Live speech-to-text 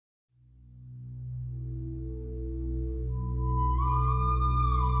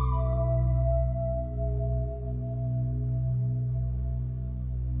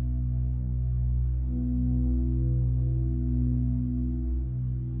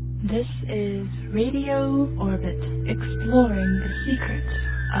This is Radio Orbit, exploring the secrets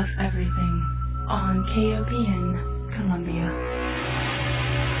of everything on KOPN Columbia.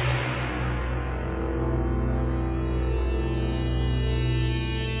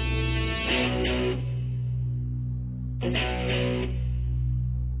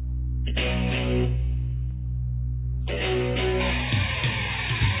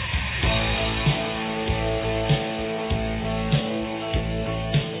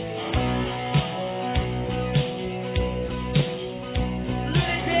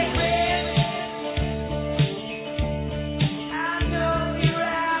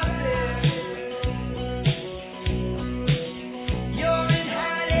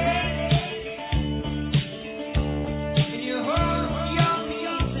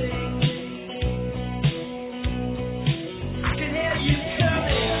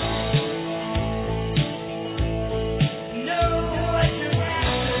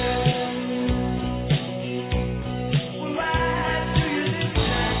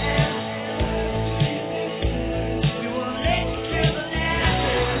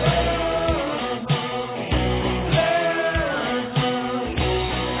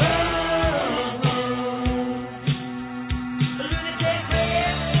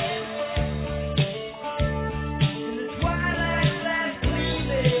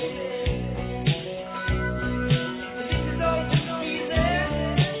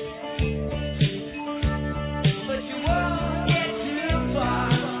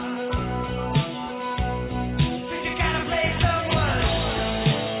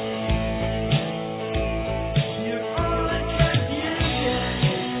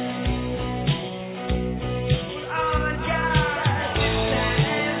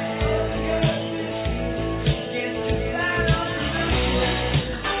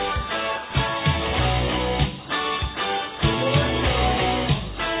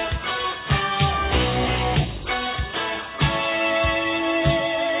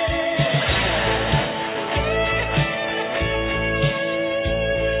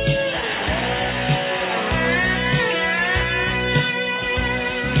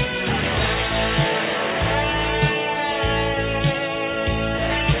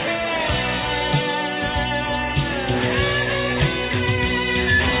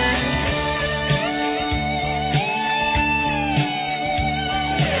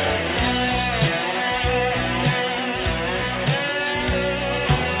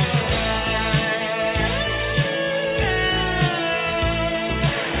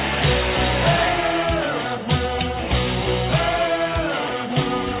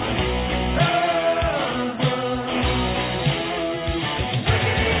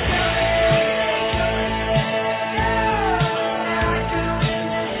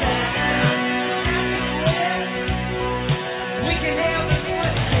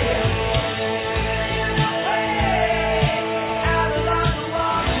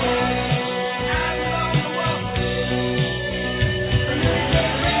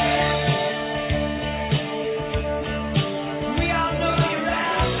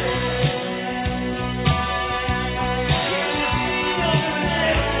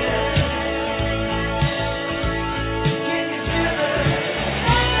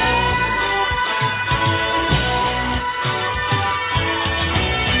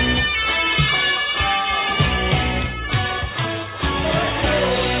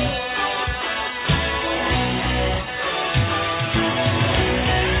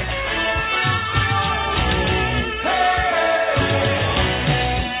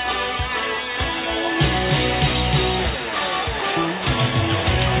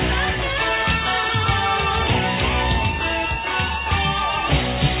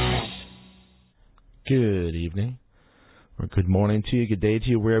 Good evening, or good morning to you, good day to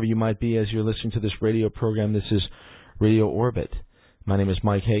you, wherever you might be as you're listening to this radio program. This is Radio Orbit. My name is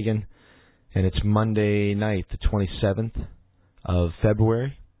Mike Hagan, and it's Monday night, the 27th of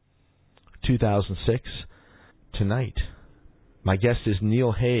February, 2006. Tonight, my guest is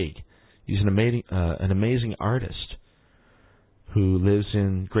Neil Haig. He's an amazing artist who lives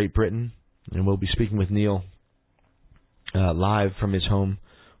in Great Britain, and we'll be speaking with Neil live from his home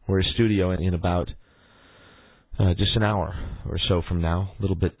or his studio in about just an hour or so from now, a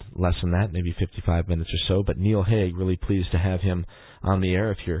little bit less than that, maybe 55 minutes or so. But Neil Haig, really pleased to have him on the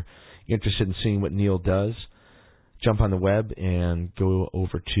air. If you're interested in seeing what Neil does, jump on the web and go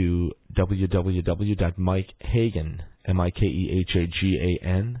over to www.mikehagan,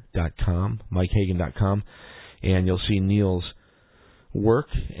 MikeHagan.com, MikeHagan.com, and you'll see Neil's work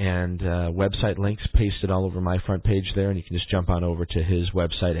and website links pasted all over my front page there, and you can just jump on over to his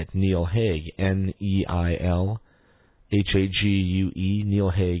website at Neil Haig, Hague,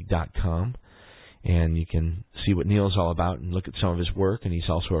 neilhague.com. And you can see what Neil's all about and look at some of his work. And he's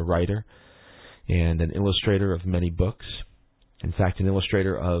also a writer and an illustrator of many books. In fact, an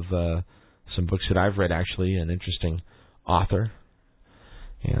illustrator of some books that I've read, actually, an interesting author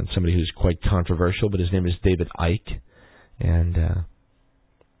and somebody who's quite controversial, but his name is David Icke. And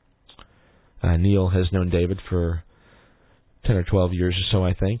Neil has known David for 10 or 12 years or so,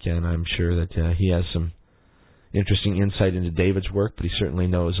 I think, and I'm sure that he has some interesting insight into David's work, but he certainly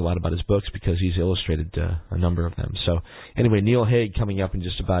knows a lot about his books because he's illustrated a number of them. So anyway, Neil Hague coming up in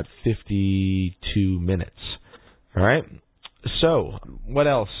just about 52 minutes. All right? So, what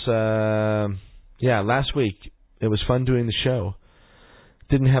else? Last week it was fun doing the show.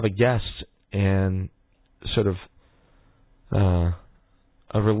 Didn't have a guest, and sort of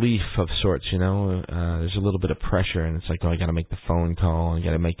a relief of sorts, you know. There's a little bit of pressure, and it's like, I got to make the phone call, and I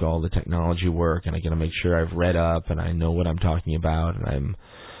got to make all the technology work, and I got to make sure I've read up, and I know what I'm talking about, and I'm,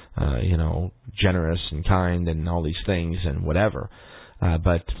 generous and kind, and all these things, and whatever.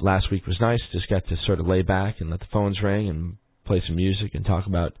 But last week was nice. Just got to sort of lay back and let the phones ring and play some music and talk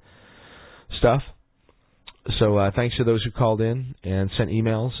about stuff. So thanks to those who called in and sent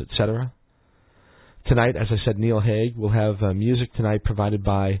emails, etc. Tonight, as I said, Neil Hague will have music tonight provided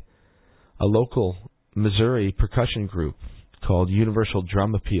by a local Missouri percussion group called Universal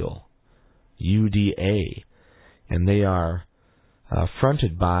Drum Appeal, UDA. And they are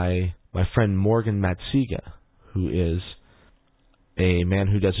fronted by my friend Morgan Matsiga, who is a man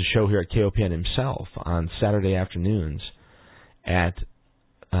who does a show here at KOPN himself on Saturday afternoons at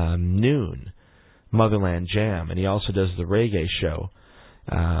noon, Motherland Jam. And he also does the reggae show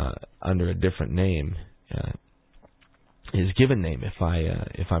under a different name, his given name, if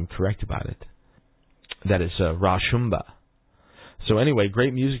I'm correct about it. That is Rashumba. So anyway,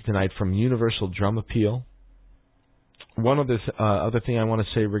 great music tonight from Universal Drum Appeal. One other thing I want to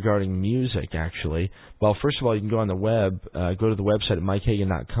say regarding music, actually. Well, first of all, you can go on the web, go to the website at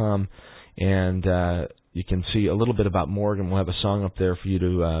MikeHagan.com, and you can see a little bit about Morgan. We'll have a song up there for you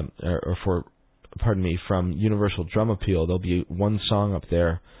to, from Universal Drum Appeal. There'll be one song up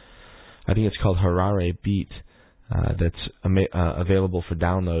there. I think it's called Harare Beat. That's available for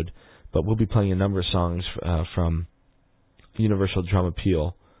download. But we'll be playing a number of songs from Universal Drum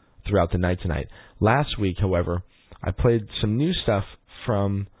Appeal throughout the night tonight. Last week, however, I played some new stuff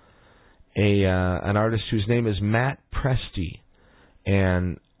from an artist whose name is Matt Presti.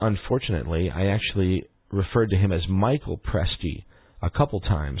 And unfortunately, I actually referred to him as Michael Presti a couple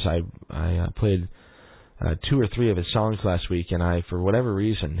times. I played 2 or 3 of his songs last week, and I, for whatever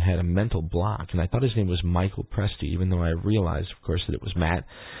reason, had a mental block. And I thought his name was Michael Presti, even though I realized, of course, that it was Matt.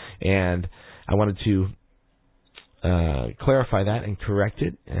 And I wanted to clarify that and correct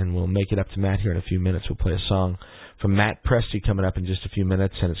it, and we'll make it up to Matt here in a few minutes. We'll play a song from Matt Presti coming up in just a few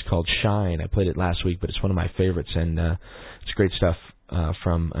minutes, and it's called Shine. I played it last week, but it's one of my favorites, and it's great stuff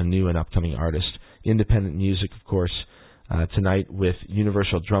from a new and upcoming artist. Independent music, of course, tonight with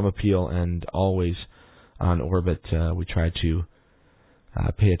Universal Drum Appeal, and always on Orbit we try to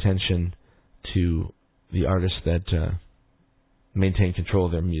pay attention to the artists that maintain control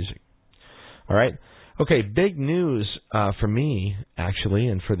of their music. All right? Okay, big news for me, actually,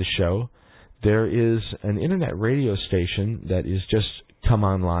 and for the show. There is an internet radio station that is just come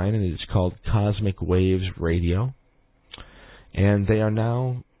online, and it's called Cosmic Waves Radio. And they are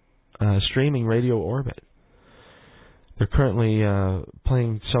now streaming Radio Orbit. They're currently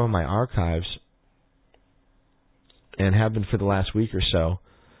playing some of my archives, and have been for the last week or so,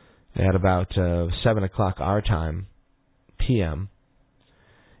 at about 7 o'clock our time, p.m.,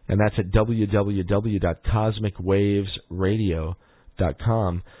 and that's at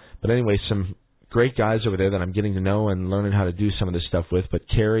www.cosmicwavesradio.com. But anyway, some great guys over there that I'm getting to know and learning how to do some of this stuff with, but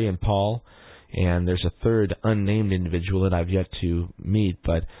Carrie and Paul, and there's a third unnamed individual that I've yet to meet.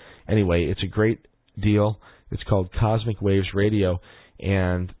 But anyway, it's a great deal. It's called Cosmic Waves Radio,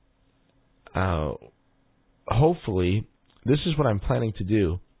 and hopefully, this is what I'm planning to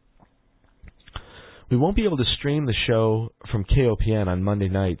do. We won't be able to stream the show from KOPN on Monday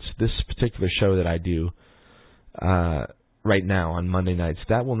nights, this particular show that I do right now on Monday nights.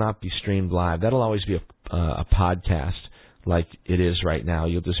 That will not be streamed live. That'll always be a podcast like it is right now.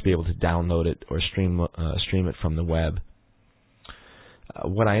 You'll just be able to download it or stream it from the web.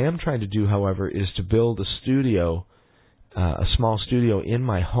 What I am trying to do, however, is to build a studio, a small studio in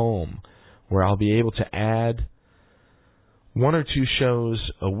my home, where I'll be able to add 1 or 2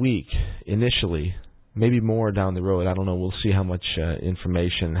 shows a week initially, maybe more down the road. I don't know. We'll see how much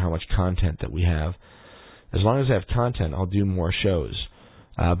information, how much content that we have. As long as I have content, I'll do more shows.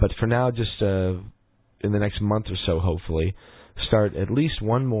 But for now, just in the next month or so, hopefully, start at least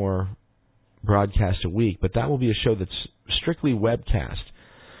one more broadcast a week. But that will be a show that's strictly webcast,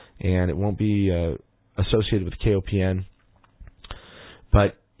 and it won't be associated with KOPN.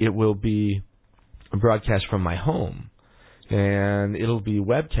 But it will be a broadcast from my home, and it'll be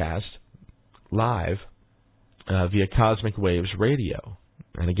webcast live via Cosmic Waves Radio.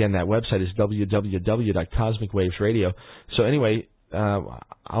 And again, that website is www.cosmicwavesradio. So anyway,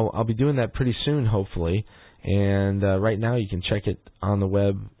 I'll be doing that pretty soon, hopefully. And right now you can check it on the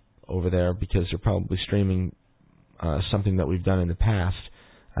web over there because they're probably streaming something that we've done in the past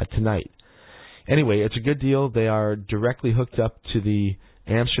tonight. Anyway, it's a good deal. They are directly hooked up to the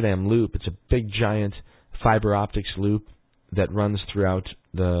Amsterdam Loop. It's a big, giant fiber optics loop that runs throughout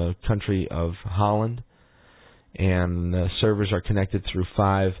the country of Holland. And the servers are connected through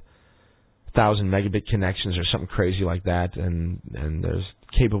 5,000 megabit connections or something crazy like that, and there's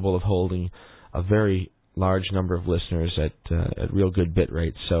capable of holding a very large number of listeners at real good bit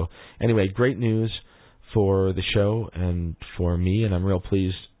rates. So anyway, great news for the show and for me, and I'm real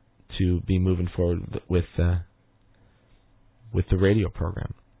pleased to be moving forward with the radio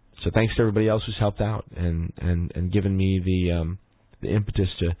program. So thanks to everybody else who's helped out and given me the impetus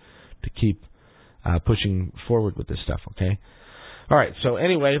to keep pushing forward with this stuff, okay? All right, so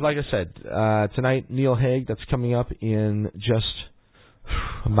anyway, like I said, tonight, Neil Haig, that's coming up in just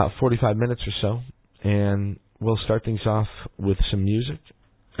about 45 minutes or so, and we'll start things off with some music.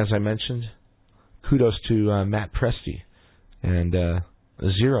 As I mentioned, kudos to Matt Presti, and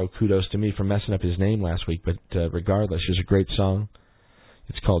zero kudos to me for messing up his name last week, but regardless, here's a great song.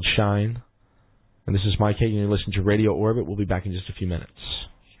 It's called Shine, and this is Mike Hagan. You're listening to Radio Orbit. We'll be back in just a few minutes.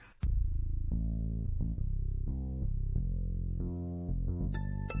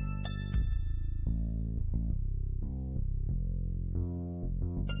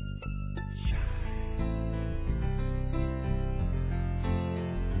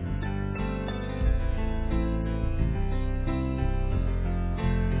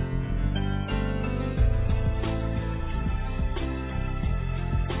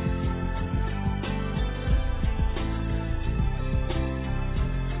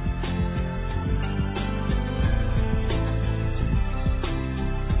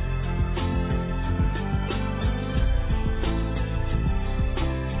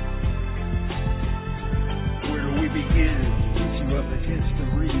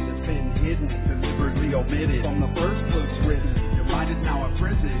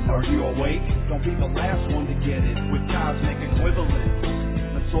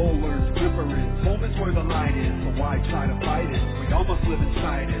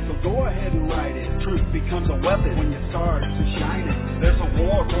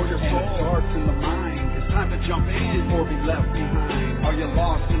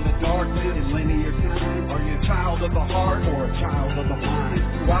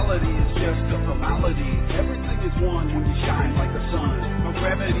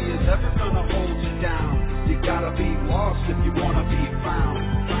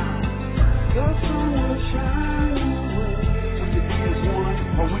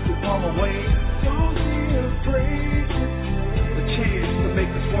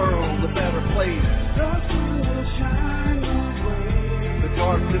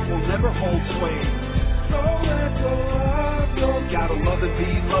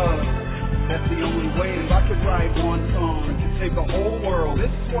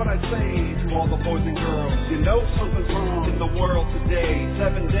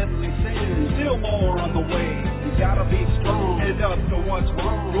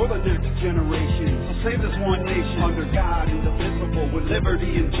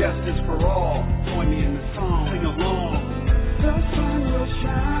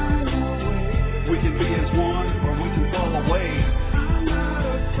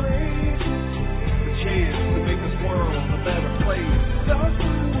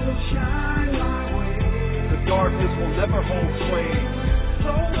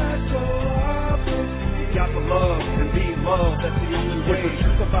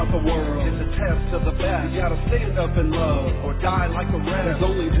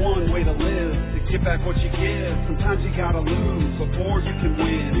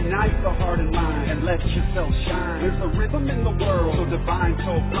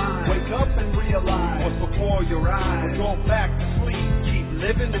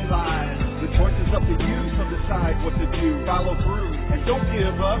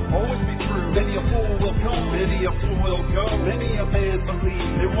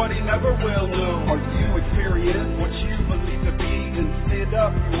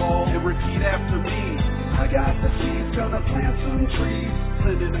 And repeat after me. I got the seeds, gonna plant some trees.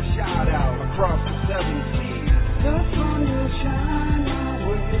 sending a shout out across the 7 seas. The sun will shine our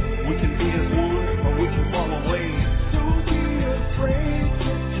way. We can be as one, or we can fall away. Don't be afraid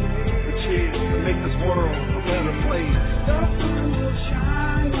to take the chance to make this world a better place. The sun will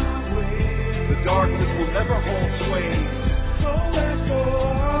shine our way. The darkness will never hold sway. So let's go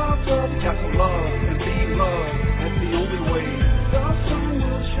up, we got to love and be loved. That's the only way. The sun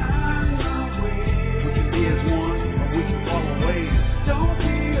will shine our way. We can be as one, or we can fall away. Don't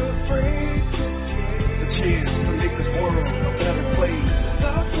be afraid to take the chance to make this world a better place.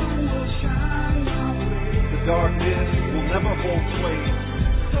 The sun will shine our way. The darkness will never hold sway.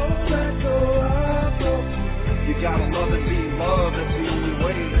 So let's go up, you gotta love and be loved. That's the only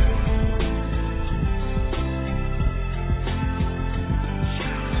way.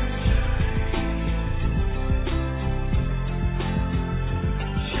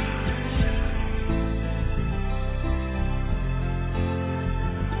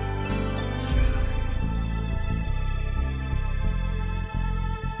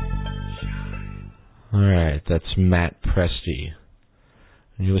 All right, that's Matt Presti.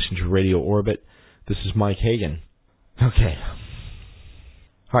 And you're listening to Radio Orbit. This is Mike Hagan. Okay.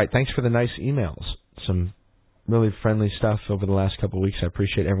 All right, thanks for the nice emails. Some really friendly stuff over the last couple of weeks. I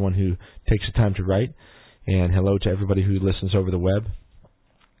appreciate everyone who takes the time to write. And hello to everybody who listens over the web.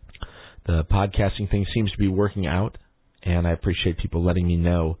 The podcasting thing seems to be working out, and I appreciate people letting me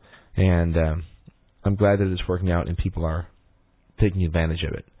know. And I'm glad that it's working out and people are taking advantage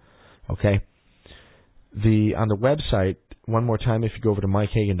of it. Okay? On the website, one more time, if you go over to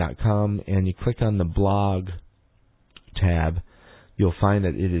MikeHagan.com and you click on the blog tab, you'll find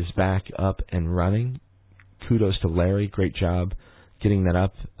that it is back up and running. Kudos to Larry. Great job getting that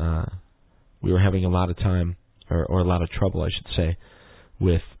up. We were having a lot of time, or a lot of trouble, I should say,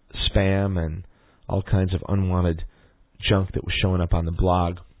 with spam and all kinds of unwanted junk that was showing up on the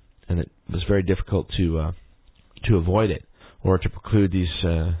blog, and it was very difficult to avoid it or to preclude these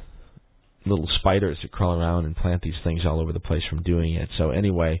little spiders that crawl around and plant these things all over the place from doing it. So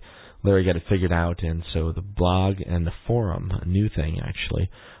anyway, Larry got it figured out, and so the blog and the forum, a new thing actually,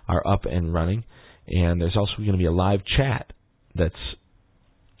 are up and running. And there's also going to be a live chat that's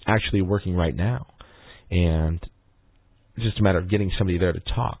actually working right now. And it's just a matter of getting somebody there to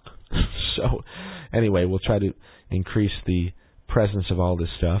talk. So anyway, we'll try to increase the presence of all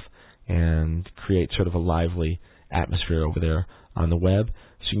this stuff and create sort of a lively atmosphere over there on the web.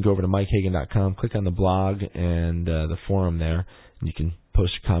 So you can go over to MikeHagan.com, click on the blog and the forum there, and you can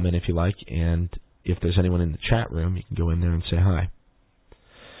post a comment if you like. And if there's anyone in the chat room, you can go in there and say hi.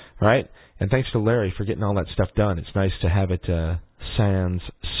 All right? And thanks to Larry for getting all that stuff done. It's nice to have it sans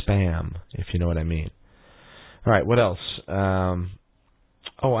spam, if you know what I mean. All right, what else?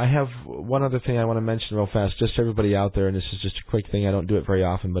 I have one other thing I want to mention real fast, just to everybody out there, and this is just a quick thing. I don't do it very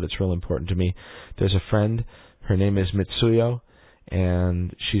often, but it's real important to me. There's a friend. Her name is Mitsuyo,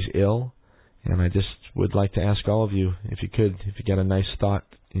 and she's ill, and I just would like to ask all of you, if you got a nice thought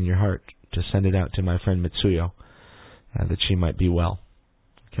in your heart, to send it out to my friend Mitsuyo, that she might be well.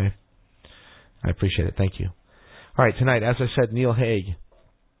 Okay? I appreciate it. Thank you. All right, tonight, as I said, Neil Haig,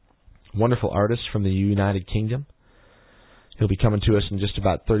 wonderful artist from the United Kingdom. He'll be coming to us in just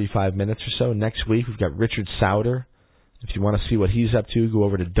about 35 minutes or so. Next week, we've got Richard Sauder. If you want to see what he's up to, go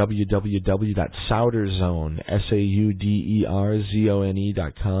over to www.sauderzone,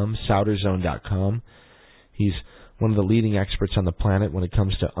 SAUDERZONE.com, sauderzone.com. He's one of the leading experts on the planet when it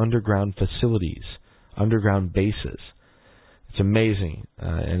comes to underground facilities, underground bases. It's amazing.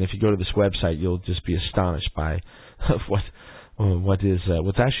 And if you go to this website, you'll just be astonished by what's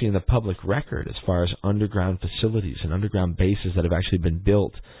actually in the public record as far as underground facilities and underground bases that have actually been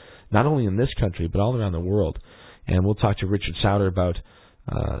built, not only in this country, but all around the world. And we'll talk to Richard Sauder about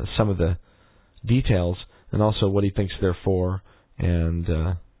some of the details and also what he thinks they're for and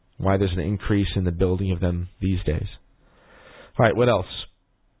why there's an increase in the building of them these days. All right, what else?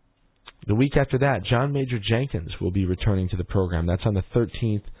 The week after that, John Major Jenkins will be returning to the program. That's on the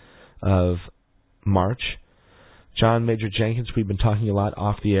 13th of March. John Major Jenkins, we've been talking a lot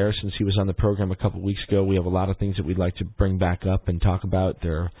off the air since he was on the program a couple of weeks ago. We have a lot of things that we'd like to bring back up and talk about.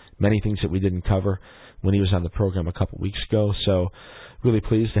 There are many things that we didn't cover when he was on the program a couple of weeks ago. So really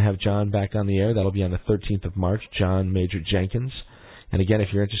pleased to have John back on the air. That'll be on the 13th of March, John Major Jenkins. And again,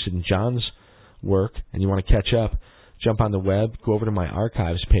 if you're interested in John's work and you want to catch up, jump on the web, go over to my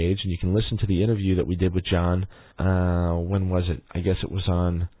archives page, and you can listen to the interview that we did with John. When was it? I guess it was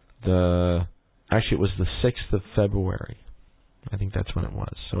on it was the 6th of February. I think that's when it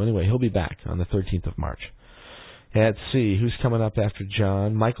was. So anyway, he'll be back on the 13th of March. Let's see, who's coming up after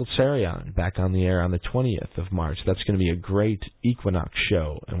John? Michael Sarian, back on the air on the 20th of March. That's going to be a great Equinox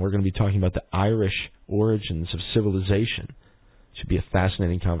show, and we're going to be talking about the Irish origins of civilization. Should be a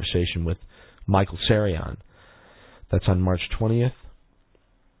fascinating conversation with Michael Sarian. That's on March 20th.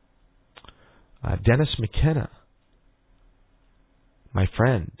 Dennis McKenna, my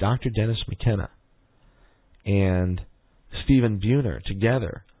friend, Dr. Dennis McKenna, and Stephen Buhner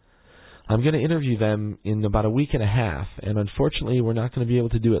together. I'm going to interview them in about a week and a half, and unfortunately we're not going to be able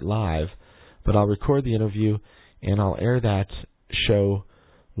to do it live, but I'll record the interview and I'll air that show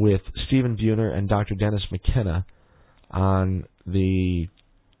with Stephen Buhner and Dr. Dennis McKenna on the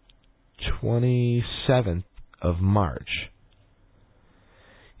 27th of March.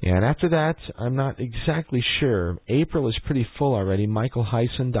 And after that, I'm not exactly sure. April is pretty full already. Michael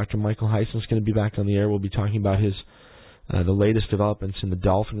Hyson, Dr. Michael Hyson is going to be back on the air. We'll be talking about his the latest developments in the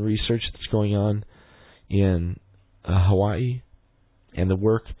dolphin research that's going on in Hawaii and the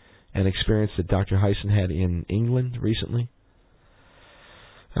work and experience that Dr. Hyson had in England recently.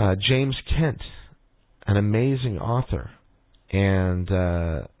 James Kent, an amazing author and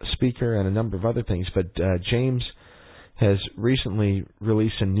speaker and a number of other things, but James has recently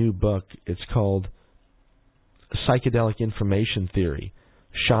released a new book. It's called Psychedelic Information Theory,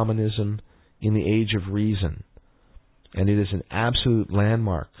 Shamanism in the Age of Reason. And it is an absolute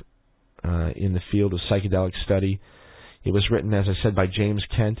landmark in the field of psychedelic study. It was written, as I said, by James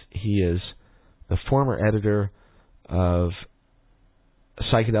Kent. He is the former editor of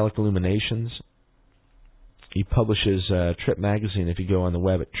Psychedelic Illuminations. He publishes Trip Magazine. If you go on the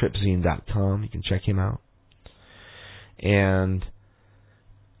web at tripzine.com, you can check him out. And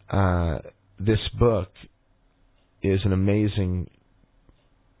this book is an amazing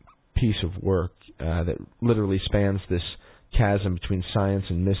piece of work that literally spans this chasm between science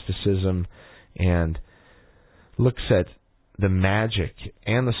and mysticism and looks at the magic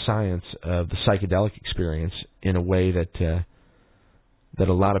and the science of the psychedelic experience in a way that that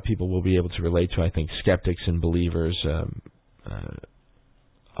a lot of people will be able to relate to, I think, skeptics and believers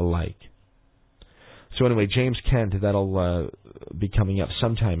alike. So anyway, James Kent, that'll be coming up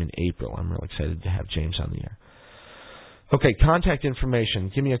sometime in April. I'm real excited to have James on the air. Okay, contact information.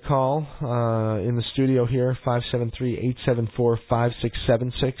 Give me a call in the studio here,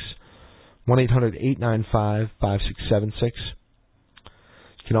 573-874-5676, 1-800-895-5676. You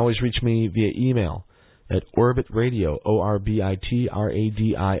can always reach me via email at orbitradio,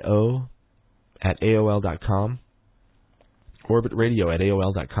 ORBITRADIO, at AOL.com,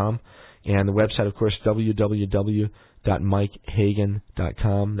 orbitradio@AOL.com, and the website, of course,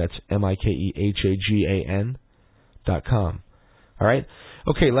 www.mikehagan.com. That's MikeHagan.com. All right?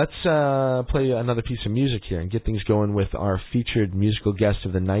 Okay, let's play another piece of music here and get things going with our featured musical guest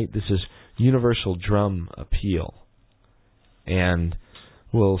of the night. This is Universal Drum Appeal. And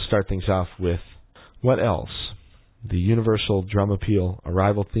we'll start things off with what else? The Universal Drum Appeal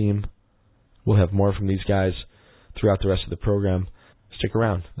arrival theme. We'll have more from these guys throughout the rest of the program. Stick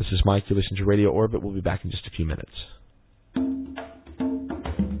around. This is Mike. You're listening to Radio Orbit. We'll be back in just a few minutes.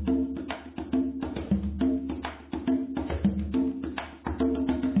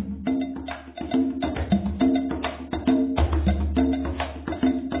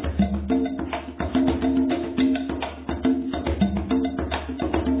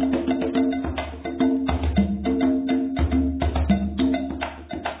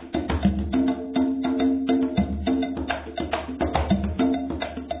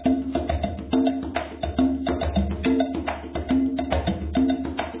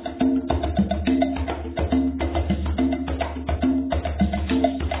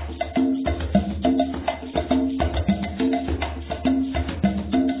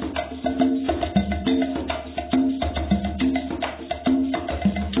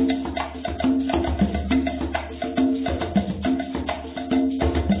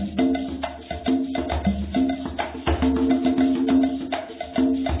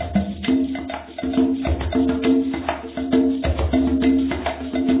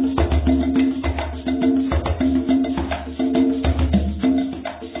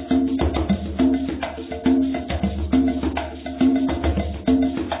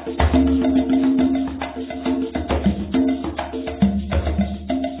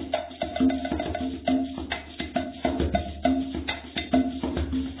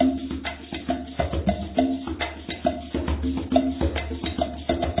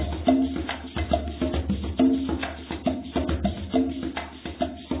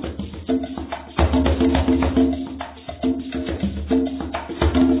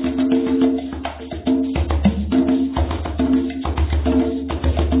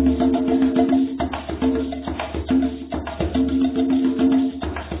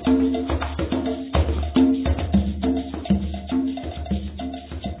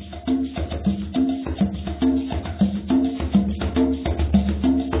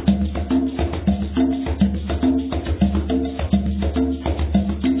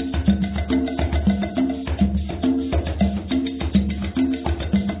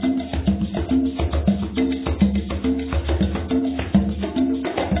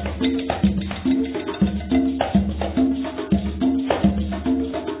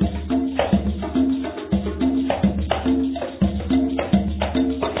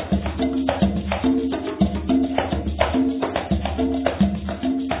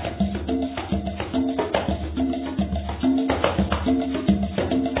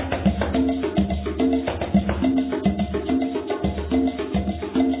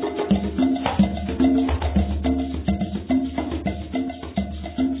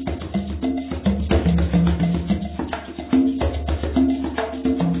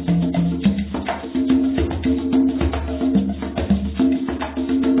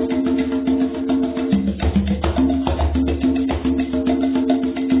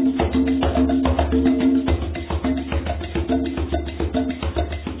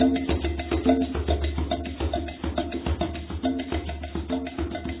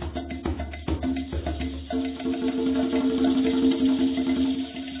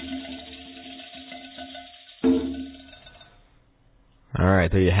 All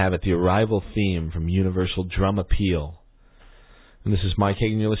right, there you have it, the arrival theme from Universal Drum Appeal. And this is Mike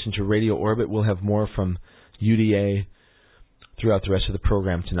Hagan. You're listening to Radio Orbit. We'll have more from UDA throughout the rest of the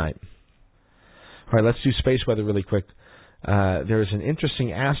program tonight. All right, let's do space weather really quick. There's an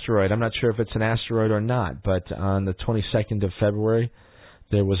interesting asteroid. I'm not sure if it's an asteroid or not, but on the 22nd of February,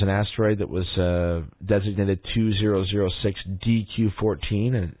 there was an asteroid that was designated 2006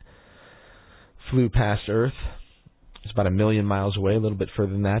 DQ14, and it flew past Earth. It's about 1 million miles away, a little bit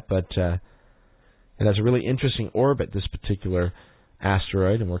further than that, but it has a really interesting orbit, this particular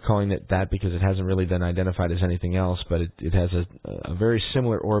asteroid, and we're calling it that because it hasn't really been identified as anything else, but it has a very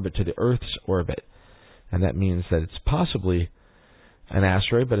similar orbit to the Earth's orbit, and that means that it's possibly an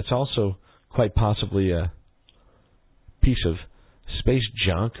asteroid, but it's also quite possibly a piece of space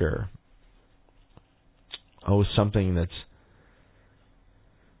junk or something that's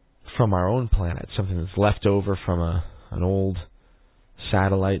from our own planet, something that's left over from an old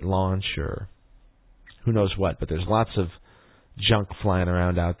satellite launch or who knows what, but there's lots of junk flying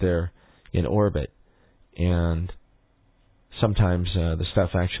around out there in orbit, and sometimes the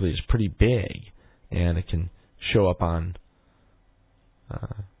stuff actually is pretty big, and it can show up on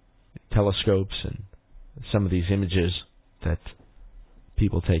telescopes and some of these images that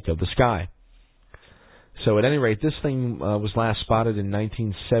people take of the sky. So at any rate, this thing was last spotted in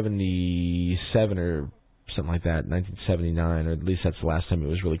 1977 or something like that, 1979, or at least that's the last time it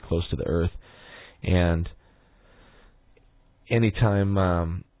was really close to the Earth. And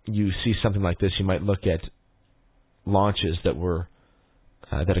anytime you see something like this, you might look at launches that were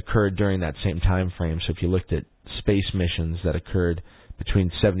that occurred during that same time frame. So if you looked at space missions that occurred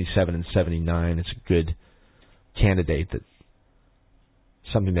between 77 and 79, it's a good candidate that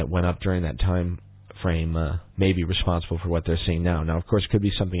something that went up during that time frame may be responsible for what they're seeing now. Now, of course, it could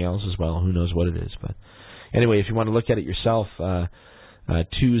be something else as well. Who knows what it is? But anyway, if you want to look at it yourself,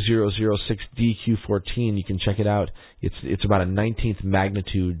 2006 DQ14, you can check it out. It's about a 19th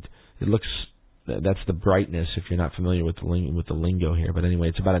magnitude. It looks, that's the brightness if you're not familiar with the lingo here. But anyway,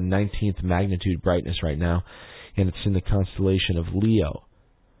 it's about a 19th magnitude brightness right now, and it's in the constellation of Leo.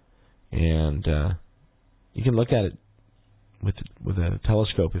 And you can look at it with a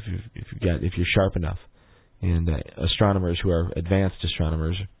telescope if you're sharp enough. And astronomers who are advanced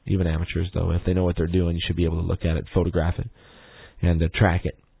astronomers, even amateurs though, if they know what they're doing, you should be able to look at it, photograph it, and track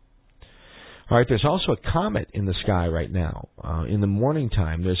it. All right, there's also a comet in the sky right now. In the morning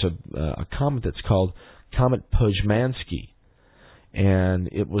time, there's a comet that's called Comet Pojmansky, and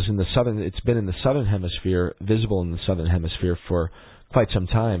it's been in the southern hemisphere, visible in the southern hemisphere for quite some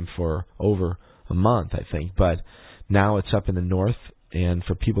time, for over a month, I think. But now it's up in the north, and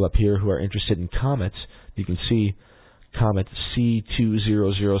for people up here who are interested in comets, you can see Comet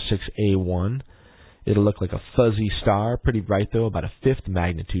C2006A1. It'll look like a fuzzy star, pretty bright though, about a 5th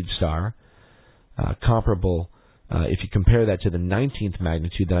magnitude star. Comparable, if you compare that to the 19th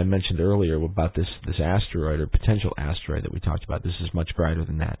magnitude that I mentioned earlier about this asteroid or potential asteroid that we talked about, this is much brighter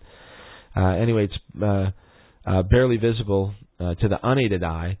than that. Anyway, it's barely visible to the unaided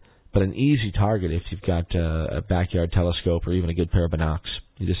eye, but an easy target if you've got a backyard telescope or even a good pair of binocs.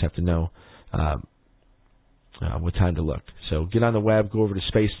 You just have to know what time to look. So get on the web, go over to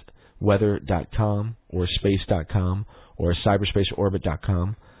spaceweather.com or space.com or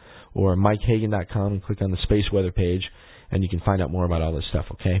cyberspaceorbit.com or mikehagan.com and click on the Space Weather page, and you can find out more about all this stuff,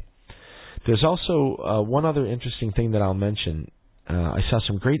 okay? There's also one other interesting thing that I'll mention. I saw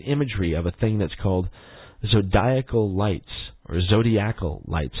some great imagery of a thing that's called zodiacal lights, or zodiacal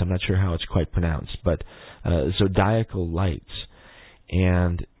lights. I'm not sure how it's quite pronounced, but zodiacal lights.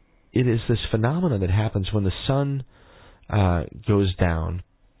 And it is this phenomenon that happens when the sun goes down,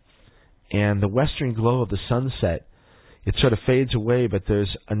 and the western glow of the sunset, it sort of fades away, but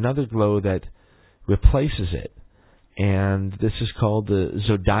there's another glow that replaces it. And this is called the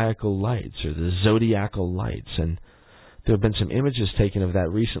zodiacal lights, or the zodiacal lights. And there have been some images taken of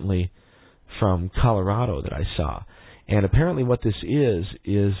that recently from Colorado that I saw. And apparently what this is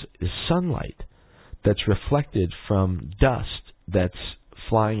sunlight that's reflected from dust that's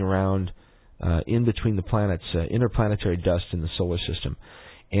flying around in between the planets, interplanetary dust in the solar system.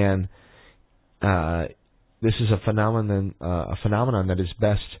 And this is a phenomenon that is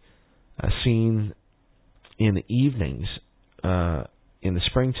best seen in the evenings in the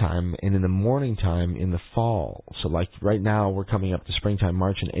springtime, and in the morning time in the fall. So like right now we're coming up to springtime,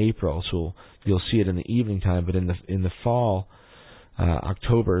 March and April, so you'll see it in the evening time, but in the fall,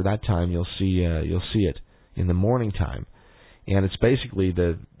 October, that time you'll see it in the morning time. And it's basically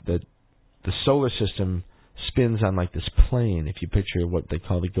the solar system spins on like this plane. If you picture what they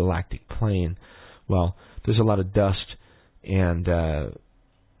call the galactic plane, well, there's a lot of dust and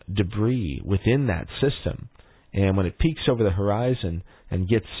debris within that system. And when it peaks over the horizon and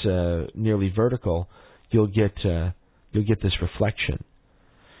gets nearly vertical, you'll get this reflection.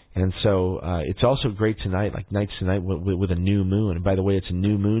 And so it's also great tonight, like nights tonight with a new moon. And by the way, it's a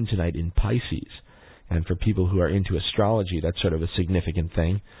new moon tonight in Pisces. And for people who are into astrology, that's sort of a significant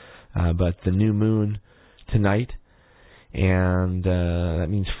thing. But the new moon tonight, and that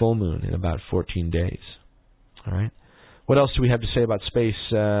means full moon in about 14 days. All right. What else do we have to say about space?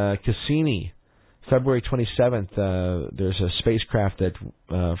 Cassini, February 27th, there's a spacecraft that,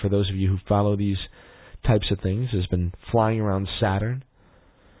 for those of you who follow these types of things, has been flying around Saturn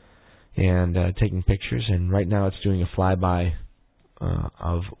and taking pictures. And right now it's doing a flyby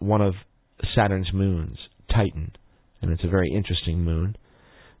of one of Saturn's moons, Titan. And it's a very interesting moon.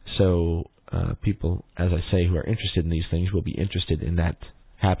 So people, as I say, who are interested in these things will be interested in that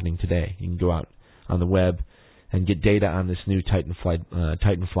happening today. You can go out on the web and get data on this new Titan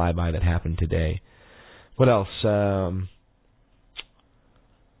flyby that happened today. What else?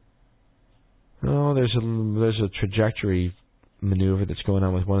 There's a trajectory maneuver that's going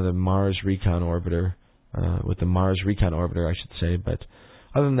on with one of the Mars Recon Orbiter, with the Mars Recon Orbiter, I should say. But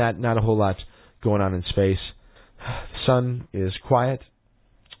other than that, not a whole lot going on in space. The sun is quiet,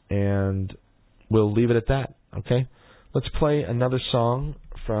 and we'll leave it at that. Okay, let's play another song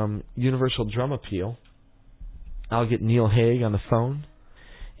from Universal Drum Appeal. I'll get Neil Haig on the phone,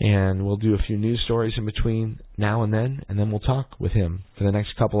 and we'll do a few news stories in between now and then we'll talk with him for the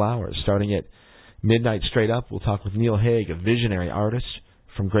next couple hours. Starting at midnight straight up, we'll talk with Neil Haig, a visionary artist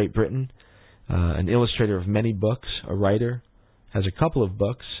from Great Britain, an illustrator of many books, a writer, has a couple of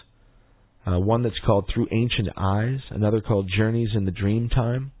books, one that's called Through Ancient Eyes, another called Journeys in the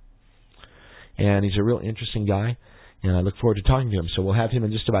Dreamtime, and he's a real interesting guy, and I look forward to talking to him. So we'll have him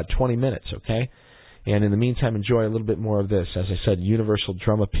in just about 20 minutes, okay? And in the meantime, enjoy a little bit more of this. As I said, Universal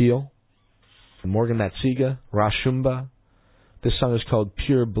Drum Appeal, Morgan Matsiga, Rashumba. This song is called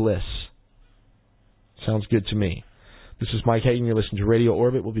Pure Bliss. Sounds good to me. This is Mike Hagan. You're listening to Radio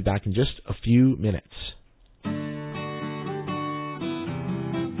Orbit. We'll be back in just a few minutes.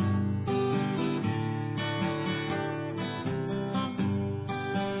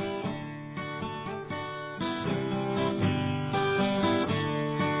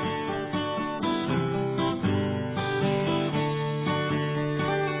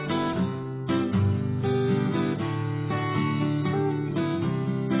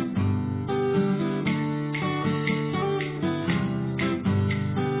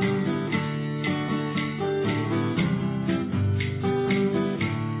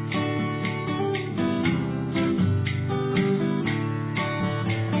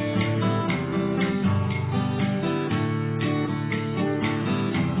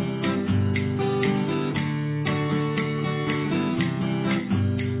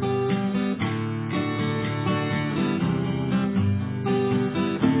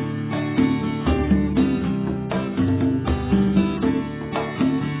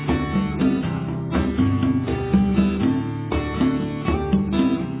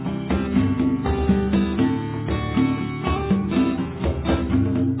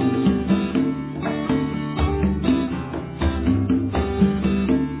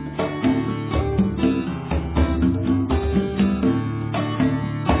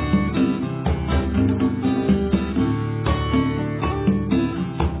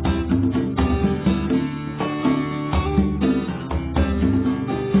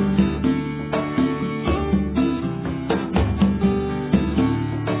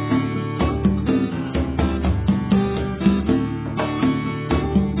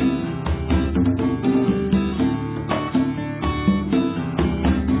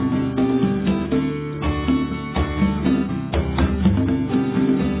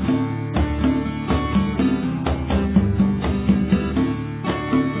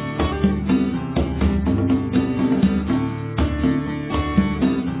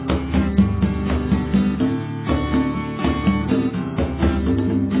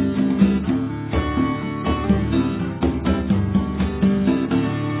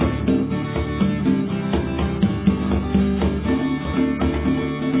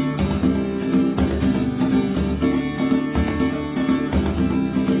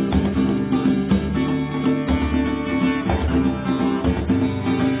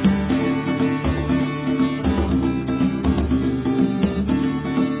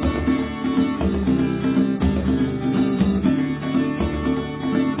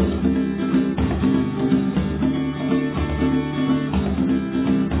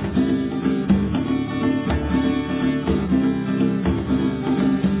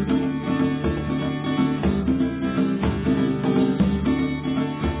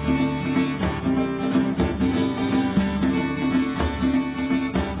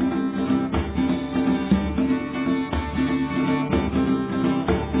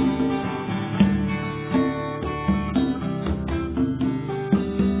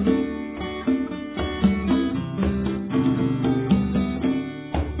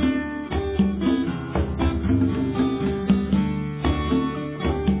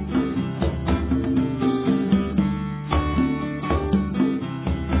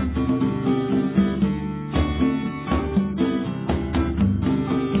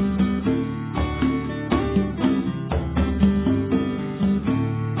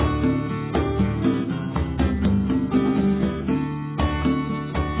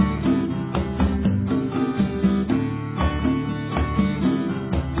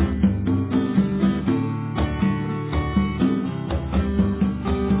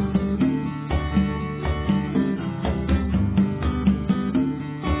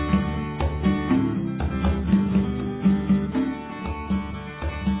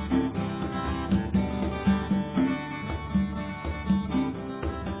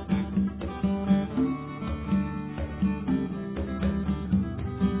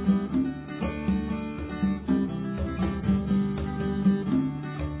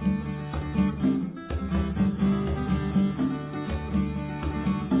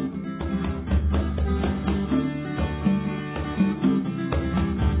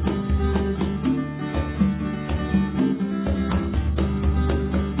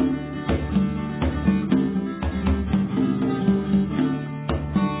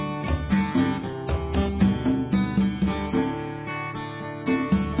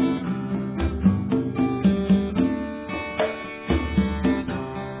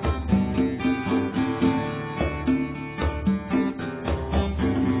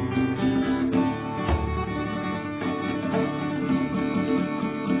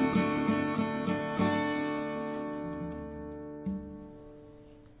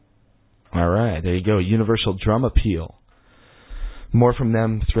 right, there you go. Universal Drum Appeal. More from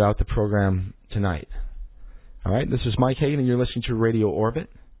them throughout the program tonight. All right, this is Mike Hagan, and you're listening to Radio Orbit.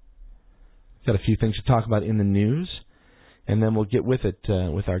 Got a few things to talk about in the news, and then we'll get with it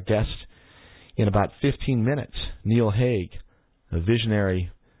with our guest in about 15 minutes. Neil Haig, a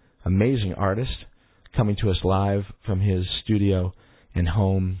visionary, amazing artist, coming to us live from his studio and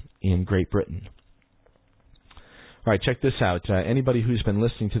home in Great Britain. All right, check this out. Anybody who's been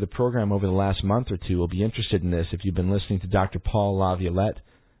listening to the program over the last month or two will be interested in this. If you've been listening to Dr. Paul LaViolette,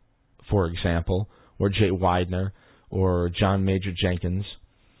 for example, or Jay Widener, or John Major Jenkins.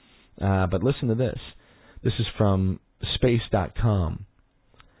 But listen to this. This is from space.com.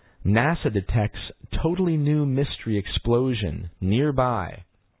 NASA detects totally new mystery explosion nearby.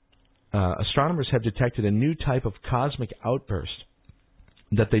 Astronomers have detected a new type of cosmic outburst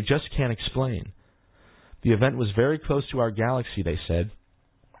that they just can't explain. The event was very close to our galaxy, they said.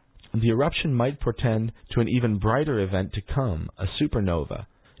 The eruption might portend to an even brighter event to come, a supernova.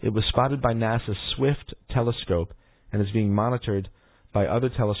 It was spotted by NASA's SWIFT telescope and is being monitored by other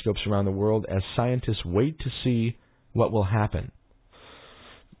telescopes around the world as scientists wait to see what will happen.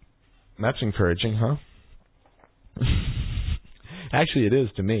 That's encouraging, huh? Actually, it is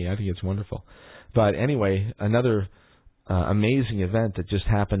to me. I think it's wonderful. But anyway, another amazing event that just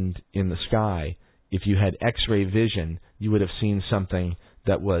happened in the sky. If you had X-ray vision, you would have seen something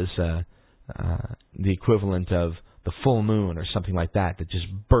that was the equivalent of the full moon or something like that just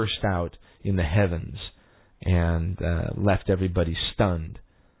burst out in the heavens and left everybody stunned.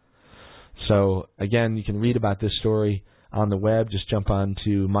 So, again, you can read about this story on the web. Just jump on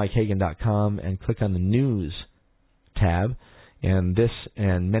to MikeHagan.com and click on the News tab. And this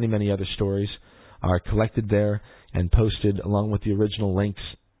and many, many other stories are collected there and posted along with the original links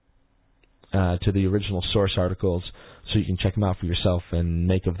to the original source articles, so you can check them out for yourself and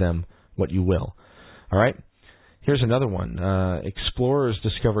make of them what you will. All right? Here's another one. Explorers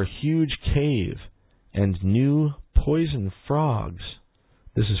discover huge cave and new poison frogs.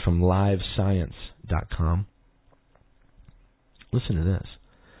 This is from LiveScience.com. Listen to this.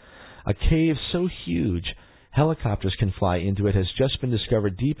 A cave so huge helicopters can fly into it has just been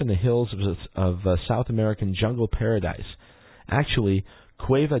discovered deep in the hills of South American jungle paradise. Actually,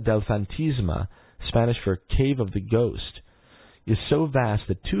 Cueva del Fantasma, Spanish for Cave of the Ghost, is so vast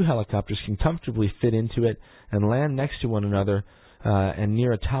that two helicopters can comfortably fit into it and land next to one another and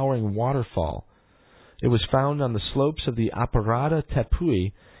near a towering waterfall. It was found on the slopes of the Aparada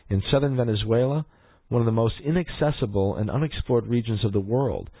Tepuy in southern Venezuela, one of the most inaccessible and unexplored regions of the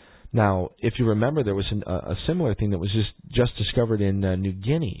world. Now, if you remember, there was a similar thing that was just discovered in New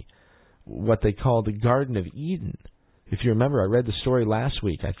Guinea, what they call the Garden of Eden. If you remember, I read the story last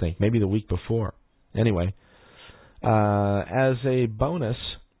week, I think, maybe the week before. Anyway, as a bonus,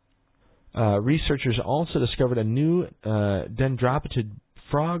 researchers also discovered a new dendrobatid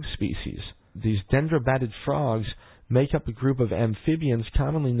frog species. These dendrobatid frogs make up a group of amphibians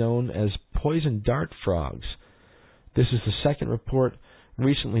commonly known as poison dart frogs. This is the second report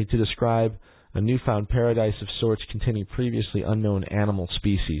recently to describe a newfound paradise of sorts containing previously unknown animal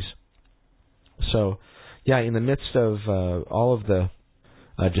species. So, yeah, in the midst of all of the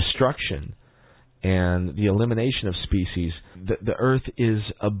destruction and the elimination of species, the Earth is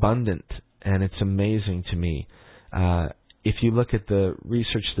abundant, and it's amazing to me. If you look at the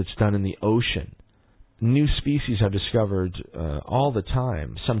research that's done in the ocean, new species are discovered all the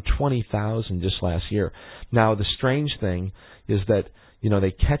time, some 20,000 just last year. Now, the strange thing is that,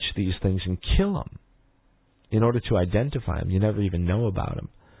 they catch these things and kill them in order to identify them. You never even know about them.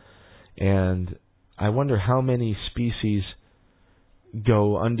 And I wonder how many species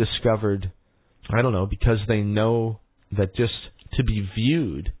go undiscovered, I don't know, because they know that just to be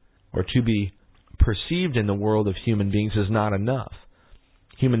viewed or to be perceived in the world of human beings is not enough.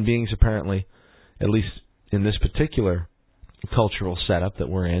 Human beings apparently, at least in this particular cultural setup that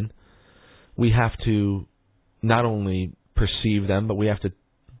we're in, we have to not only perceive them, but we have to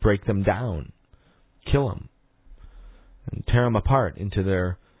break them down, kill them, and tear them apart into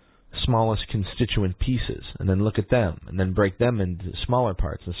their smallest constituent pieces, and then look at them, and then break them into smaller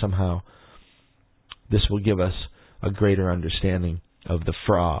parts, and somehow this will give us a greater understanding of the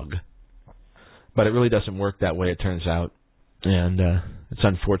frog. But it really doesn't work that way, it turns out, and it's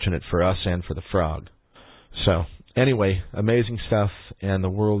unfortunate for us and for the frog. So, anyway, amazing stuff, and the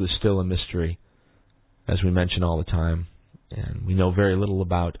world is still a mystery, as we mention all the time, and we know very little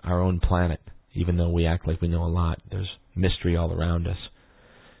about our own planet, even though we act like we know a lot. There's mystery all around us,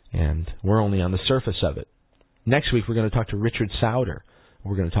 and we're only on the surface of it. Next week, we're going to talk to Richard Sauder.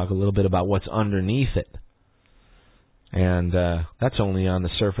 We're going to talk a little bit about what's underneath it, and that's only on the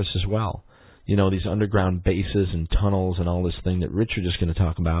surface as well. these underground bases and tunnels and all this thing that Richard is going to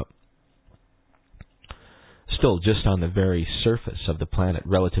talk about, still just on the very surface of the planet,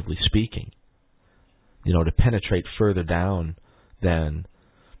 relatively speaking. To penetrate further down than,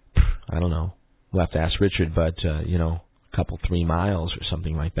 I don't know, we'll have to ask Richard, but, a couple, 3 miles or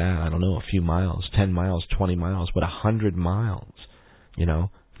something like that. I don't know, a few miles, 10 miles, 20 miles, but 100 miles,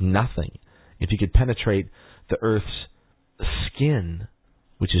 nothing. If you could penetrate the Earth's skin,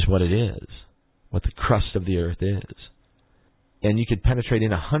 which is what it is, what the crust of the Earth is, and you could penetrate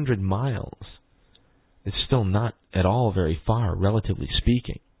in 100 miles, it's still not at all very far, relatively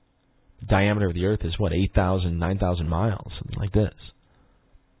speaking. The diameter of the Earth is, 8,000, 9,000 miles, something like this.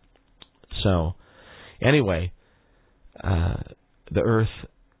 So, anyway, the Earth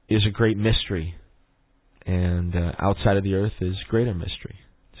is a great mystery, and outside of the Earth is greater mystery.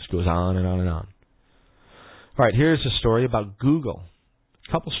 It just goes on and on and on. All right, here's a story about Google.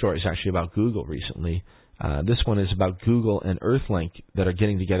 A couple stories, actually, about Google recently. This one is about Google and Earthlink that are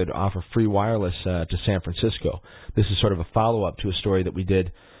getting together to offer free wireless to San Francisco. This is sort of a follow-up to a story that we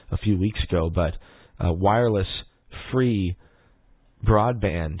did a few weeks ago, but wireless free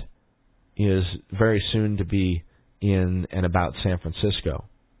broadband is very soon to be in and about San Francisco.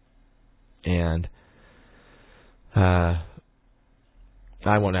 And I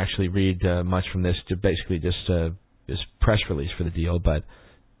won't actually read much from this, to basically just this press release for the deal, but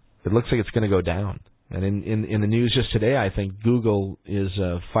it looks like it's going to go down. And in the news just today, I think Google is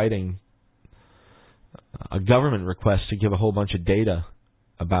fighting a government request to give a whole bunch of data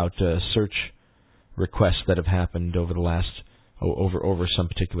about search requests that have happened over the last over some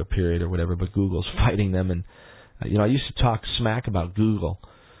particular period or whatever. But Google's fighting them, and I used to talk smack about Google,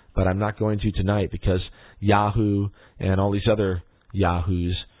 but I'm not going to tonight because Yahoo and all these other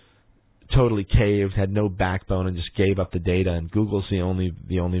Yahoos totally caved, had no backbone, and just gave up the data. And Google's the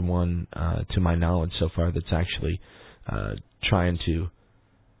only one, to my knowledge so far, that's actually trying to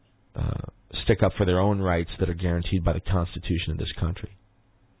stick up for their own rights that are guaranteed by the Constitution of this country.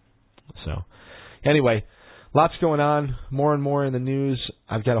 So, anyway, lots going on, more and more in the news.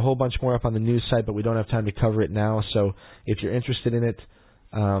 I've got a whole bunch more up on the news site, but we don't have time to cover it now. So, if you're interested in it,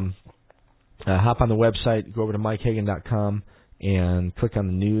 hop on the website, go over to MikeHagan.com, and click on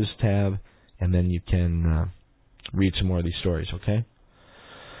the news tab, and then you can read some more of these stories, okay?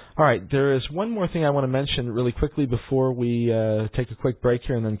 All right, there is one more thing I want to mention really quickly before we take a quick break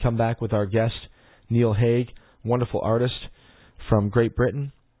here and then come back with our guest, Neil Haig, wonderful artist from Great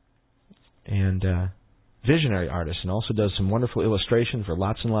Britain, and visionary artist, and also does some wonderful illustration for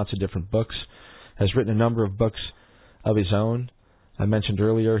lots and lots of different books, has written a number of books of his own. I mentioned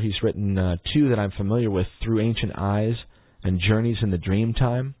earlier he's written 2 that I'm familiar with, Through Ancient Eyes and Journeys in the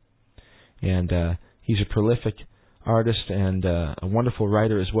Dreamtime. And he's a prolific artist and a wonderful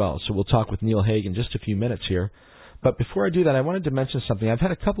writer as well. So we'll talk with Neil Haig in just a few minutes here. But before I do that, I wanted to mention something. I've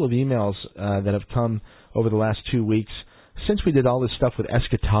had a couple of emails that have come over the last 2 weeks since we did all this stuff with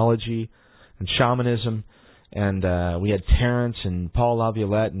eschatology and shamanism. And we had Terrence and Paul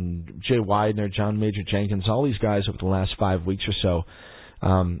LaViolette and Jay Widener, John Major Jenkins, all these guys over the last 5 weeks or so.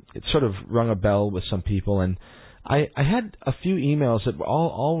 It sort of rung a bell with some people, and I had a few emails that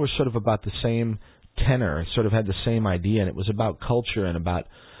all were sort of about the same tenor, sort of had the same idea, and it was about culture and about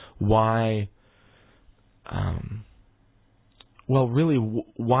why,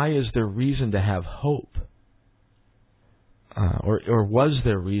 why is there reason to have hope? Or was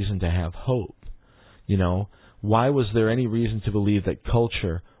there reason to have hope? Why was there any reason to believe that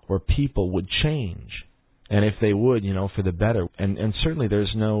culture or people would change? And if they would, for the better. And certainly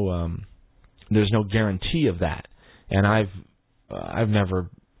there's no guarantee of that. And I've never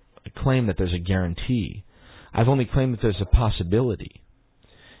claimed that there's a guarantee. I've only claimed that there's a possibility.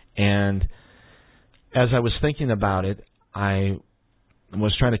 And as I was thinking about it, I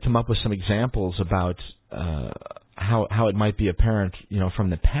was trying to come up with some examples about how it might be apparent, from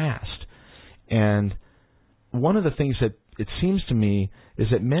the past. And one of the things that it seems to me is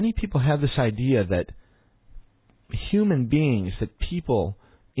that many people have this idea that human beings, that people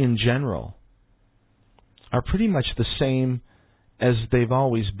in general, are pretty much the same as they've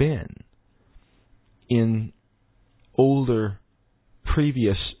always been in older,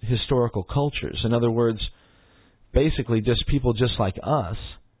 previous historical cultures. In other words, basically just people just like us,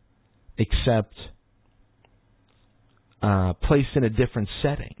 except placed in a different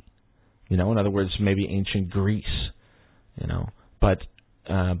setting. In other words, maybe ancient Greece, but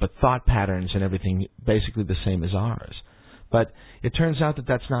thought patterns and everything basically the same as ours. But it turns out that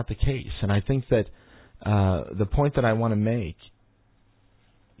that's not the case, and I think that the point that I want to make,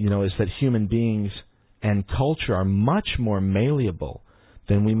 is that human beings and culture are much more malleable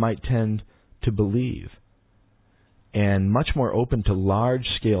than we might tend to believe and much more open to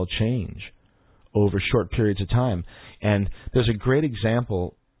large-scale change over short periods of time. And there's a great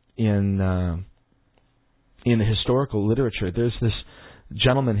example in the historical literature. There's this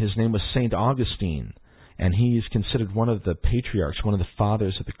gentleman, his name was St. Augustine, and he's considered one of the patriarchs, one of the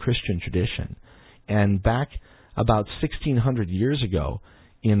fathers of the Christian tradition. And back about 1600 years ago,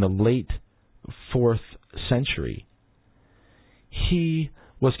 in the late 4th century, he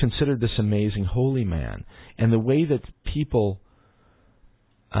was considered this amazing holy man. And the way that people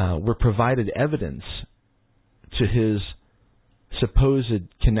were provided evidence to his supposed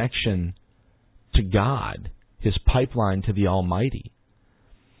connection to God, his pipeline to the Almighty,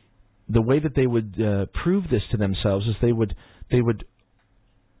 the way that they would prove this to themselves is they would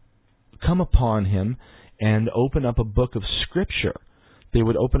come upon him and open up a book of Scripture. They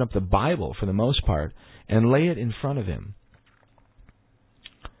would open up the Bible, for the most part, and lay it in front of him.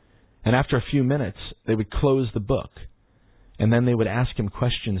 And after a few minutes, they would close the book, and then they would ask him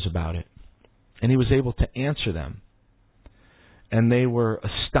questions about it. And he was able to answer them. And they were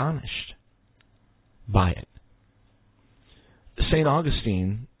astonished by it. St.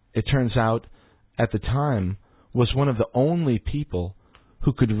 Augustine, it turns out, at the time, was one of the only people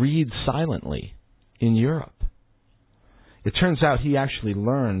who could read silently in Europe. It turns out he actually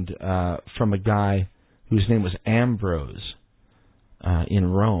learned from a guy whose name was Ambrose in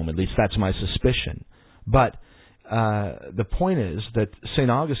Rome. At least that's my suspicion. But the point is that St.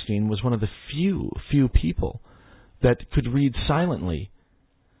 Augustine was one of the few people that could read silently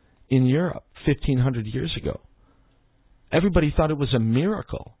in Europe 1,500 years ago. Everybody thought it was a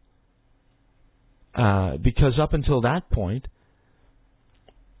miracle because up until that point,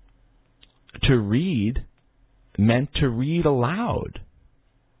 to read meant to read aloud.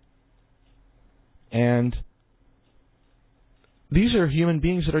 And these are human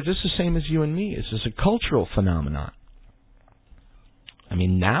beings that are just the same as you and me. This is a cultural phenomenon. I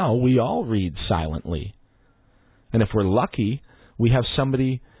mean, now we all read silently. And if we're lucky, we have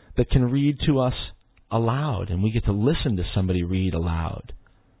somebody that can read to us aloud, and we get to listen to somebody read aloud.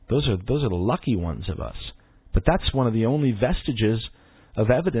 Those are the lucky ones of us. But that's one of the only vestiges of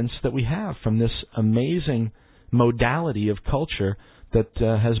evidence that we have from this amazing modality of culture that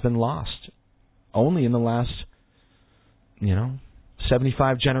has been lost only in the last,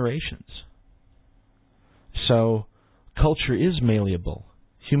 75 generations. So culture is malleable.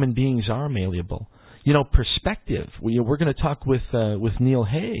 Human beings are malleable. Perspective. We're going to talk with Neil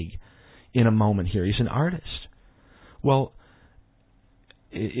Haig in a moment here. He's an artist. Well,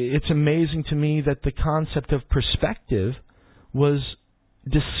 it's amazing to me that the concept of perspective was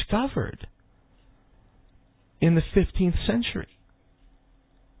discovered in the 15th century.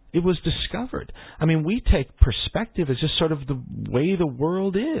 It was discovered. I mean, we take perspective as just sort of the way the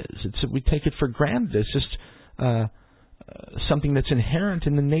world is. We take it for granted. It's just something that's inherent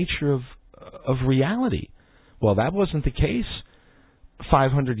in the nature of reality. Well, that wasn't the case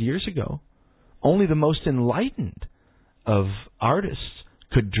 500 years ago. Only the most enlightened of artists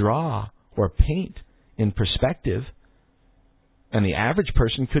could draw or paint in perspective, and the average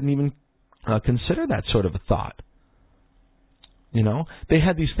person couldn't even consider that sort of a thought. They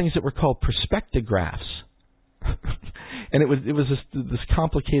had these things that were called perspectographs, and it was this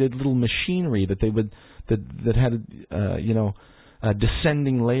complicated little machinery that that had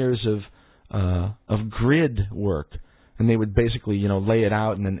descending layers of grid work, and they would basically lay it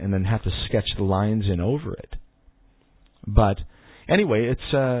out and then have to sketch the lines in over it. But anyway,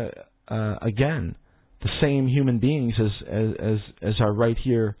 it's again the same human beings as are right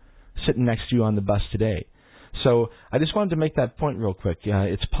here sitting next to you on the bus today. So I just wanted to make that point real quick.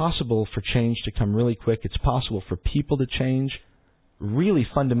 It's possible for change to come really quick. It's possible for people to change really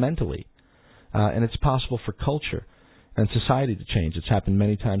fundamentally. And it's possible for culture and society to change. It's happened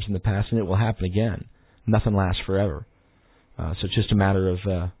many times in the past, and it will happen again. Nothing lasts forever. So it's just a matter of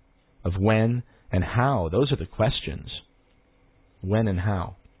when and how. Those are the questions. When and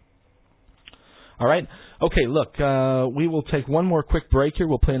how. All right. Okay, look, we will take one more quick break here.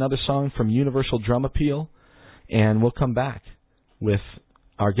 We'll play another song from Universal Drum Appeal, and we'll come back with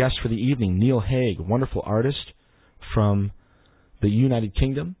our guest for the evening, Neil Haig, a wonderful artist from the United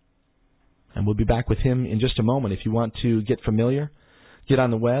Kingdom. And we'll be back with him in just a moment. If you want to get familiar, get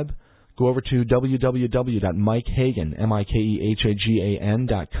on the web, go over to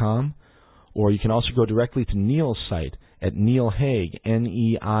www.mikehagan.com, or you can also go directly to Neil's site at Neil Hague,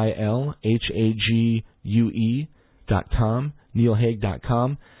 NeilHague.com,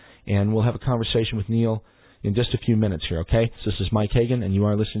 neilhague.com, and we'll have a conversation with Neil in just a few minutes here, okay? So this is Mike Hagan, and you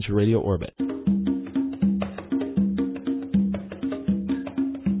are listening to Radio Orbit.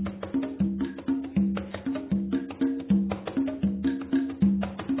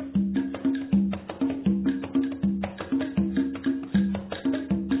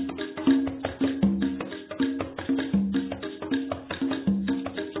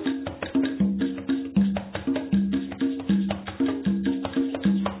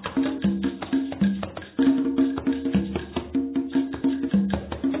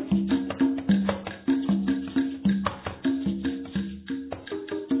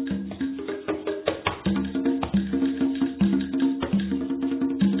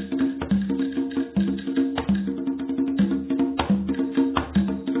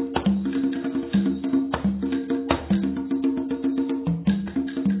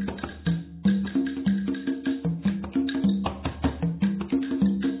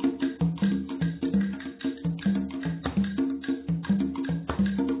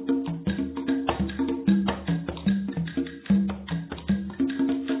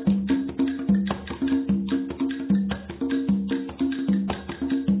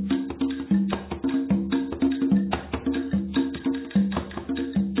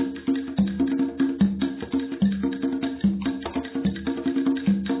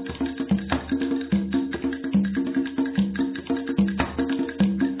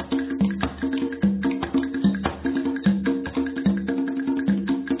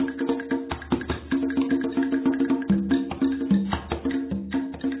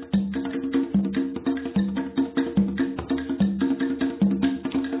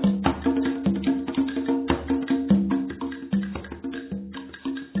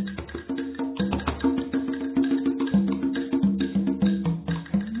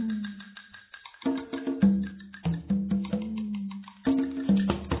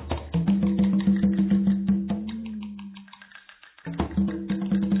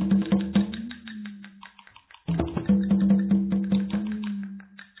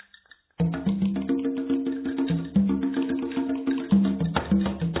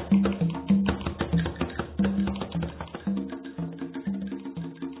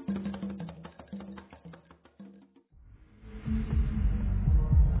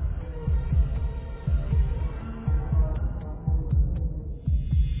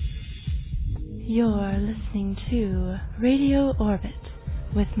 You're listening to Radio Orbit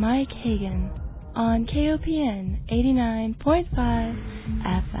with Mike Hagan on KOPN 89.5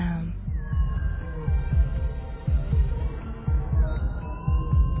 FM.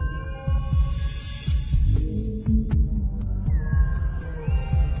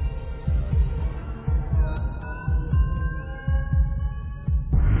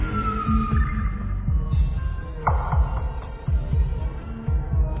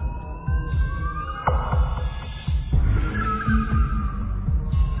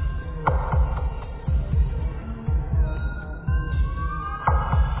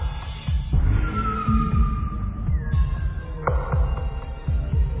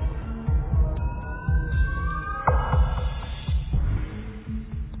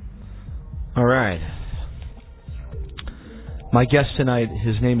 All right. My guest tonight,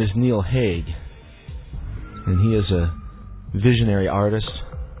 his name is Neil Haig, and he is a visionary artist.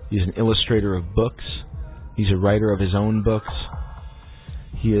 He's an illustrator of books. He's a writer of his own books.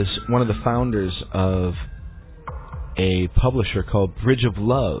 He is one of the founders of a publisher called Bridge of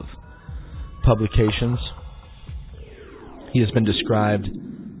Love Publications. He has been described,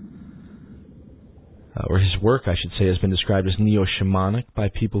 or his work, I should say, has been described as neo-shamanic by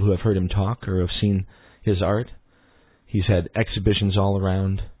people who have heard him talk or have seen his art. He's had exhibitions all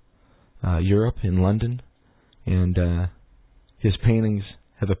around Europe, in London, and his paintings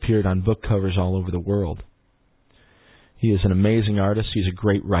have appeared on book covers all over the world. He is an amazing artist. He's a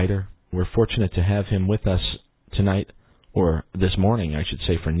great writer. We're fortunate to have him with us tonight, or this morning, I should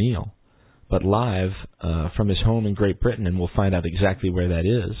say, for Neil, but live from his home in Great Britain, and we'll find out exactly where that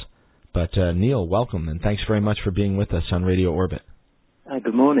is. But Neil, welcome, and thanks very much for being with us on Radio Orbit.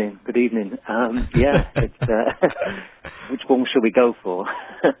 Good morning, good evening. It's which one should we go for?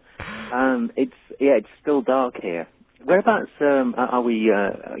 It's still dark here. Whereabouts are we?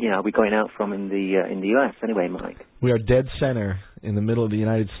 Are we going out from in the US anyway, Mike? We are dead center in the middle of the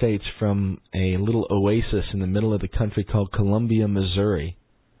United States, from a little oasis in the middle of the country called Columbia, Missouri.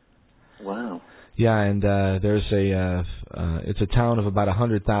 Wow. Yeah, and there's it's a town of about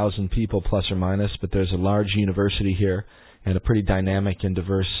 100,000 people, plus or minus, but there's a large university here and a pretty dynamic and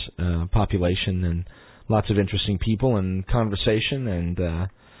diverse population, and lots of interesting people and conversation. And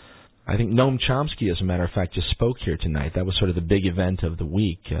I think Noam Chomsky, as a matter of fact, just spoke here tonight. That was sort of the big event of the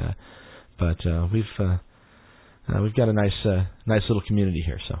week. But we've got a nice little community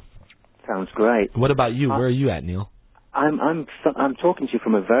here. So sounds great. What about you? Where are you at, Neil? I'm talking to you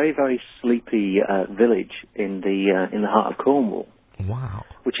from a very, very sleepy village in the heart of Cornwall. Wow.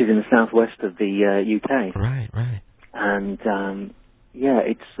 Which is in the southwest of the UK. Right. And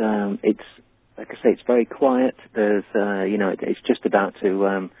it's like I say, it's very quiet. There's it's just about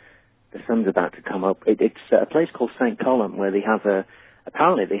to the sun's about to come up. It's a place called St. Column, where they have a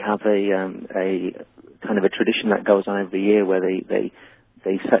kind of a tradition that goes on every year, where they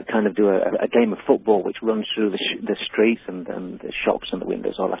kind of do a game of football which runs through the streets, and the shops and the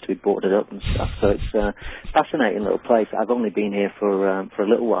windows all have to be boarded up and stuff. So it's a fascinating little place. I've only been here for a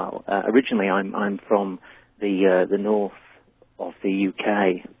little while. Originally, I'm from the north of the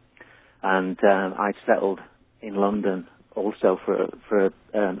UK, and I settled in London also for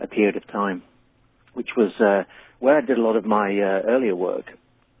a period of time, which was where I did a lot of my earlier work,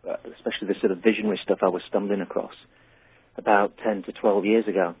 especially the sort of visionary stuff I was stumbling across about 10 to 12 years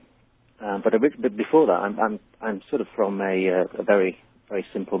ago. But before that, I'm sort of from a very, very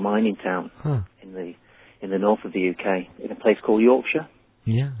simple mining town in the north of the UK, in a place called Yorkshire.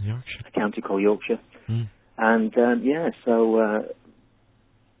 Yeah, Yorkshire. A county called Yorkshire. Mm. And so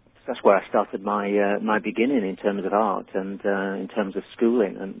that's where I started my beginning in terms of art and in terms of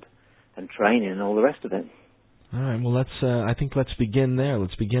schooling and training and all the rest of it. All right. Well, I think let's begin there.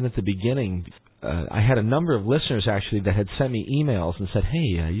 Let's begin at the beginning. I had a number of listeners actually that had sent me emails and said,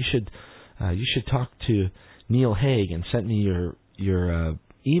 "Hey, you should talk to Neil Haig," and sent me your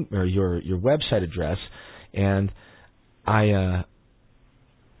website address. And I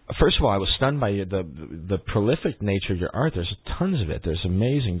first of all, I was stunned by the prolific nature of your art. There's tons of it. There's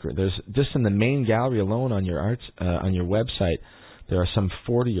amazing. There's just in the main gallery alone on your arts on your website, there are some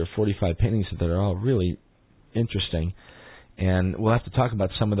 40 or 45 paintings that are all really interesting, and we'll have to talk about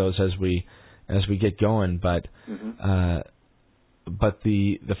some of those as we get going. But but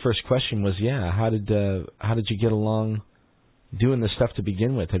the first question was, how did you get along doing this stuff to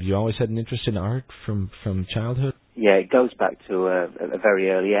begin with? Have you always had an interest in art from childhood? Yeah, it goes back to a very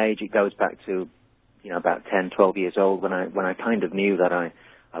early age. It goes back to about 10, 12 years old when I kind of knew that I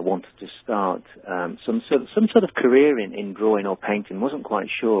wanted to start some sort of career in drawing or painting. Wasn't quite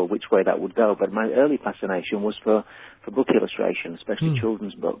sure which way that would go, but my early fascination was for book illustration, especially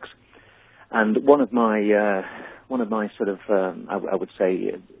children's books. And one of my sort of I would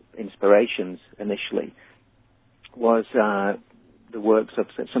say inspirations initially was the works of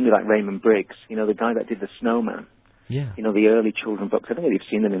somebody like Raymond Briggs, the guy that did The Snowman. Yeah. The early children books. I don't know if you've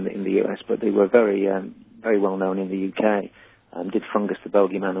seen them in the US, but they were very very well known in the UK. Did Fungus the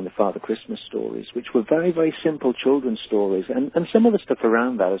Bogeyman and the Father Christmas stories, which were very, very simple children's stories, and some other stuff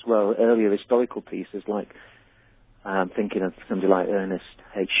around that as well, earlier historical pieces like I'm thinking of somebody like Ernest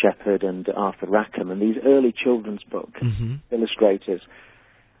H. Shepard and Arthur Rackham, and these early children's book illustrators.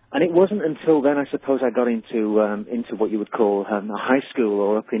 And it wasn't until then, I suppose, I got into what you would call high school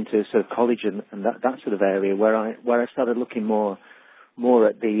or up into sort of college and that sort of area where I started looking more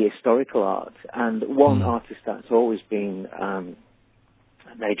at the historical art. And one artist that's always been a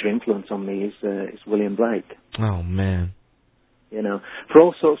major influence on me is William Blake. Oh man! For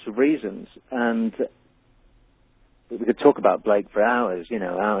all sorts of reasons, and we could talk about Blake for hours,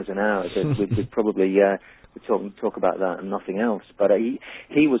 hours and hours. We'd probably talk about that and nothing else. But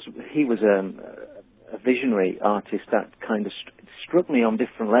he was a visionary artist that kind of struck me on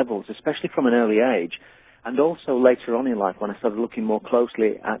different levels, especially from an early age. And also later on in life, when I started looking more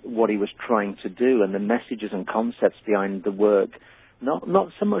closely at what he was trying to do and the messages and concepts behind the work, not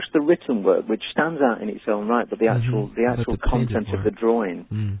so much the written work, which stands out in its own right, but the actual content of the drawing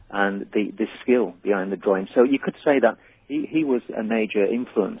and the skill behind the drawing. So you could say that he was a major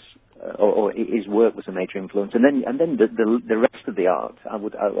influence, or his work was a major influence. And then the rest of the art,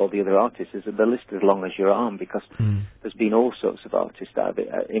 or the other artists, is the list as long as your arm, because there's been all sorts of artists that have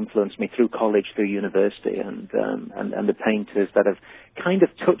influenced me through college, through university, and the painters that have kind of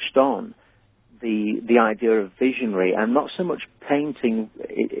touched on the idea of visionary, and not so much painting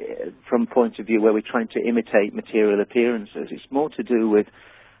from a point of view where we're trying to imitate material appearances. It's more to do with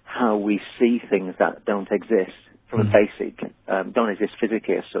how we see things that don't exist from a basic, don't exist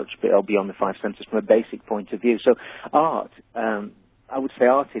physically as such, but are beyond the five senses from a basic point of view. So art, I would say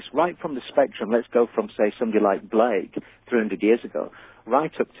artists, right from the spectrum, let's go from, say, somebody like Blake 300 years ago,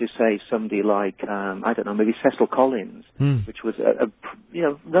 right up to, say, somebody like, I don't know, maybe Cecil Collins, which was a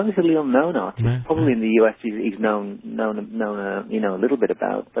relatively unknown artist. Probably in the US he's known a little bit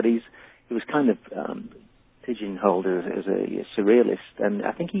about, but he was kind of pigeonholed as a surrealist, and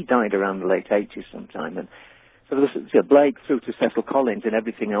I think he died around the late 80s sometime. And so there was Blake through to Cecil Collins, and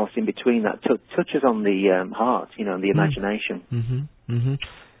everything else in between that touches on the heart, and the imagination.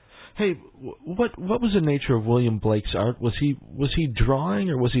 Hey, what was the nature of William Blake's art? Was he drawing,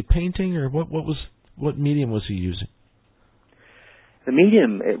 or was he painting, or what medium was he using? The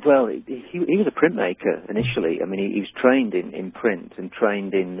medium, he was a printmaker initially. I mean, he was trained in print and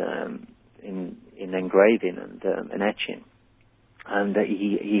trained in engraving and etching, and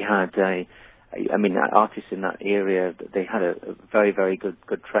he had artists in that area, they had a very, very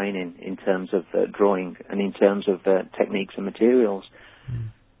good training in terms of drawing and in terms of techniques and materials.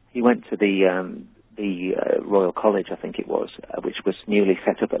 He went to the Royal College, I think it was, which was newly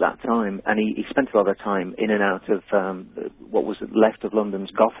set up at that time, and he spent a lot of time in and out of what was left of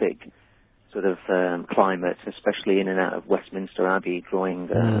London's Gothic sort of climate, especially in and out of Westminster Abbey, drawing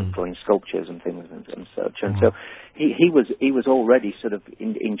sculptures and things and such. And so he was already sort of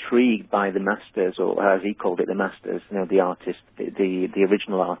intrigued by the masters, or as he called it, the masters, the artists, the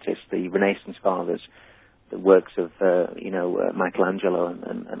original artists, the Renaissance fathers, the works of Michelangelo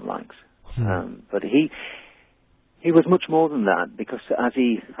and likes. But he was much more than that, because as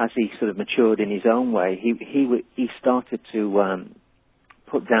he sort of matured in his own way, he started to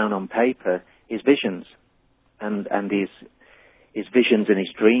put down on paper his visions and his visions and his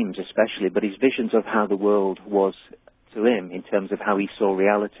dreams especially, but his visions of how the world was to him in terms of how he saw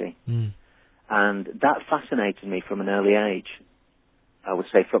reality. And that fascinated me from an early age. I would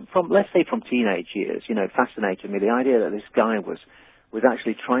say from teenage years, it fascinated me, the idea that this guy was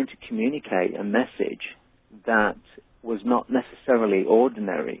actually trying to communicate a message that was not necessarily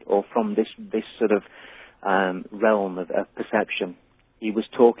ordinary or from this sort of realm of perception. He was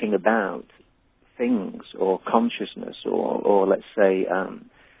talking about things or consciousness or let's say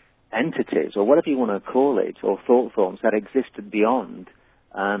entities or whatever you want to call it, or thought forms that existed beyond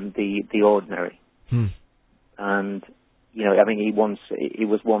the ordinary. And he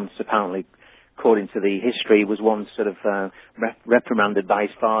was once apparently, according to the history, he was once sort of reprimanded by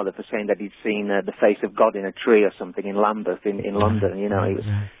his father for saying that he'd seen the face of God in a tree or something in Lambeth in London.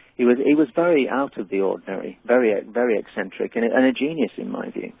 He was very out of the ordinary, very very eccentric, and a genius in my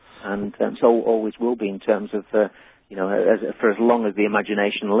view, and so always will be in terms of for as long as the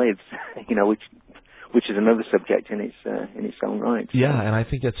imagination lives, which is another subject in its own right. Yeah, and I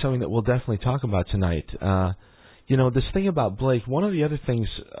think that's something that we'll definitely talk about tonight. this thing about Blake, one of the other things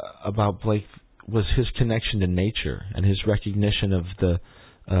about Blake was his connection to nature and his recognition of the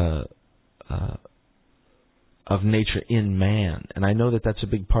of nature in man. And I know that that's a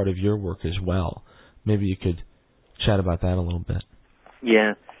big part of your work as well. Maybe you could chat about that a little bit.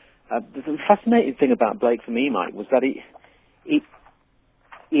 Yeah. The fascinating thing about Blake for me, Mike, was that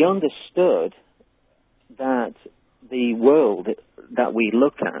he understood that the world that we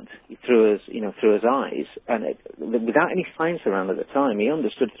look at through his eyes, and without any science around at the time, he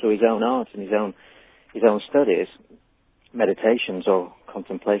understood through his own art and his own studies, meditations or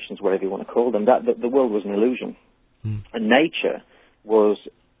contemplations, whatever you want to call them, that the world was an illusion. And nature was,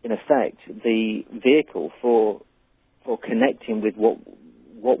 in effect, the vehicle for connecting with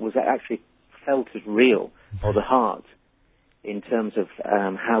what was actually felt as real, or the heart, in terms of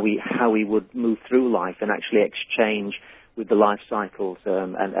how we would move through life and actually exchange with the life cycles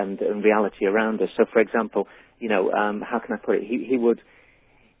and reality around us. So, for example, how can I put it?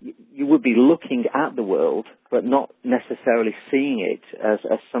 You would be looking at the world, but not necessarily seeing it as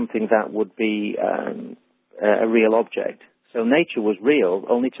something that would be a real object. So nature was real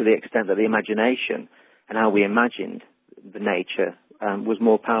only to the extent that the imagination and how we imagined the nature was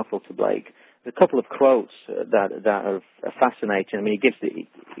more powerful to Blake. There's a couple of quotes that are fascinating. I mean,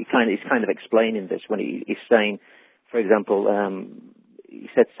 he's kind of explaining this when he's saying, for example, he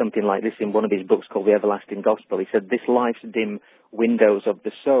said something like this in one of his books called The Everlasting Gospel. He said, "This life's dim windows of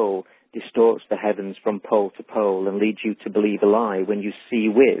the soul distorts the heavens from pole to pole and leads you to believe a lie when you see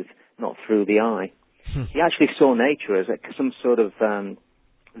with, not through the eye." He actually saw nature as some sort of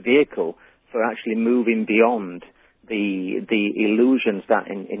vehicle for actually moving beyond the illusions that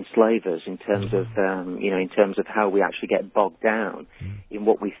enslave us in terms of in terms of how we actually get bogged down in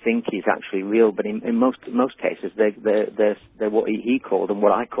what we think is actually real. But in most cases, they're what he called and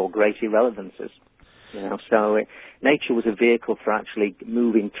what I call great irrelevances. So nature was a vehicle for actually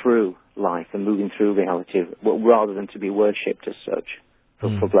moving through life and moving through reality, rather than to be worshipped as such.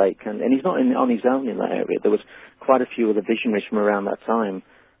 For Blake, and he's not on his own in that area. There was quite a few other visionaries from around that time,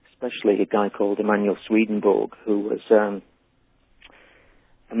 especially a guy called Emanuel Swedenborg, who was a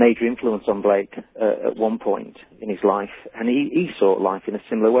major influence on Blake at one point in his life, and he saw life in a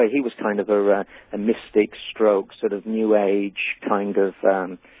similar way. He was kind of a mystic stroke, sort of New Age kind of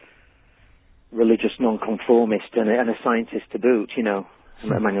religious nonconformist and a scientist to boot,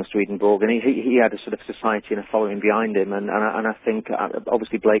 Emanuel Swedenborg, and he had a sort of society and a following behind him, and I think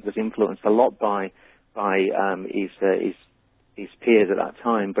obviously Blake was influenced a lot by his peers at that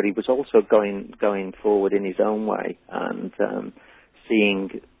time, but he was also going forward in his own way and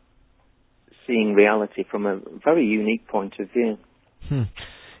seeing reality from a very unique point of view.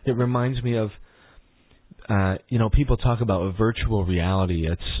 It reminds me of people talk about a virtual reality.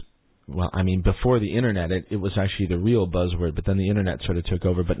 Before the internet, it was actually the real buzzword, but then the internet sort of took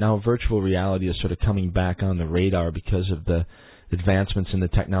over. But now virtual reality is sort of coming back on the radar because of the advancements in the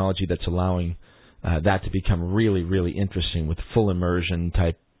technology that's allowing that to become really, really interesting with full immersion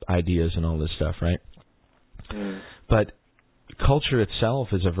type ideas and all this stuff, right? But culture itself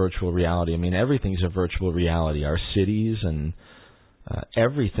is a virtual reality. I mean, everything's a virtual reality. Our cities and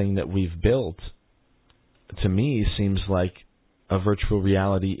everything that we've built, to me, seems like a virtual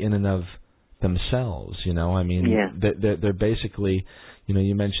reality in and of themselves, They're basically,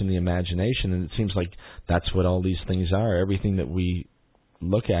 you mentioned the imagination, and it seems like that's what all these things are. Everything that we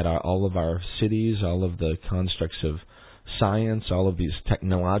look at, all of our cities, all of the constructs of science, all of these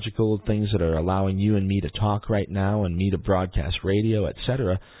technological things that are allowing you and me to talk right now and me to broadcast radio,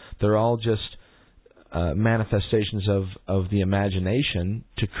 etc., they're all just manifestations of the imagination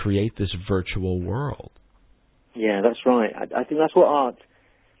to create this virtual world. Yeah, that's right. I think that's what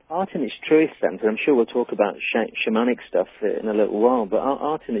art in its truest sense, and I'm sure we'll talk about shamanic stuff in a little while, but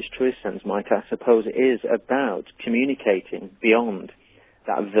art in its truest sense, Mike, I suppose it is about communicating beyond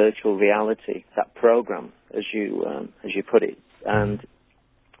that virtual reality, that program, as you put it, and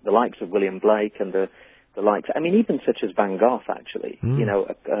the likes of William Blake and the likes, even such as Van Gogh, actually,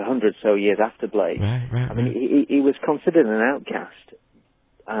 100 so years after Blake. Right. He was considered an outcast.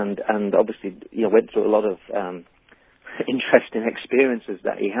 And obviously, went through a lot of interesting experiences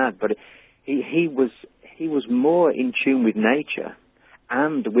that he had. But he was more in tune with nature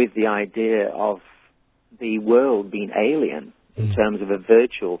and with the idea of the world being alien in terms of a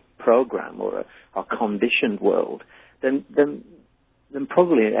virtual program or a conditioned world than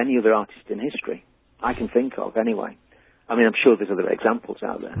probably any other artist in history I can think of. Anyway, I'm sure there's other examples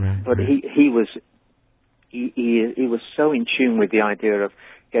out there, but he was so in tune with the idea of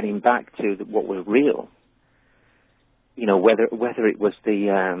getting back to what was real. whether it was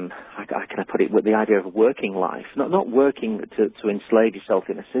how can I put it, with the idea of working life, not working to enslave yourself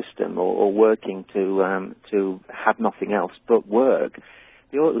in a system or working to have nothing else but work.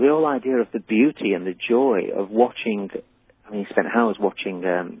 The whole idea of the beauty and the joy of watching. I mean, he spent hours watching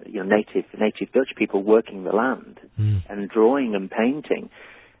native Dutch people working the land and drawing and painting.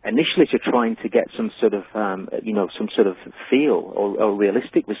 Initially, to trying to get some sort of feel or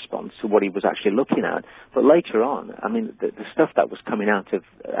realistic response to what he was actually looking at, but later on, I mean, the stuff that was coming out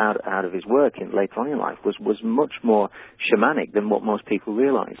of his work later on in life was much more shamanic than what most people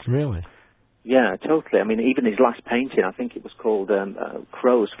realised. Really? Yeah, totally. I mean, even his last painting, I think it was called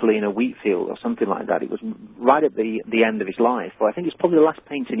Crows Fleeing a Wheat Field or something like that. It was right at the end of his life. Well, I think it's probably the last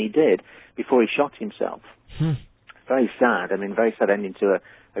painting he did before he shot himself. Very sad. I mean, very sad ending to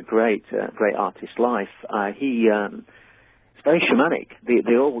a great artist's life. It's very shamanic.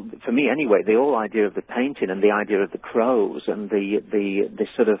 For me anyway, the whole idea of the painting and the idea of the crows and the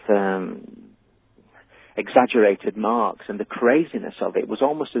sort of exaggerated marks and the craziness of it was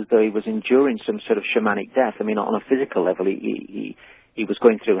almost as though he was enduring some sort of shamanic death. I mean, on a physical level, he was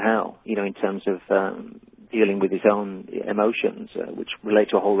going through hell, in terms of dealing with his own emotions, which relate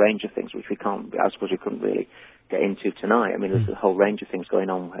to a whole range of things, which I suppose we couldn't really get into tonight. I mean, there's a whole range of things going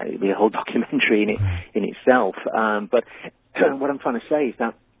on. It'd be a whole documentary in itself. But what I'm trying to say is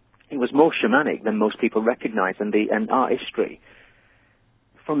that it was more shamanic than most people recognize, and art history,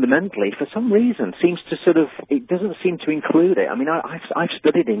 fundamentally, for some reason, it doesn't seem to include it. I mean, I've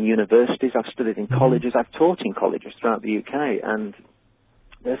studied in universities, I've studied in colleges, I've taught in colleges throughout the UK, and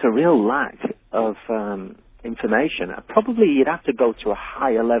there's a real lack of information. Probably you'd have to go to a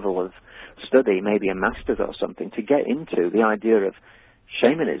higher level of study, maybe a master's or something, to get into the idea of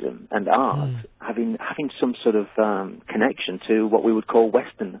shamanism and art having some sort of connection to what we would call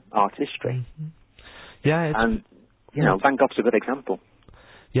Western art history. Yeah, and Van Gogh's a good example.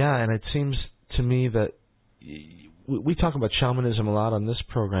 Yeah, and it seems to me that we talk about shamanism a lot on this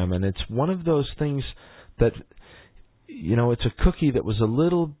program, and it's one of those things that, it's a cookie that was a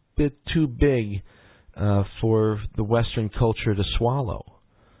little bit too big for the Western culture to swallow,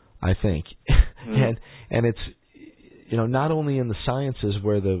 I think. And it's, not only in the sciences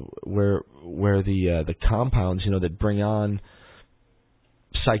where the compounds, that bring on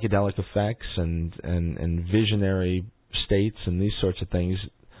psychedelic effects and visionary states and these sorts of things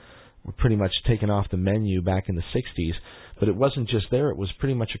were pretty much taken off the menu back in the 60s, but it wasn't just there, it was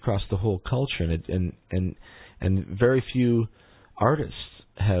pretty much across the whole culture, and very few artists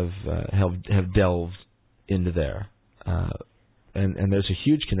have delved into there, and there's a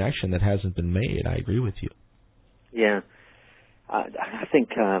huge connection that hasn't been made. I agree with you. Yeah, I think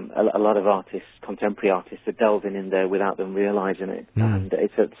a lot of artists, contemporary artists, are delving in there without them realizing it, and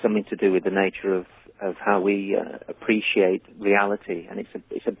it's something to do with the nature of how we appreciate reality, and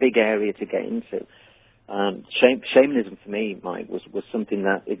it's a big area to get into. Shamanism for me, Mike, was something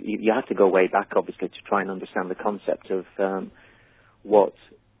that you have to go way back, obviously, to try and understand the concept of what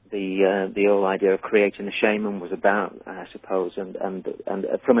the whole idea of creating a shaman was about, I suppose, and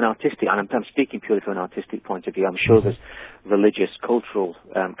from an artistic, and I'm speaking purely from an artistic point of view. I'm sure there's religious, cultural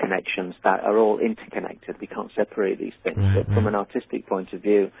connections that are all interconnected. We can't separate these things, but from an artistic point of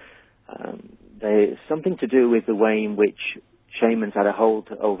view, there's something to do with the way in which shamans had a hold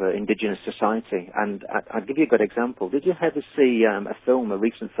over indigenous society. And I'll give you a good example. Did you ever see a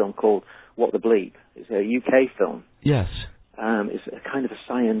recent film called What the Bleep? It's a UK film. Yes. It's a kind of a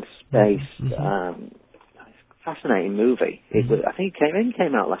science-based, fascinating movie. I think it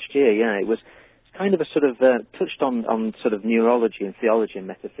came out last year. Yeah, it was kind of a sort of touched on sort of neurology and theology and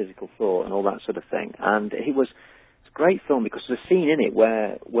metaphysical thought and all that sort of thing. And it's a great film because there's a scene in it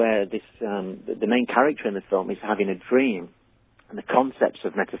where this the main character in the film is having a dream, and the concepts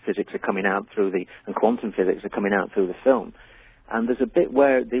of metaphysics are coming out and quantum physics are coming out through the film. And there's a bit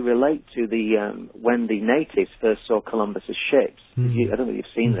where they relate to when the natives first saw Columbus's ships. I don't know if you've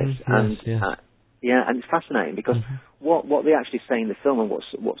seen this. And it's fascinating because what they actually say in the film and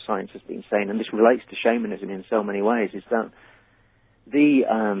what science has been saying, and this relates to shamanism in so many ways, is that the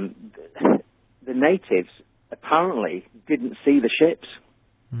natives apparently didn't see the ships.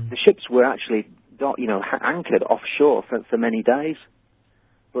 The ships were actually anchored offshore for many days.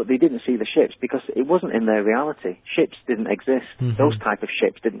 But they didn't see the ships because it wasn't in their reality. Ships didn't exist. Those type of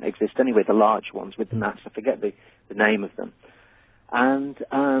ships didn't exist anyway, the large ones with the masts. I forget the name of them. And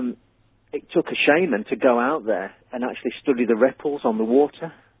it took a shaman to go out there and actually study the ripples on the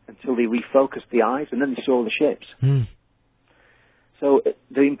water until they refocused the eyes, and then they saw the ships. So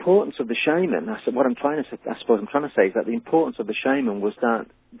the importance of the shaman, I suppose I'm trying to say is that the importance of the shaman was that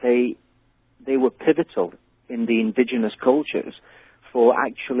they were pivotal in the indigenous cultures for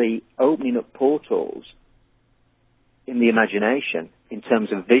actually opening up portals in the imagination in terms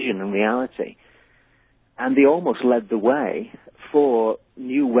of vision and reality. And they almost led the way for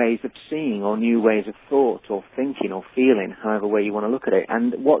new ways of seeing or new ways of thought or thinking or feeling, however way you want to look at it.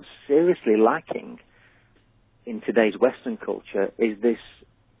 And what's seriously lacking in today's Western culture is this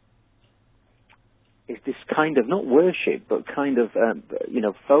kind of, not worship, but kind of,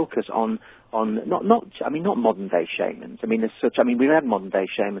 focus on not modern day shamans. I mean, as such, I mean, we've had modern day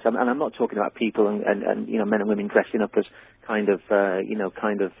shamans, and I'm not talking about people and men and women dressing up as kind of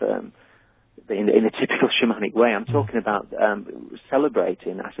in a typical shamanic way. I'm talking about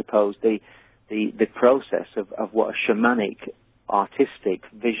celebrating, I suppose, the process of what a shamanic, artistic,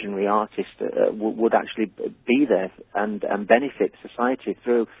 visionary artist would actually be there and benefit society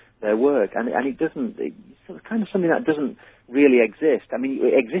through their work. And it doesn't, it's kind of something that doesn't really exist. I mean,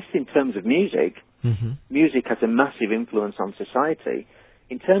 it exists in terms of music. Mm-hmm. Music has a massive influence on society.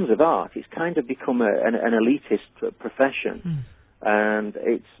 In terms of art, it's kind of become an elitist profession. Mm. And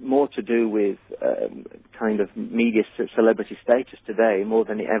it's more to do with kind of media celebrity status today more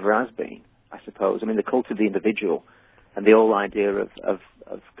than it ever has been, I suppose. I mean, the cult of the individual and the whole idea of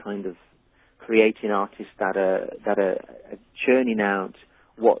kind of creating artists that are churning out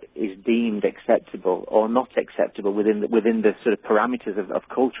what is deemed acceptable or not acceptable within the sort of parameters of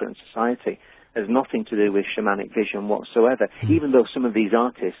culture and society has nothing to do with shamanic vision whatsoever. Mm. Even though some of these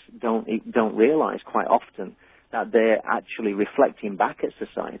artists don't realize quite often that they're actually reflecting back at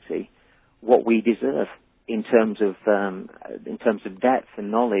society what we deserve in terms of depth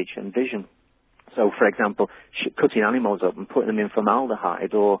and knowledge and vision. So, for example, cutting animals up and putting them in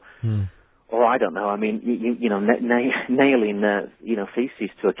formaldehyde, or I don't know. I mean, nailing feces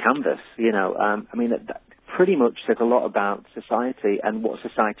to a canvas. I mean, that pretty much says a lot about society and what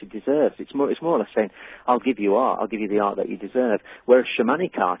society deserves. It's more or less saying, I'll give you art, I'll give you the art that you deserve. Whereas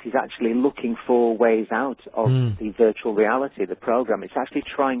shamanic art is actually looking for ways out of the virtual reality, the program. It's actually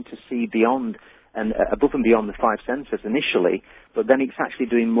trying to see beyond and above and beyond the five senses initially, but then it's actually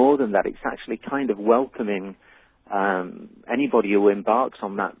doing more than that. It's actually kind of welcoming anybody who embarks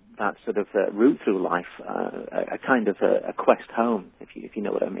on that sort of route through life, a kind of a quest home, if you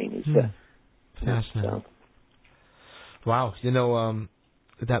know what I mean. Fascinating. Wow,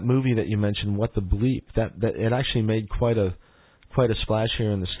 that movie that you mentioned, What the Bleep, that it actually made quite a splash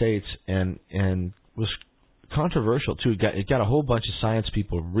here in the States and was controversial too. It got a whole bunch of science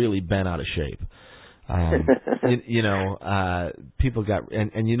people really bent out of shape. People got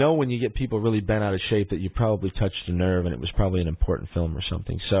and when you get people really bent out of shape, that you probably touched a nerve, and it was probably an important film or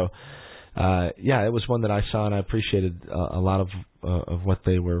something. So it was one that I saw, and I appreciated a lot of what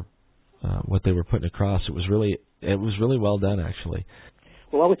they were putting across. It was really well done, actually.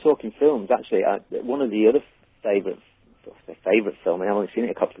 Well, while we're talking films, actually, one of the other favorite film, I've only seen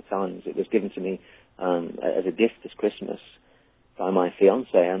it a couple of times. It was given to me as a gift this Christmas by my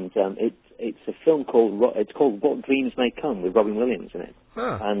fiance, and it's a film called What Dreams May Come, with Robin Williams in it.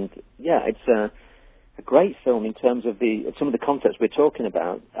 Huh. And it's a great film in terms of some of the concepts we're talking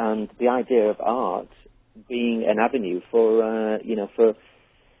about, and the idea of art being an avenue for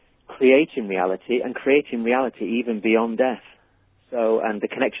creating reality, and creating reality even beyond death. So, and the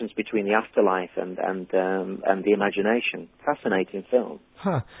connections between the afterlife and the imagination. Fascinating film.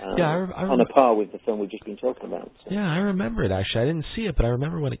 Huh. On a par with the film we've just been talking about. So. Yeah, I remember it, actually. I didn't see it, but I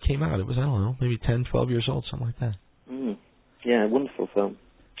remember when it came out. It was, I don't know, maybe 10, 12 years old, something like that. Yeah, wonderful film.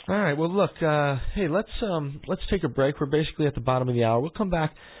 All right, well, look, hey, let's take a break. We're basically at the bottom of the hour. We'll come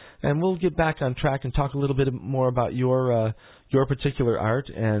back, and we'll get back on track and talk a little bit more about your particular art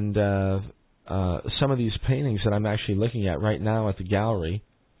and some of these paintings that I'm actually looking at right now at the gallery.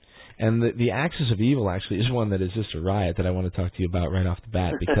 And the Axis of Evil actually is one that is just a riot that I want to talk to you about right off the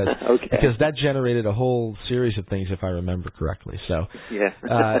bat, because because that generated a whole series of things, if I remember correctly. So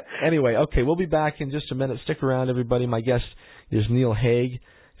anyway, okay, we'll be back in just a minute. Stick around, everybody. My guest is Neil Haigh.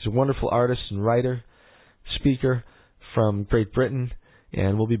 He's a wonderful artist and writer, speaker from Great Britain,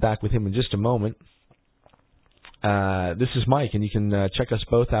 and we'll be back with him in just a moment. This is Mike, and you can check us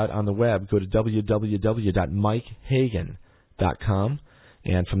both out on the web. Go to www.mikehagan.com,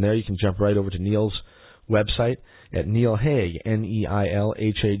 and from there you can jump right over to Neil's website at neilhague,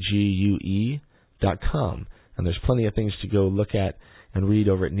 NeilHague.com. And there's plenty of things to go look at and read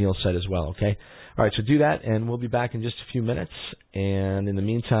over at Neil's site as well, okay? All right, so do that, and we'll be back in just a few minutes. And in the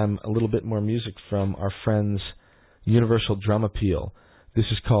meantime, a little bit more music from our friends Universal Drum Appeal. This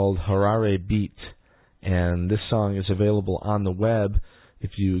is called Harare Beat. And this song is available on the web.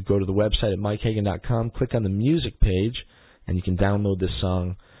 If you go to the website at mikehagan.com, click on the music page, and you can download this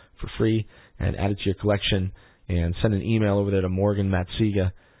song for free. and add it to your collection, and send an email over there to Morgan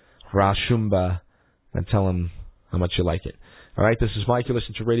Matsiga, Rashumba, and tell him how much you like it. All right, this is Mike. You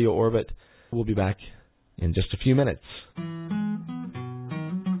listen to Radio Orbit. We'll be back in just a few minutes.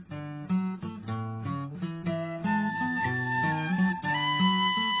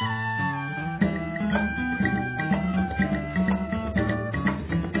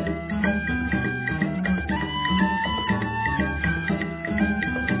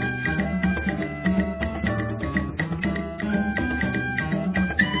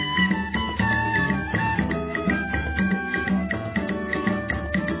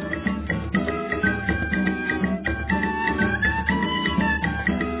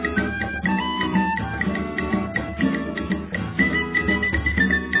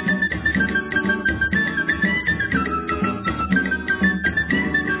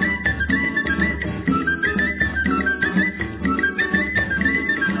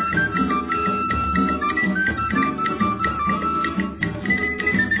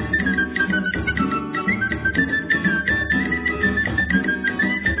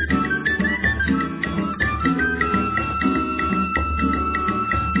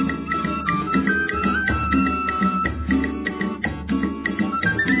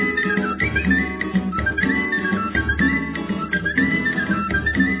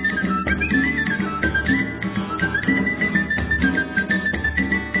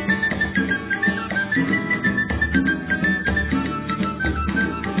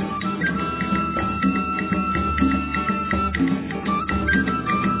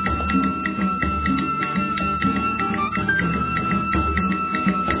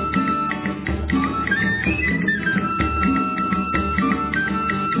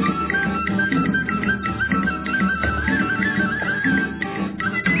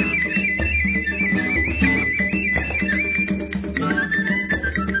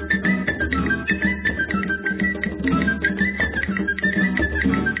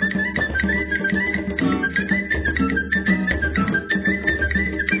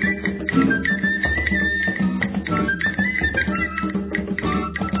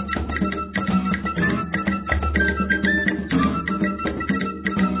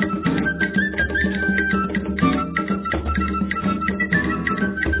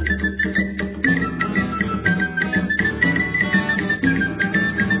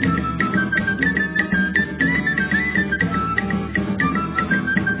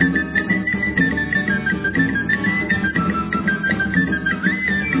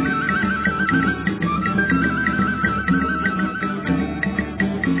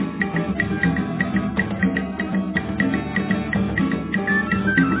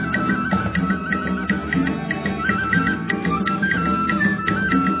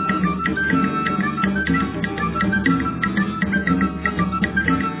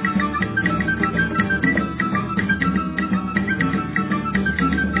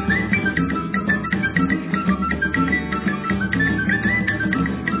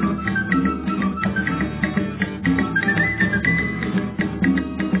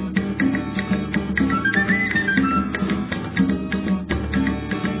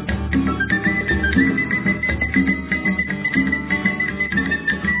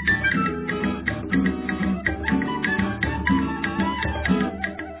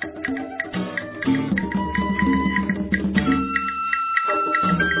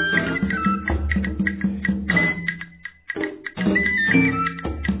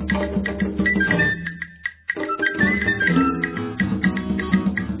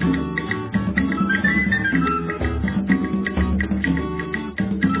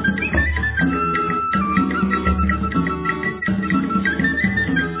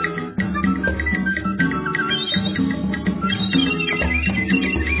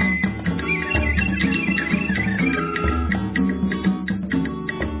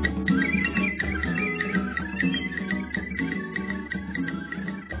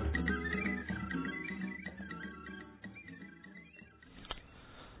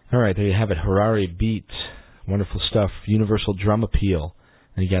 All right, there you have it. Harare Beat. Wonderful stuff. Universal Drum Appeal.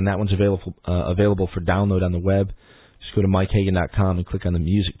 And again, that one's available for download on the web. Just go to MikeHagan.com and click on the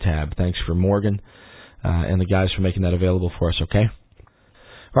music tab. Thanks for Morgan and the guys for making that available for us, okay?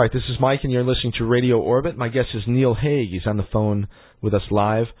 All right, this is Mike, and you're listening to Radio Orbit. My guest is Neil Haig. He's on the phone with us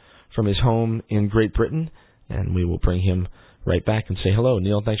live from his home in Great Britain, and we will bring him right back and say hello.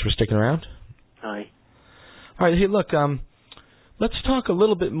 Neil, thanks for sticking around. Hi. All right, hey, look, let's talk a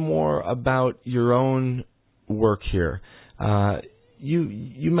little bit more about your own work here.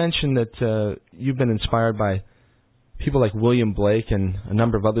 You mentioned that you've been inspired by people like William Blake and a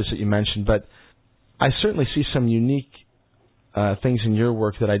number of others that you mentioned, but I certainly see some unique things in your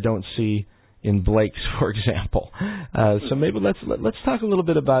work that I don't see in Blake's, for example. So maybe let's talk a little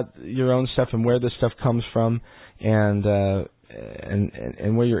bit about your own stuff and where this stuff comes from, and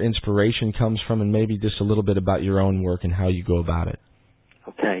where your inspiration comes from, and maybe just a little bit about your own work and how you go about it.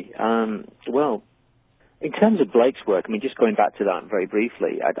 Okay. Well, in terms of Blake's work, I mean, just going back to that very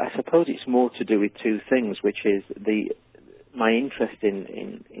briefly, I suppose it's more to do with two things, which is my interest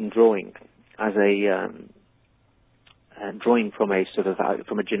in drawing as drawing from a sort of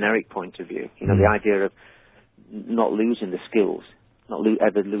from a generic point of view. You know, the idea of not losing the skills,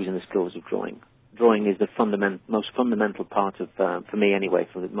 ever losing the skills of drawing. Drawing is the most fundamental part of, for me anyway,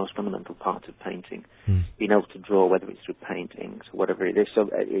 the most fundamental part of painting. Being able to draw, whether it's through paintings or whatever it is. So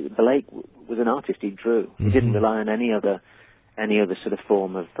Blake was an artist. He drew. He didn't rely on any other sort of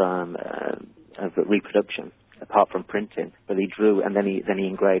form of reproduction apart from printing. But he drew, and then he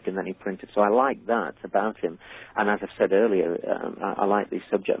engraved, and then he printed. So I like that about him. And as I've said earlier, I like the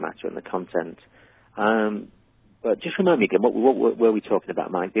subject matter and the content. But just remind me again, what were we talking about,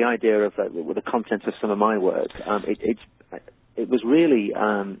 Mike? The idea of the contents of some of my work. It was really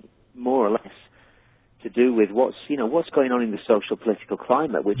more or less to do with what's going on in the social political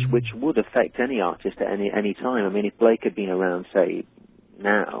climate, which would affect any artist at any time. I mean, if Blake had been around, say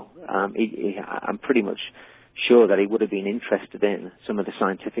now, I'm pretty much sure that he would have been interested in some of the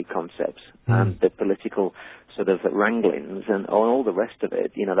scientific concepts and the political sort of wranglings and all the rest of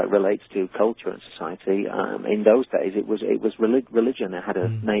it, that relates to culture and society. In those days, it was religion that had a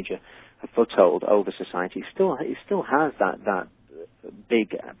major foothold over society. It still has that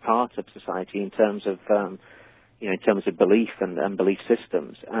big part of society in terms of in terms of belief and belief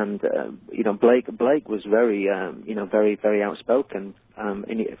systems. And Blake was very very, very outspoken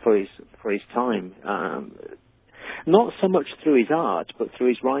for his time. Not so much through his art, but through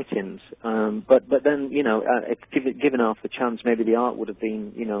his writings. But then, given half the chance, maybe the art would have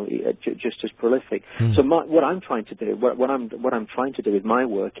been, just as prolific. So what I'm trying to do, what I'm trying to do with my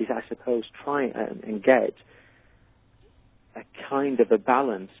work is, I suppose, try and get a kind of a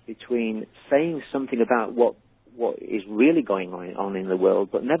balance between saying something about what is really going on in the world,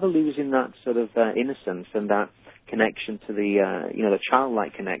 but never losing that sort of innocence and that connection to the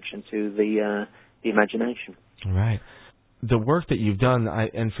childlike connection to the imagination. Right. The work that you've done,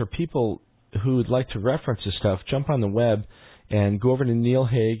 and for people who would like to reference this stuff, jump on the web and go over to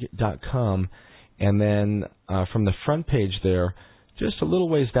neilhaig.com, and then from the front page there, just a little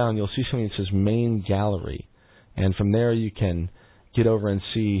ways down, you'll see something that says Main Gallery, and from there you can get over and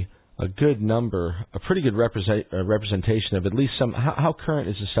see a pretty good representation of at least some. How current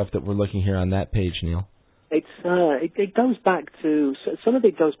is the stuff that we're looking here on that page, Neil? It goes back to, some of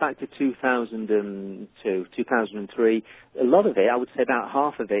it goes back to 2002, 2003. A lot of it, I would say about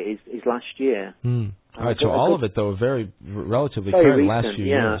half of it is last year. All right, so all of it, though, relatively very current, recent, last few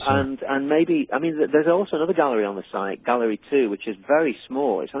years. So. And maybe, I mean, there's also another gallery on the site, Gallery 2, which is very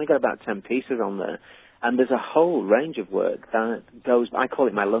small. It's only got about 10 pieces on there. And there's a whole range of work that goes, I call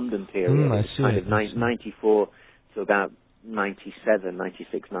it my London period. I see. Kind of 94 to about 97,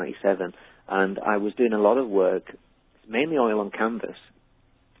 96, 97. And I was doing a lot of work, mainly oil on canvas,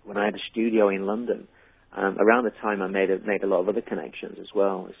 when I had a studio in London. Around the time I made a lot of other connections as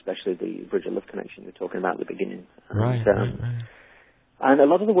well, especially the Bridge of Love connection we were talking about at the beginning. Right. And a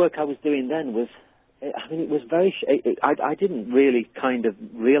lot of the work I was doing then was, it was very. I didn't really kind of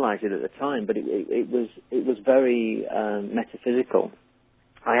realize it at the time, but it was very metaphysical.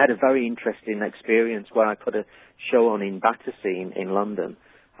 I had a very interesting experience where I put a show on in Battersea in London.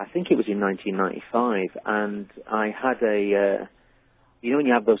 I think it was in 1995, and I had when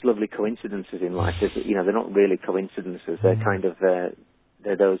you have those lovely coincidences in life, they're not really coincidences. They're kind of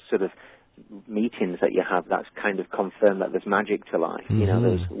they're those sort of meetings that you have that's kind of confirm that there's magic to life.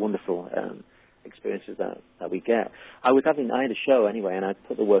 Those wonderful experiences that we get. I had a show anyway, and I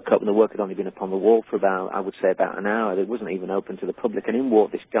put the work up, and the work had only been up on the wall for about an hour. It wasn't even open to the public, and in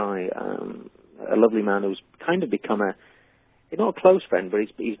walked this guy, a lovely man who's kind of become not a close friend, but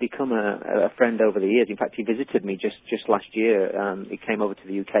he's become a friend over the years. In fact, he visited me just last year. He came over to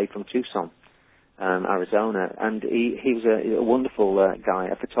the UK from Tucson, Arizona, and he was a wonderful guy,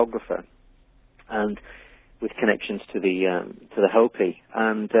 a photographer, and with connections to the Hopi,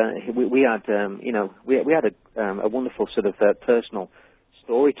 and we had a wonderful sort of personal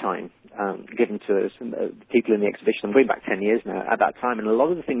story time given to us and people in the exhibition. I'm going back 10 years now at that time, and a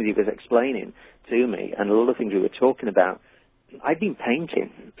lot of the things he was explaining to me, and a lot of the things we were talking about, I'd been painting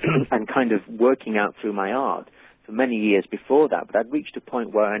and kind of working out through my art for many years before that, but I'd reached a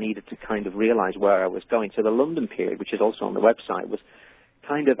point where I needed to kind of realize where I was going. So the London period, which is also on the website, was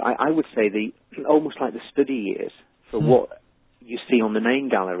kind of, I would say, almost like the study years for what you see on the main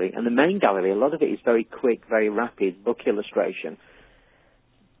gallery. And the main gallery, a lot of it is very quick, very rapid book illustration,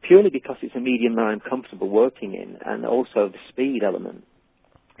 purely because it's a medium that I'm comfortable working in, and also the speed element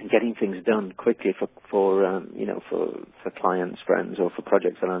and getting things done quickly for clients, friends, or for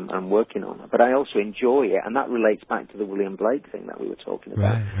projects that I'm working on. But I also enjoy it, and that relates back to the William Blake thing that we were talking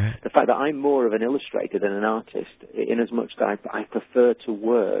about. Right. The fact that I'm more of an illustrator than an artist, in as much that I prefer to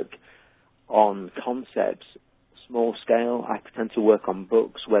work on concepts, small scale. I tend to work on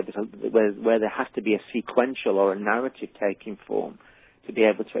books where there has to be a sequential or a narrative taking form to be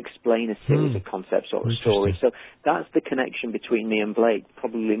able to explain a series of concepts or a story. So that's the connection between me and Blake,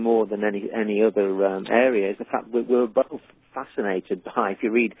 probably more than any other area, is the fact we're both fascinated by, if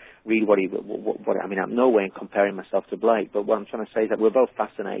you read what I mean, I'm no way in comparing myself to Blake, but what I'm trying to say is that we're both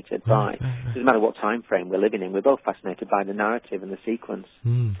fascinated by, doesn't matter what time frame we're living in, we're both fascinated by the narrative and the sequence,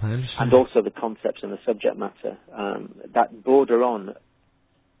 and also the concepts and the subject matter that border on,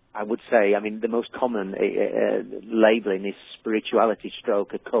 I would say, I mean, the most common labelling is spirituality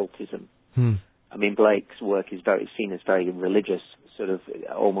stroke occultism. I mean, Blake's work is seen as very religious, sort of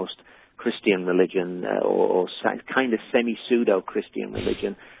almost Christian religion, or kind of semi-pseudo-Christian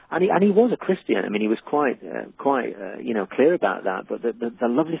religion. And he was a Christian. I mean, he was quite clear about that. But the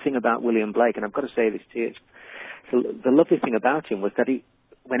lovely thing about William Blake, and I've got to say this to you, the lovely thing about him was that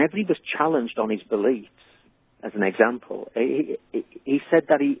whenever he was challenged on his beliefs, as an example, he said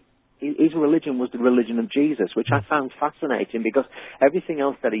that his religion was the religion of Jesus, which I found fascinating, because everything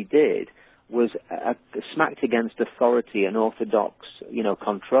else that he did was smacked against authority and orthodox,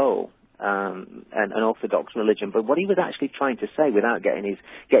 control, and an orthodox religion. But what he was actually trying to say, without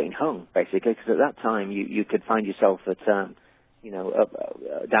getting hung, basically, because at that time you could find yourself at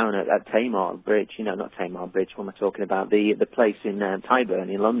down at Tamar Bridge, not Tamar Bridge, what am I talking about? The place in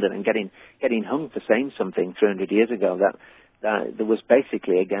Tyburn in London, and getting hung for saying something 300 years ago that was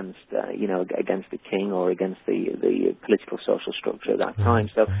basically against the king or against the political social structure at that time.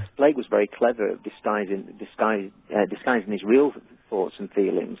 So Blake was very clever at disguising his real thoughts and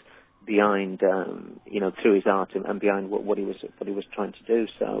feelings behind, through his art and behind what he was trying to do.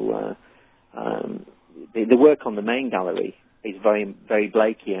 So the work on the main gallery is very, very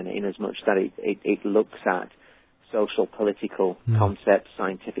Blakeian, in as much that it looks at social, political concepts,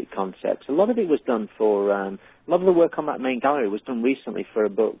 scientific concepps. A lot of it was done for, a lot of the work on that main gallery was done recently for a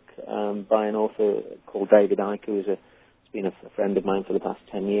book by an author called David Icke, who has been a friend of mine for the past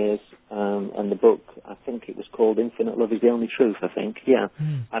 10 years. And the book, I think it was called Infinite Love is the Only Truth, I think, yeah.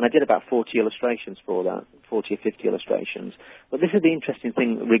 And I did about 40 illustrations for that, 40 or 50 illustrations. But this is the interesting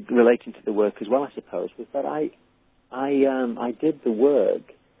thing relating to the work as well, I suppose, was that I did the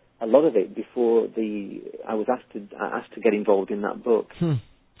work, a lot of it, before I was asked to get involved in that book.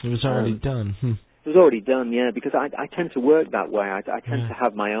 It was already done. It was already done, yeah, because I tend to work that way. I tend to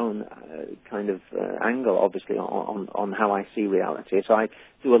have my own kind of angle, obviously, on how I see reality. So I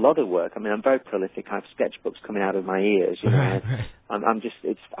do a lot of work. I mean, I'm very prolific. I have sketchbooks coming out of my ears.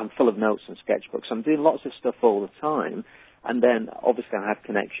 I'm full of notes and sketchbooks. I'm doing lots of stuff all the time. And then, obviously, I have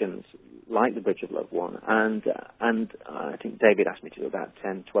connections like the Bridge of Love one, and I think David asked me to do about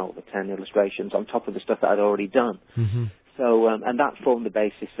 10, 12 or 10 illustrations on top of the stuff that I'd already done. So, and that formed the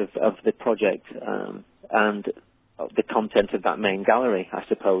basis of the project, and the content of that main gallery, I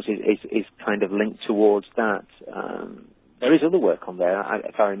suppose, is kind of linked towards that. There is other work on there.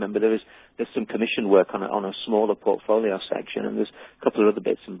 If I remember, there's some commission work on a smaller portfolio section, and there's a couple of other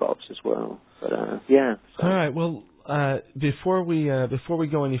bits and bobs as well. But yeah. So. All right. Well, before we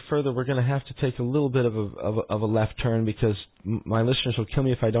go any further, we're going to have to take a little bit of a left turn, because my listeners will kill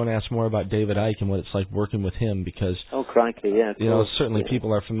me if I don't ask more about David Icke and what it's like working with him. Because crikey, yeah. Certainly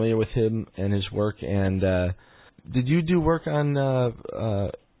people are familiar with him and his work. And did you do work on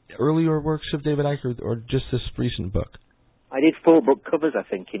earlier works of David Icke, or just this recent book? I did 4 book covers, I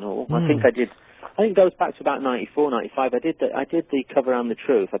think, in all. I think it goes back to about 94, 95. I did the cover on The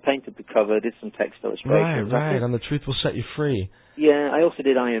Truth. I painted the cover, did some text illustrations. Right. And The Truth Will Set You Free. Yeah, I also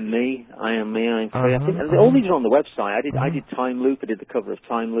did I Am Me, I Am Free. I think all these are on the website. I did Time Loop. I did the cover of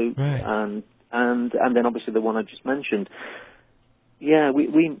Time Loop, and then obviously the one I just mentioned. Yeah,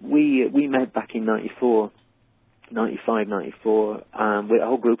 we met back in 94. 95, 94, with a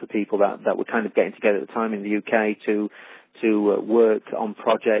whole group of people that were kind of getting together at the time in the UK to work on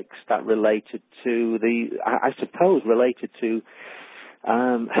projects that related to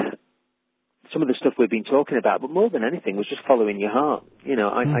some of the stuff we've been talking about, but more than anything was just following your heart.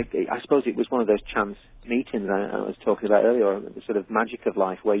 I suppose it was one of those chance meetings I was talking about earlier, the sort of magic of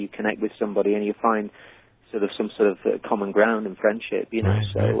life, where you connect with somebody and you find some sort of common ground and friendship,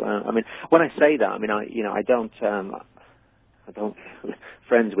 So, I mean, when I say that, I mean, I don't,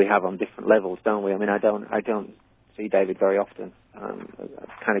 friends we have on different levels, don't we? I mean, I don't see David very often. I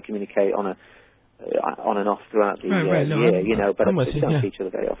kind of communicate on and off throughout the year, but we don't see each other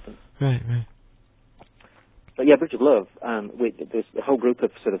very often. Right. But yeah, Bridge of Love, there's a whole group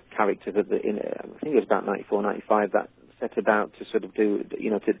of sort of characters I think it was about 94, 95 that set about to sort of do,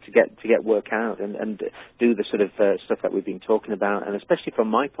 to get work out and do the sort of stuff that we've been talking about, and especially from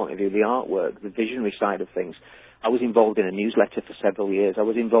my point of view, the artwork, the visionary side of things. I was involved in a newsletter for several years. I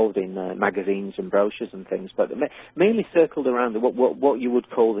was involved in magazines and brochures and things, but mainly circled around what you would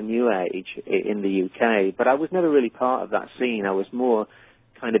call the new age in the UK. But I was never really part of that scene. I was more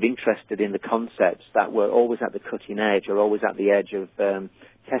kind of interested in the concepts that were always at the cutting edge, or always at the edge of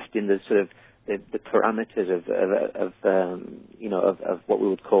testing the sort of the parameters of what we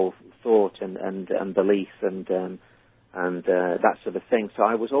would call thought and belief and that sort of thing. So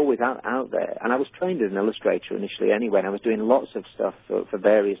I was always out there, and I was trained as an illustrator initially anyway, and I was doing lots of stuff for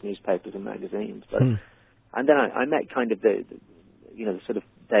various newspapers and magazines. But and then I met kind of the sort of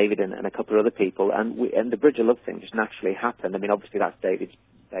David and a couple of other people, and the Bridge of Love thing just naturally happened. I mean, obviously that's David's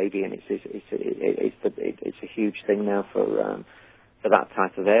baby, and it's a huge thing now for that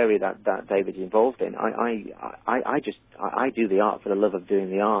type of area that David's involved in. I do the art for the love of doing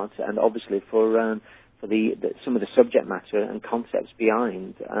the art, and obviously for some of the subject matter and concepts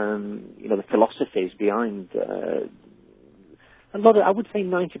behind, the philosophies behind a lot of, I would say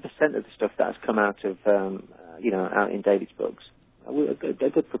 90% of the stuff that has come out of, out in David's books. A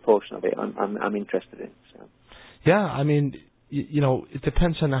good proportion of it I'm interested in. So. Yeah, I mean, it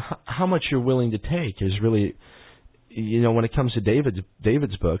depends on how much you're willing to take. Is really, when it comes to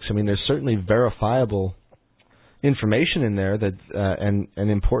David's books, I mean, there's certainly verifiable information in there that and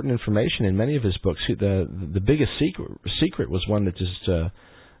important information in many of his books. The biggest secret was one that just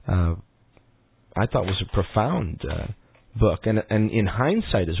I thought was a profound book, and in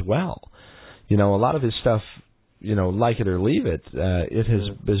hindsight as well. A lot of his stuff, like it or leave it, it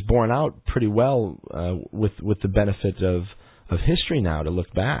has borne out pretty well with the benefit of history now to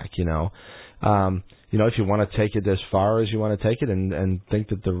look back. If you want to take it as far as you want to take it and think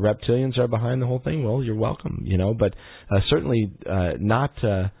that the reptilians are behind the whole thing, well, you're welcome, but certainly not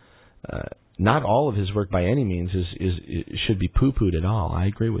all of his work by any means should be poo-pooed at all. I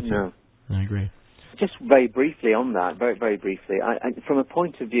agree with you. No. I agree. Just very briefly on that, very briefly, from a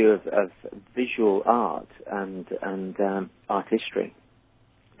point of view of visual art and art history,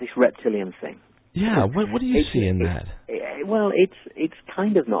 this reptilian thing. Yeah, what do you see in that? It's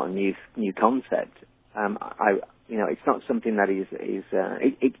kind of not a new concept. It's not something that is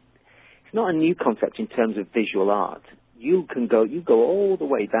it's not a new concept in terms of visual art. You go all the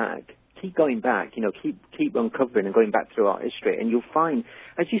way back, keep going back, keep uncovering and going back through art history, and you'll find,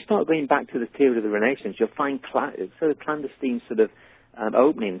 as you start going back to the period of the Renaissance, you'll find sort of clandestine sort of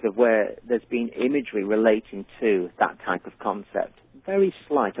openings of where there's been imagery relating to that type of concept. Very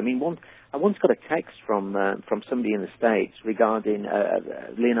slight. I mean, I once got a text from somebody in the States regarding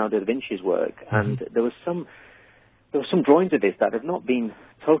Leonardo da Vinci's work, and there was some drawings of this that have not been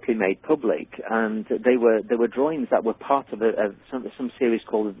totally made public, and they were drawings that were part of some series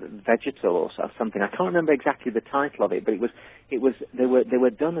called Vegetal or something. I can't remember exactly the title of it, but they were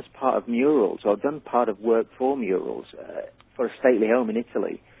done as part of murals, or done part of work for murals for a stately home in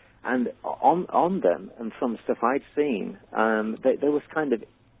Italy. And on them, and from stuff I'd seen, there was kind of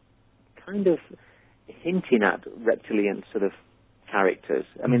hinting at reptilian sort of characters.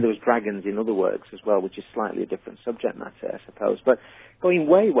 I mean, there was dragons in other works as well, which is slightly a different subject matter, I suppose. But going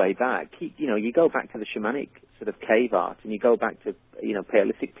way back, you go back to the shamanic sort of cave art, and you go back to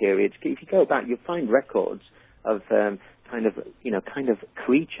Paleolithic periods. If you go back, you'll find records of kind of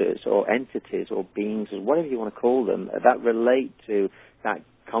creatures or entities or beings or whatever you want to call them that relate to that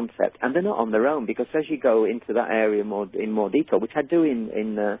concept, and they're not on their own, because as you go into that area in more detail, which I do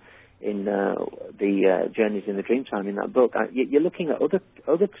in the Journeys in the Dreamtime in that book, you're looking at other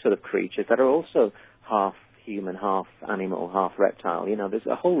sort of creatures that are also half human, half animal, half reptile. There's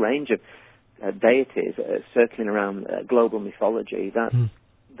a whole range of deities circling around global mythology that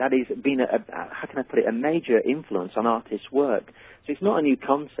is been how can I put it, a major influence on artists' work. So it's not a new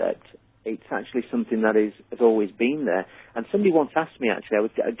concept. It's actually something that has always been there. And somebody once asked me, actually, I was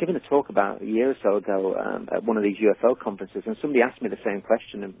giving a talk about a year or so ago at one of these UFO conferences, and somebody asked me the same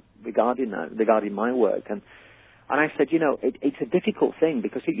question regarding my work. And I said, it's a difficult thing,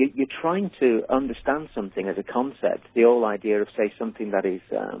 because you're trying to understand something as a concept, the whole idea of, say, something that is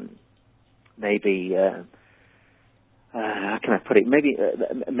maybe, how can I put it, maybe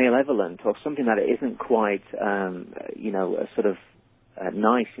malevolent, or something that isn't quite, sort of,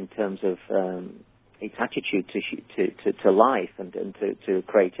 nice in terms of its attitude to life and to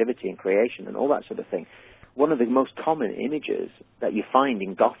creativity and creation and all that sort of thing. One of the most common images that you find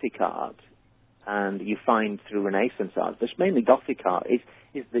in Gothic art and you find through Renaissance art, but mainly Gothic art, is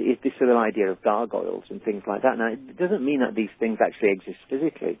this sort of idea of gargoyles and things like that. Now, it doesn't mean that these things actually exist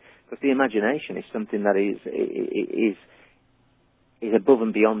physically, because the imagination is something that is above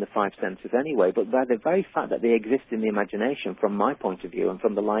and beyond the five senses anyway, but by the very fact that they exist in the imagination, from my point of view, and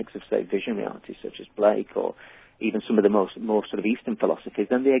from the likes of, say, visionary artists such as Blake, or even some of the more sort of Eastern philosophies,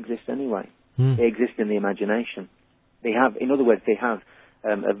 then they exist anyway. They exist in the imagination. They have, in other words, they have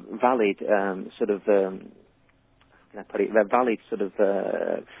a valid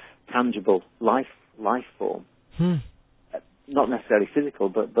tangible life form. Not necessarily physical,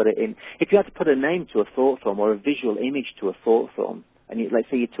 but if you had to put a name to a thought form or a visual image to a thought form, and let's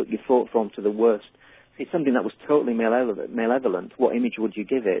say you took your thought form to the worst, say something that was totally malevolent, what image would you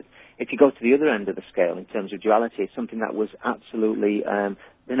give it? If you go to the other end of the scale in terms of duality, something that was absolutely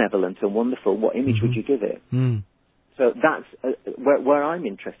benevolent and wonderful, what image would you give it? So that's where I'm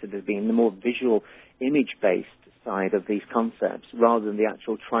interested as being the more visual, image-based side of these concepts, rather than the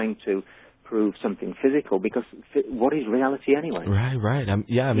actual trying to prove something physical, because what is reality anyway? Right. At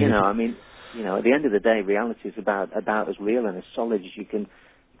the end of the day, reality is about as real and as solid as you could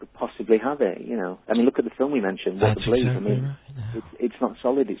possibly have it. Look at the film we mentioned, What the Blues. Exactly right. It's not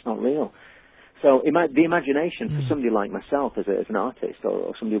solid, it's not real. So the imagination for somebody like myself as an artist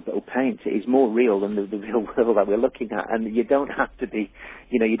or somebody who paints is more real than the real world that we're looking at, and you don't have to be,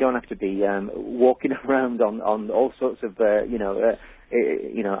 walking around on all sorts of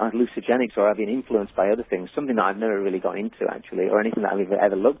hallucinogenics or being influenced by other things. Something that I've never really got into actually, or anything that I've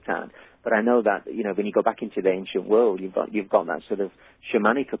ever looked at. But I know that when you go back into the ancient world, you've got that sort of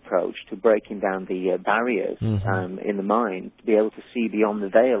shamanic approach to breaking down the barriers in the mind to be able to see beyond the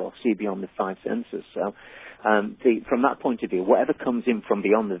veil or see beyond the five senses. So from that point of view, whatever comes in from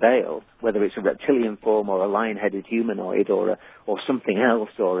beyond the veil, whether it's a reptilian form or a lion-headed humanoid or something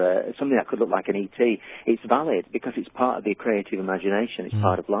else or something that could look like an ET, it's valid because it's part of the creative imagination. It's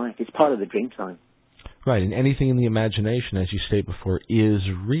part of life. It's part of the dream time. Right, and anything in the imagination, as you stated before, is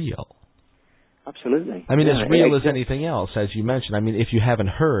real. Absolutely. As real as anything else, as you mentioned. If you haven't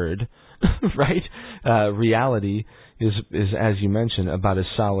heard, right, reality is, as you mentioned, about as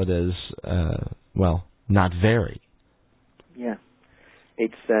solid as, not very. Yeah.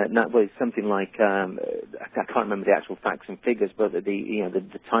 It's something like, I can't remember the actual facts and figures, but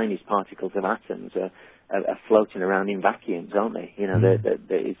the tiniest particles of atoms are floating around in vacuums, aren't they?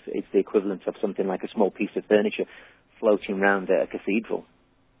 It's the equivalent of something like a small piece of furniture floating around a cathedral.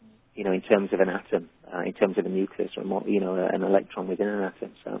 In terms of an atom, in terms of a nucleus, or an electron within an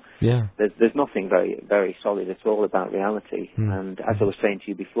atom. So there's nothing very, very solid at all about reality. And as I was saying to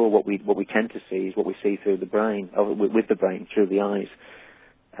you before, what we tend to see is what we see through the brain, or with the brain, through the eyes.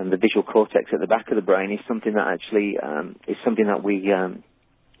 And the visual cortex at the back of the brain is something that actually is something that we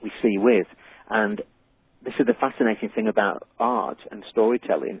see with. And this is the fascinating thing about art and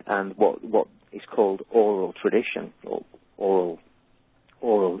storytelling and what is called oral tradition, or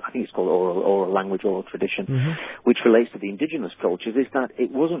oral, I think it's called oral language, oral tradition, which relates to the indigenous cultures, is that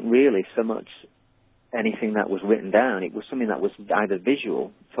it wasn't really so much anything that was written down. It was something that was either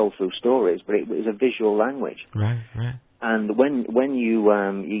visual, told through stories, but it was a visual language. Right. And when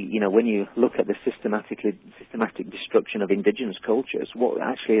you look at the systematic destruction of indigenous cultures, what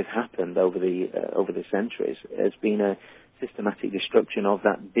actually has happened over the centuries has been a systematic destruction of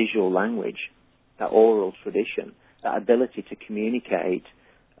that visual language, that oral tradition, that ability to communicate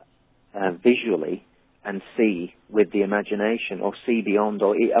visually and see with the imagination, or see beyond,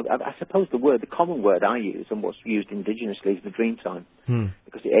 or I suppose the common word I use and what's used indigenously is the dream time,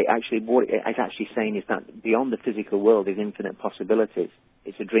 because what it's actually saying is that beyond the physical world is infinite possibilities.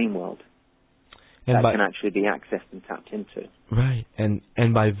 It's a dream world that can actually be accessed and tapped into. Right, and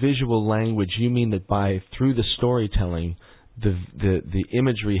by visual language, you mean that through the storytelling, the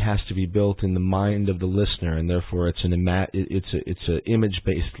imagery has to be built in the mind of the listener, and therefore it's an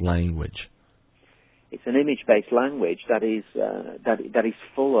image-based language. It's an image-based language that is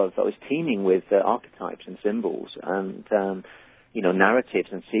full of, that is teeming with archetypes and symbols and narratives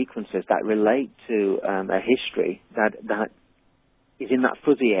and sequences that relate to a history that is in that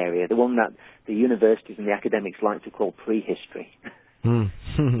fuzzy area, the one that the universities and the academics like to call prehistory.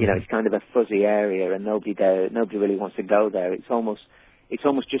 It's kind of a fuzzy area, and nobody really wants to go there. It's almost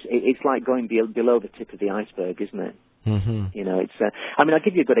like going below the tip of the iceberg, isn't it? You know, it's. I mean, I'll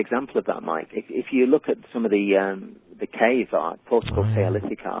give you a good example of that, Mike. If you look at some of the cave art, Portugal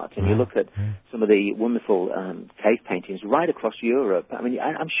Paleolithic art, and you look at some of the wonderful cave paintings right across Europe. I mean,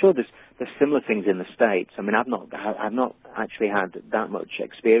 I'm sure there's similar things in the States. I mean, I've not actually had that much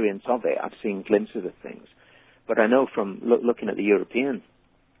experience of it. I've seen glimpses of things, but I know from looking at the European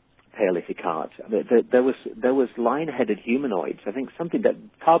Paleolithic art, there was lion-headed humanoids. I think something that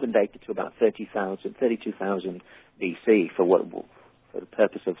carbon dated to about 32,000 BC for the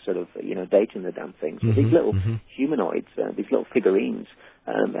purpose of sort of dating the damn things. But these little humanoids, these little figurines,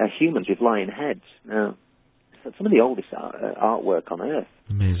 are humans with lion heads. Now, some of the oldest artwork on Earth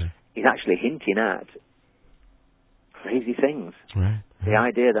is actually hinting at crazy things. Right. The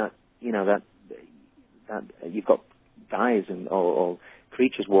idea that that you've got guys or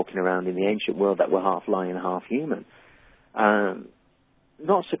creatures walking around in the ancient world that were half lion, half human.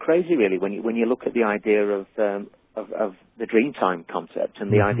 Not so crazy, really, when you look at the idea of the Dreamtime concept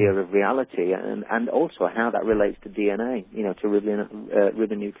and the idea of reality, and also how that relates to DNA, to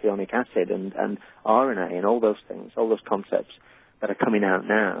ribonucleic acid and RNA and all those things, all those concepts that are coming out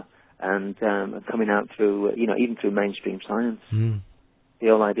now and coming out through, even through mainstream science. The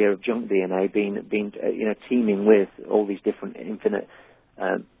whole idea of junk DNA being teeming with all these different infinite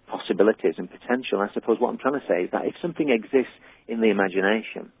possibilities and potential. I suppose what I'm trying to say is that if something exists in the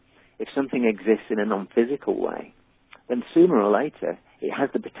imagination, if something exists in a non-physical way, then sooner or later it has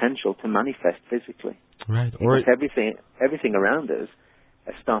the potential to manifest physically. Right. Because everything around us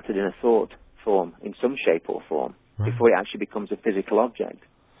has started in a thought form, in some shape or form, before it actually becomes a physical object,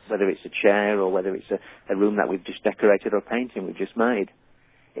 whether it's a chair or whether it's a room that we've just decorated or a painting we've just made.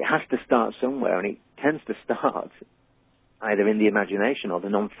 It has to start somewhere, and it tends to start either in the imagination or the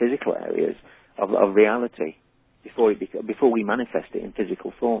non-physical areas of reality before we manifest it in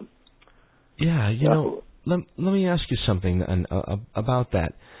physical form. Yeah, let me ask you something about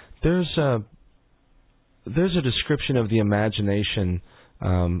that. There's a description of the imagination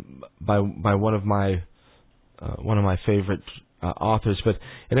by one of my favorite authors, but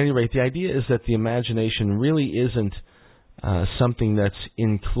at any rate, the idea is that the imagination really isn't something that's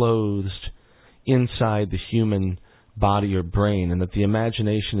enclosed inside the human body or brain, and that the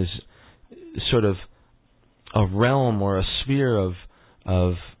imagination is sort of a realm or a sphere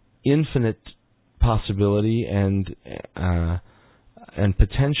of infinite possibility and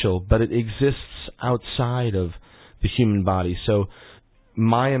potential, but it exists outside of the human body. So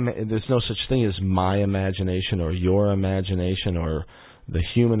there's no such thing as my imagination or your imagination or the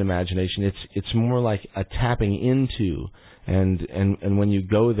human imagination. It's more like a tapping into, and when you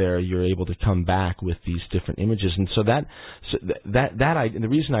go there, you're able to come back with these different images. And so the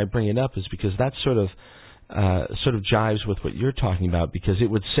reason I bring it up is because that sort of jives with what you're talking about, because it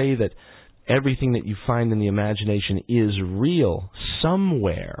would say that everything that you find in the imagination is real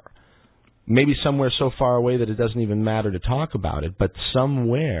somewhere. Maybe somewhere so far away that it doesn't even matter to talk about it, but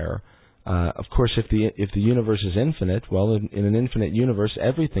somewhere. Of course, if the universe is infinite, well, in an infinite universe,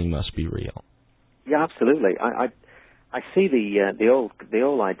 everything must be real. Yeah, absolutely. I see the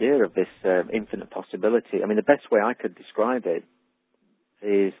whole idea of this infinite possibility. I mean, the best way I could describe it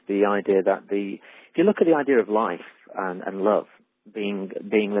is the idea that if you look at the idea of life and love being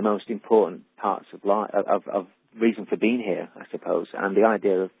the most important parts of life, of reason for being here, I suppose, and the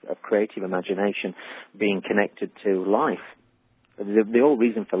idea of creative imagination being connected to life, the whole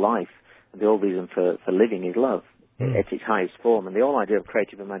reason for life, the whole reason for living is love at its highest form, and the whole idea of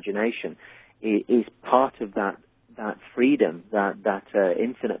creative imagination is part of that freedom, that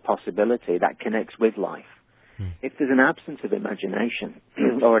infinite possibility that connects with life. If there's an absence of imagination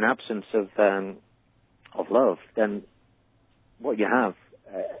or an absence of love, then what you have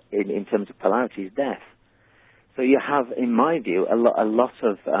in terms of polarity is death. So you have, in my view, a lot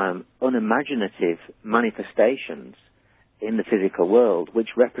of unimaginative manifestations in the physical world which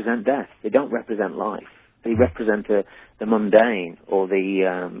represent death. They don't represent life. They represent the mundane or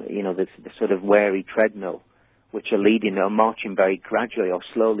the sort of wary treadmill, which are leading or marching very gradually or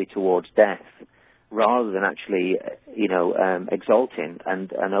slowly towards death, rather than actually, exalting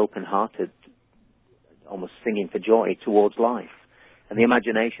and open-hearted, almost singing for joy towards life. And the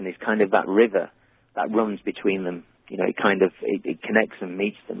imagination is kind of that river that runs between them. It connects and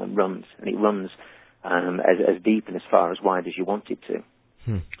meets them and runs, and it runs as deep and as far as wide as you want it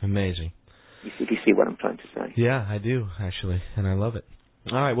to. Amazing. If you see what I'm trying to say. Yeah, I do, actually, and I love it.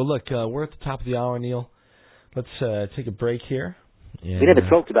 All right, well, look, we're at the top of the hour, Neil. Let's take a break here, And, we never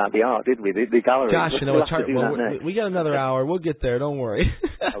talked about the art, did we? The gallery. Gosh, you know, we'll it's hard. Well, we got another hour. We'll get there. Don't worry.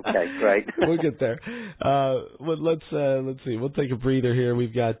 Okay, great. We'll get there. Well, let's see. We'll take a breather here.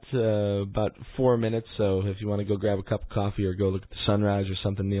 We've got about 4 minutes, so if you want to go grab a cup of coffee or go look at the sunrise or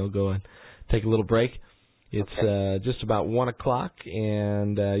something, Neil, go and take a little break. It's just about 1 o'clock,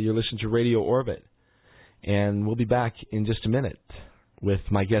 and you're listening to Radio Orbit. And we'll be back in just a minute with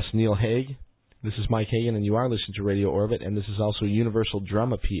my guest, Neil Hague. This is Mike Hagan, and you are listening to Radio Orbit, and this is also Universal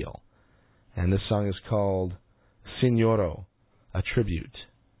Drum Appeal. And this song is called Signoro, a tribute.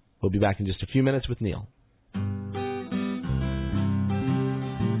 We'll be back in just a few minutes with Neil.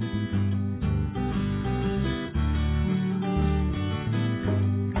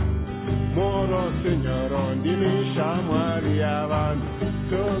 Moro signoro ndini shamwari yavanhu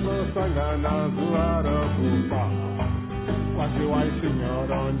tozosangana zuva rokufa kwati wai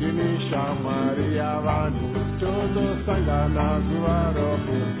signoro ndini shamwari yavanhu tozosangana zuva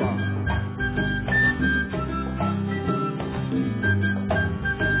rokufa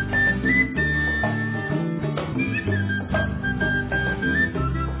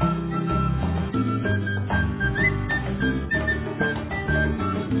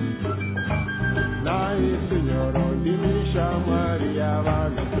Maria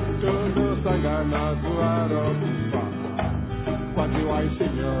Vanna, todo sangana zuaro kufa. Kwati wai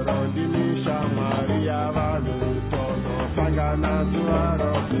signoro dinisha Maria Vanna, todo sangana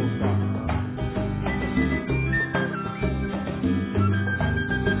zuaro kufa.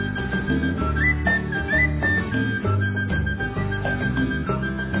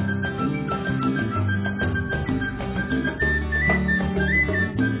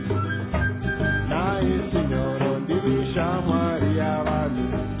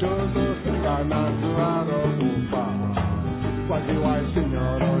 Quasi wai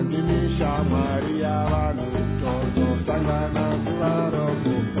signoro dinisha Maria Vanna, todo sangana zuaro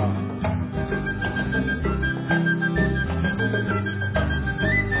kufa.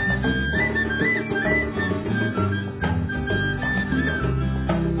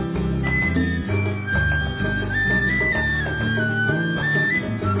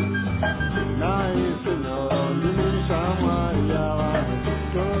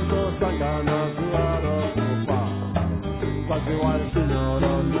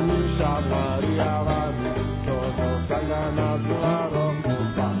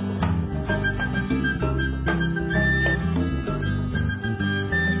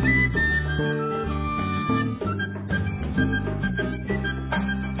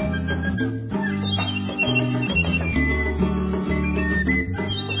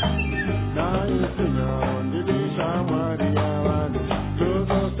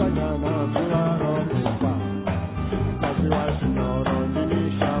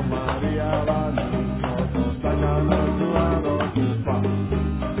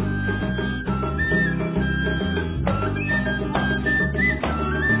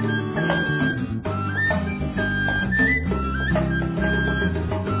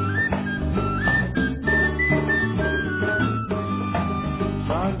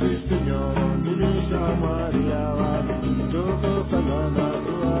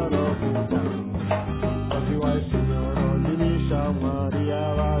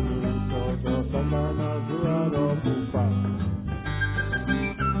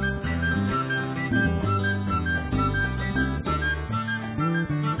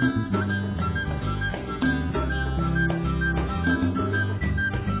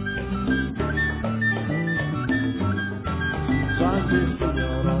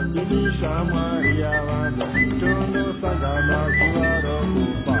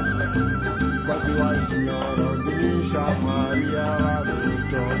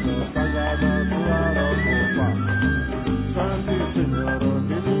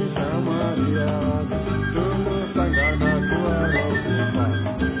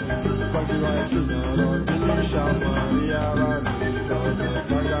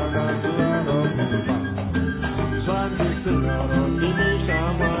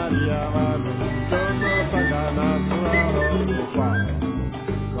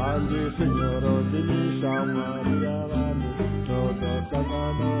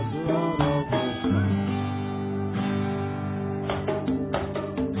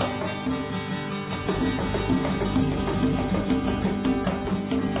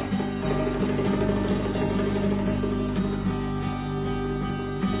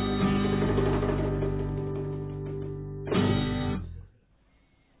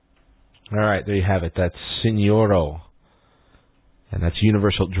 All right, there you have it. That's Signoro, and that's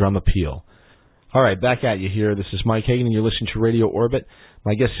Universal Drum Appeal. All right, back at you here. This is Mike Hagan, and you're listening to Radio Orbit.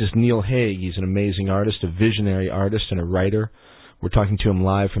 My guest is Neil Hague. He's an amazing artist, a visionary artist, and a writer We're talking to him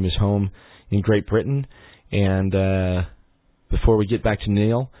live from his home in Great Britain. And before we get back to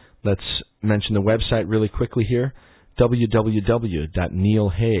Neil, let's mention the website really quickly here,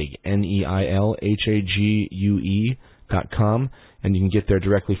 www.neilhague, NeilHague.com, and you can get there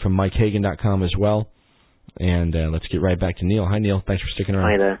directly from MikeHagan.com as well. And let's get right back to Neil. Hi, Neil. Thanks for sticking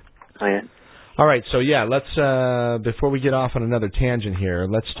around. Hi there. Hiya. All right, so yeah, let's before we get off on another tangent here,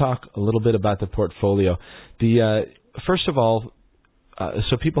 let's talk a little bit about the portfolio. First of all,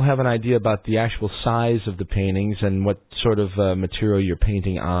 so people have an idea about the actual size of the paintings and what sort of material you're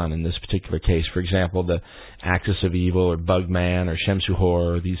painting on in this particular case. For example, the Axis of Evil or Bugman or Shemsu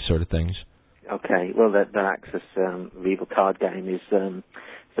Hor or these sort of things. Okay, well, the Axis of Evil card game is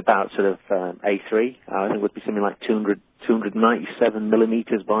it's about sort of A3. I think it would be something like 297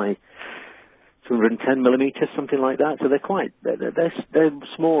 millimeters by 210 millimeters, something like that. So they're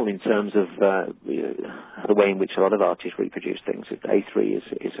small in terms of the way in which a lot of artists reproduce things. A3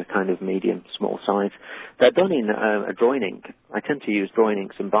 is a kind of medium, small size. They're done in a drawing ink. I tend to use drawing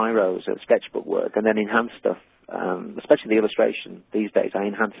inks and biros at sketchbook work, and then enhance stuff, especially the illustration these days. I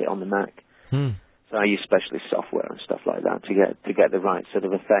enhance it on the Mac. So I use specialist software and stuff like that to get the right sort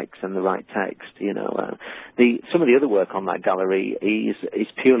of effects and the right text. Some of the other work on that gallery is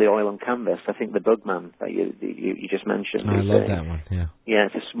purely oil on canvas. I think the Bugman that you just mentioned. I love that one. Yeah. Yeah,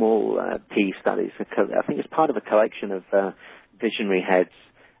 it's a small piece that is. I think it's part of a collection of visionary heads,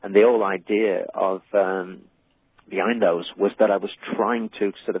 and the whole idea of behind those was that I was trying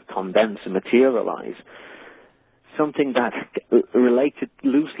to sort of condense and materialize something that related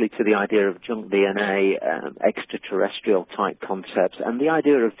loosely to the idea of junk DNA, extraterrestrial type concepts, and the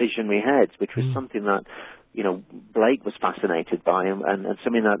idea of visionary heads, which was something that, Blake was fascinated by, and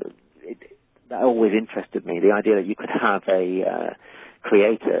something that always interested me. The idea that you could have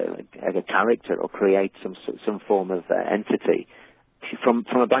create a character or create some form of entity from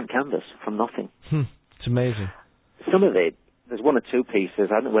a blank canvas, from nothing. It's amazing. Some of it. There's one or two pieces.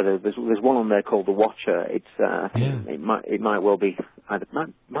 I don't know whether there's one on there called The Watcher. It's I think it might well be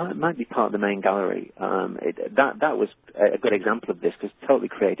might be part of the main gallery. That was a good example of this because it's totally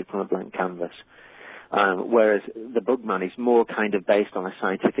created from a blank canvas. Whereas the Bugman is more kind of based on a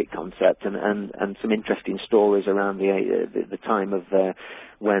scientific concept and some interesting stories around the time of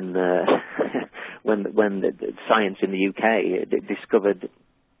when the science in the UK discovered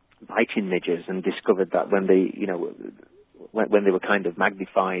biting midges and discovered that when they were kind of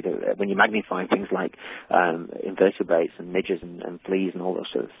magnified, when you magnify things like invertebrates and midges and fleas and all those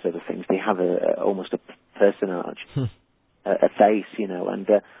sort of things, they have almost a personage, a face, And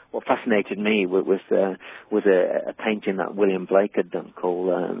what fascinated me was a painting that William Blake had done called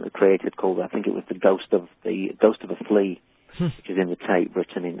I think it was the Ghost of a Flea, which is in the Tate,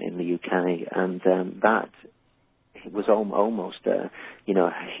 Britain in the UK, and that it was almost a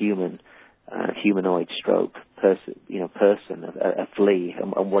humanoid stroke person, a flea,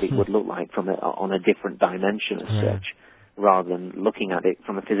 and what it would look like on a different dimension as such, rather than looking at it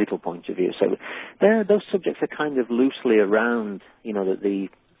from a physical point of view. So those subjects are kind of loosely around,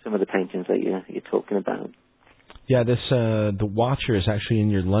 some of the paintings that you're talking about. Yeah, this The Watcher is actually in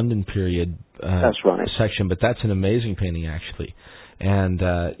your London period that's right. section, but that's an amazing painting actually, and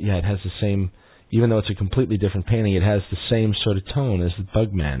it has the same. Even though it's a completely different painting, it has the same sort of tone as the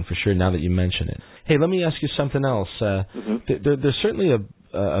Bugman, for sure, now that you mention it. Hey, let me ask you something else. There's certainly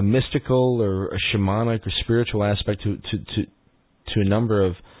a mystical or a shamanic or spiritual aspect to a number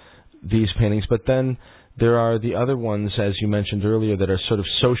of these paintings, but then there are the other ones, as you mentioned earlier, that are sort of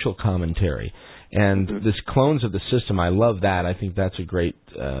social commentary. And this Clones of the System, I love that. I think that's a great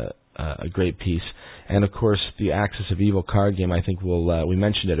piece. And of course, the Axis of Evil card game. I think we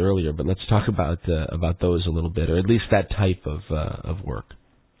mentioned it earlier, but let's talk about those a little bit, or at least that type of work.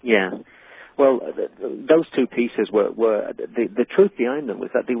 Yeah, well, those two pieces were the truth behind them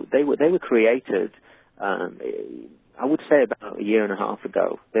was that they were created. I would say about a year and a half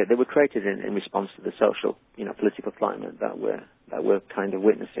ago. They were created in response to the social, political climate that we're kind of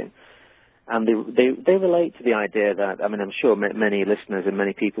witnessing. And they relate to the idea that, I'm sure many listeners and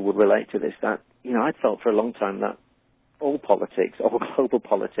many people would relate to this, that, I'd felt for a long time that all politics, all global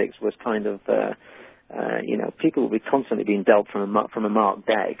politics was kind of, people would be constantly being dealt from a marked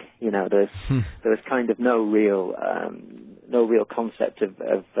deck. There was kind of no real concept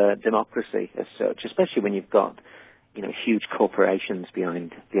of democracy as such, especially when you've got, huge corporations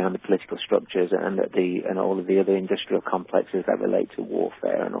behind the political structures and all of the other industrial complexes that relate to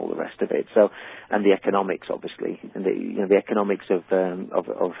warfare and all the rest of it. So, and the economics, obviously, and the economics of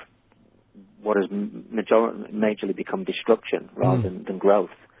what has majorly become destruction rather than growth.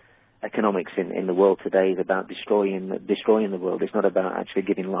 economics in the world today is about destroying the world. It's not about actually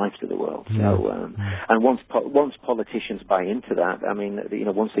giving life to the world. So, and once politicians buy into that, I mean,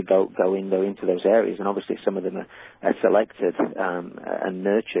 once they go into those areas, and obviously some of them are selected and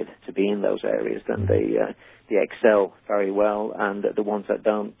nurtured to be in those areas, then they excel very well, and the ones that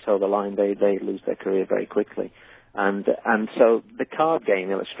don't toe the line, they lose their career very quickly. And so the card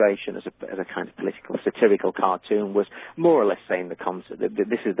game illustration as a kind of political satirical cartoon was more or less saying the concept.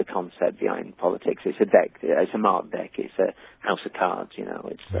 This is the concept behind politics. It's a deck. It's a marked deck. It's a house of cards.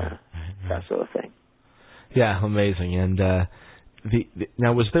 It's that sort of thing. Yeah, amazing. And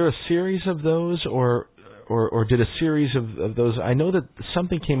now, was there a series of those, or did a series of those? I know that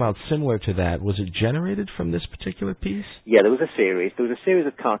something came out similar to that. Was it generated from this particular piece? Yeah, there was a series. There was a series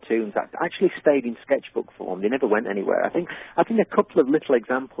of cartoons that actually stayed in sketchbook form. They never went anywhere. I think a couple of little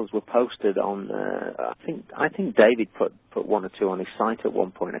examples were posted on. I think David put one or two on his site at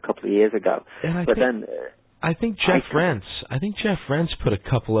one point a couple of years ago. I think Jeff Rents put a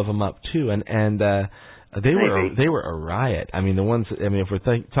couple of them up too, and they were a riot. I mean, the ones. I mean, if we're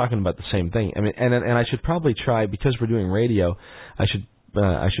talking about the same thing. I mean, and I should probably try, because we're doing radio. I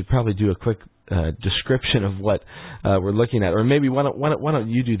should probably do a quick description of what we're looking at, or maybe why don't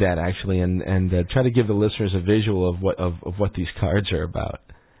you do that actually, and try to give the listeners a visual of what these cards are about.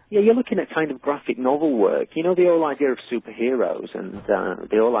 Yeah, you're looking at kind of graphic novel work. The whole idea of superheroes and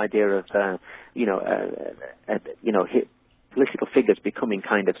the whole idea of political figures becoming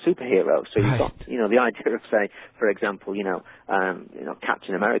kind of superheroes. So you've got, the idea of, say, for example,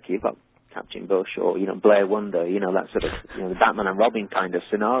 Captain America. You've got Captain Bush, or Blair Wonder. That sort of the Batman and Robin kind of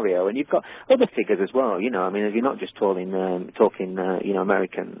scenario. And you've got other figures as well. I mean, if you're not just talking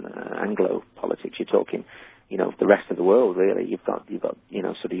American Anglo politics, you're talking the rest of the world, really. You've got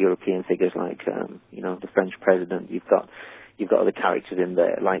sort of European figures like the French president. You've got other characters in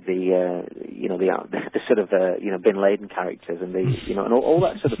there, like the sort of Bin Laden characters, and and all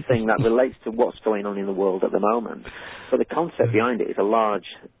that sort of thing that relates to what's going on in the world at the moment. So the concept behind it is a large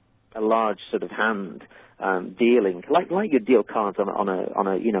sort of hand dealing, like you deal cards on a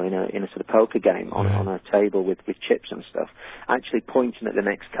in a sort of poker game on a table with chips and stuff, actually pointing at the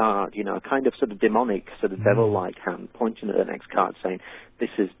next card, a kind of sort of demonic, sort of devil-like hand pointing at the next card, saying this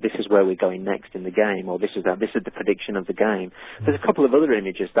is where we're going next in the game, or this is the prediction of the game. There's a couple of other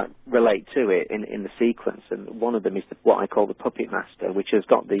images that relate to it in the sequence, and one of them is what I call the Puppet Master, which has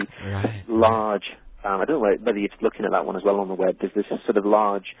got the large. I don't know whether you're looking at that one as well on the web. There's this sort of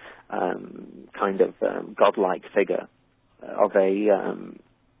large kind of godlike figure of a...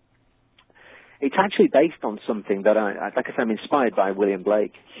 it's actually based on something that I'm inspired by William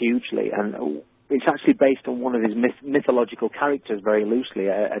Blake hugely, and it's actually based on one of his mythological characters very loosely,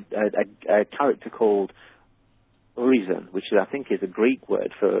 a character called Urizen, which I think is a Greek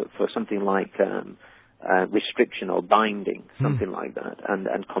word for something like restriction or binding, something like that,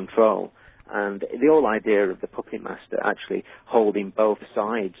 and control. And the whole idea of the Puppet Master actually holding both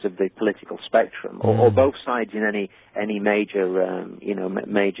sides of the political spectrum, or both sides in any major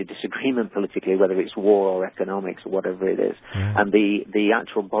major disagreement politically, whether it's war or economics or whatever it is. And the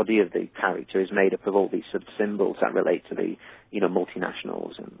actual body of the character is made up of all these sort of symbols that relate to the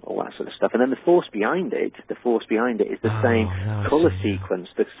multinationals and all that sort of stuff. And then the force behind it is the same colour sequence,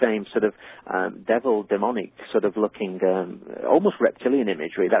 the same sort of demonic sort of looking, almost reptilian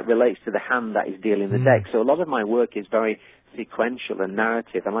imagery that relates to the hand that is dealing the deck. So a lot of my work is very sequential and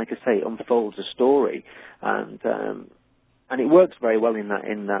narrative, and like I say, it unfolds a story, and it works very well in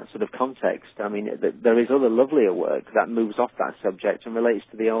that sort of context. I mean, there is other lovelier work that moves off that subject and relates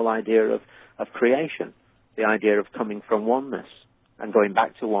to the whole idea of creation, the idea of coming from oneness and going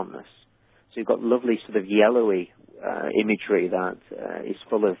back to oneness. So you've got lovely sort of yellowy imagery that is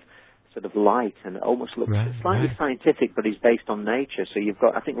full of sort of light and almost looks slightly scientific, but is based on nature. So you've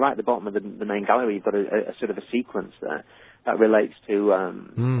got, I think, right at the bottom of the main gallery, you've got a sort of a sequence there that relates to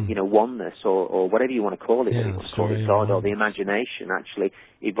oneness or whatever you want to call it. You want to call it God or the imagination actually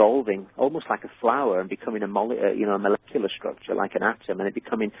evolving almost like a flower and becoming a molecular structure like an atom, and it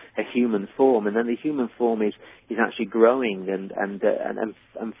becoming a human form, and then the human form is actually growing and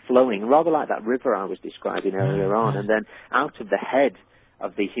flowing, rather like that river I was describing earlier on. And then out of the head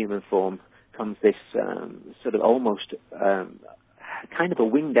of the human form comes this sort of almost kind of a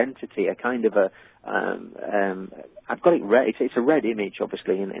winged entity, a kind of a I've got it red. It's a red image,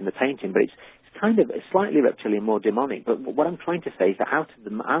 obviously, in the painting, but it's kind of slightly reptilian, more demonic. But what I'm trying to say is that out of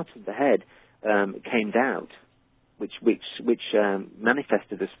the head came doubt, which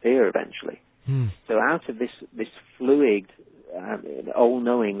manifested as fear eventually. So out of this fluid,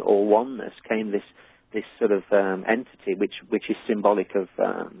 all-knowing or oneness came this sort of entity, which is symbolic of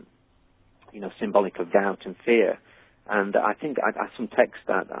symbolic of doubt and fear. And I think I some text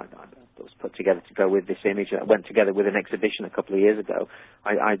that was put together to go with this image that went together with an exhibition a couple of years ago.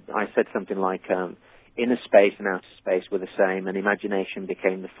 I said something like, inner space and outer space were the same, and imagination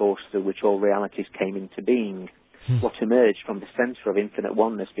became the force through which all realities came into being. What emerged from the center of infinite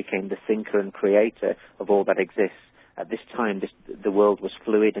oneness became the thinker and creator of all that exists. At this time, the world was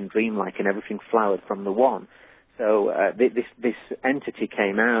fluid and dreamlike, and everything flowered from the one. So this entity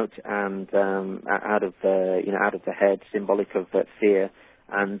came out and out of the head, symbolic of fear.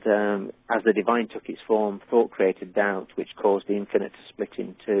 And as the divine took its form, thought created doubt, which caused the infinite to split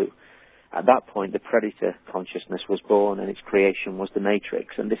in two. At that point, the predator consciousness was born, and its creation was the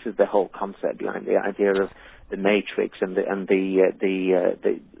matrix. And this is the whole concept behind the idea of the matrix and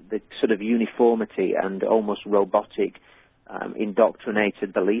the sort of uniformity and almost robotic,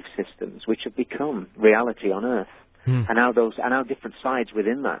 indoctrinated belief systems which have become reality on Earth. And now different sides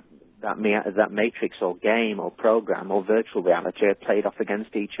within that matrix or game or program or virtual reality are played off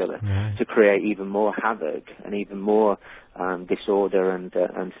against each other to create even more havoc and even more disorder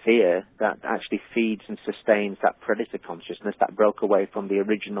and fear that actually feeds and sustains that predator consciousness that broke away from the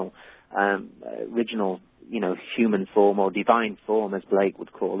original human form or divine form, as Blake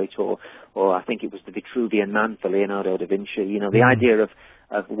would call it, or I think it was the Vitruvian Man for Leonardo da Vinci. The idea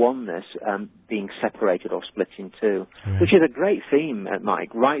of oneness being separated or split in two, which is a great theme,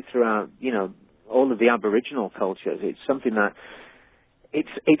 Mike, right throughout, all of the Aboriginal cultures. It's something that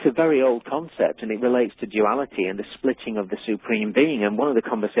it's a very old concept, and it relates to duality and the splitting of the supreme being. And one of the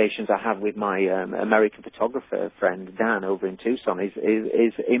conversations I have with my American photographer friend Dan over in Tucson is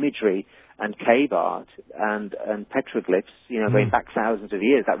imagery and cave art and petroglyphs, going back thousands of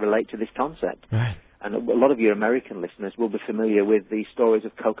years that relate to this concept. Right. And a lot of your American listeners will be familiar with the stories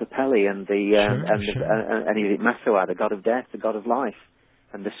of Kokopelli and Massoa, the god of death, the god of life,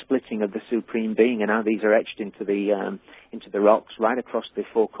 and the splitting of the supreme being, and how these are etched into the rocks right across the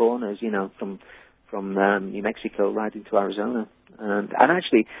four corners, from New Mexico right into Arizona. And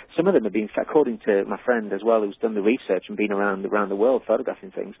actually, some of them have been, according to my friend as well, who's done the research and been around the world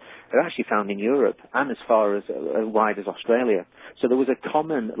photographing things, they're actually found in Europe and as far as wide as Australia. So there was a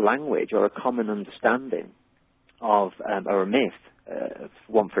common language or a common understanding of, or a myth,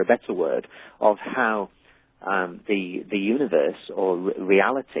 one for a better word, of how the universe or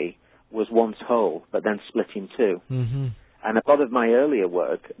reality was once whole, but then split in two. Mm-hmm. And a lot of my earlier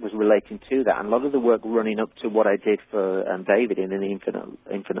work was relating to that. And a lot of the work running up to what I did for David in the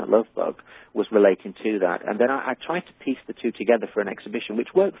Infinite Love book was relating to that. And then I tried to piece the two together for an exhibition, which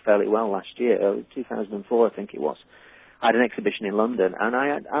worked fairly well last year, 2004, I think it was. I had an exhibition in London, and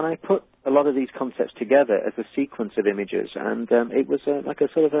I put a lot of these concepts together as a sequence of images. And it was like a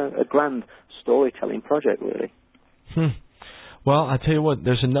sort of a grand storytelling project, really. Well, I'll tell you what,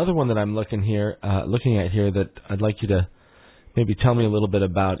 there's another one that I'm looking at here that I'd like you to maybe tell me a little bit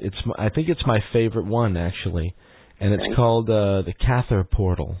about. I think it's my favorite one, actually, and it's called the Cathar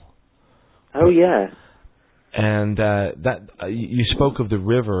Portal. Oh, yeah. And you spoke of the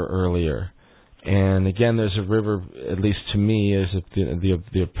river earlier, and again, there's a river, at least to me, is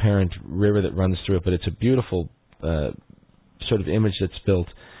the apparent river that runs through it, but it's a beautiful sort of image that's built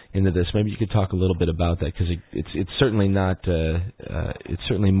into this. Maybe you could talk a little bit about that, because it's certainly not, it's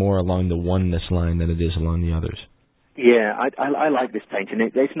certainly more along the oneness line than it is along the others. Yeah, I like this painting.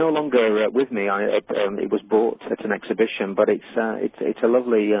 It's no longer with me. It was bought at an exhibition, but it's a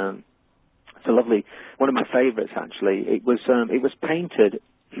lovely one of my favourites, actually. It was painted.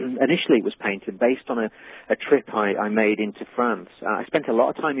 Initially, it was painted based on a trip I made into France. I spent a lot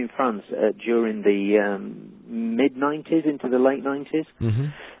of time in France during the mid-90s into the late 90s. Mm-hmm.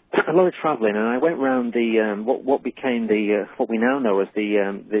 A lot of travelling, and I went round what became what we now know as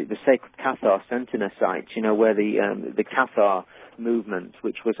the Sacred Cathar Sentinel site. Where the Cathar movement,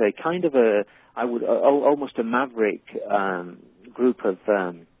 which was a kind of almost a maverick group of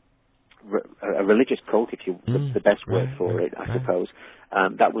a religious cult, if you the best word for it, I suppose.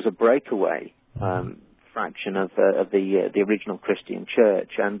 That was a breakaway fraction of the original Christian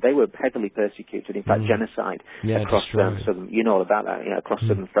church, and they were heavily persecuted. In fact, genocide across southern. You know all about that, across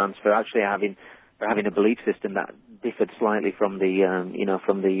southern France for actually having a belief system that differed slightly from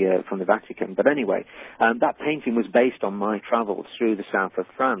the Vatican. But anyway, that painting was based on my travels through the south of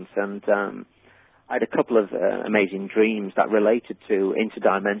France, and I had a couple of amazing dreams that related to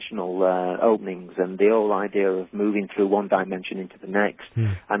interdimensional openings and the whole idea of moving through one dimension into the next.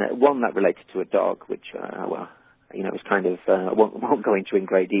 And one that related to a dog, which, it was kind of, I won't go into in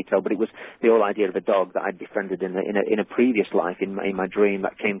great detail, but it was the whole idea of a dog that I'd befriended in a previous life, in my dream,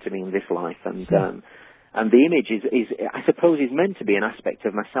 that came to me in this life. And And the image is I suppose, is meant to be an aspect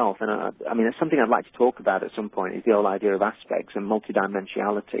of myself. And I mean, it's something I'd like to talk about at some point, is the whole idea of aspects and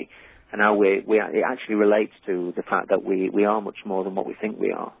multidimensionality, and how it actually relates to the fact that we are much more than what we think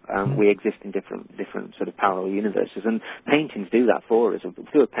we are. We exist in different sort of parallel universes, and paintings do that for us.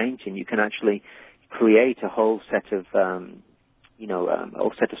 Through a painting, you can actually create a whole set of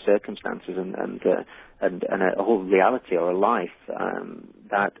whole set of circumstances and a whole reality or a life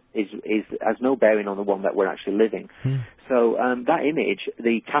that has no bearing on the one that we're actually living. So that image,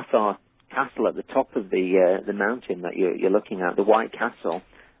 the Cathar Castle at the top of the mountain that you're looking at, the White Castle,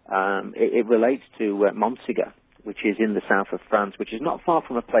 it relates to Montségur, which is in the south of France, which is not far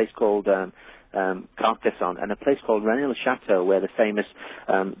from a place called Carcassonne, and a place called Rennes-le-Château, where the famous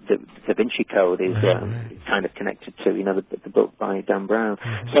Da Vinci Code is kind of connected to, the book by Dan Brown.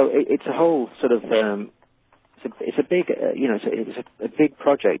 So it's a whole sort of it's a big it's a big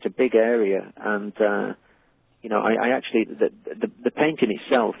project, a big area, and I actually the painting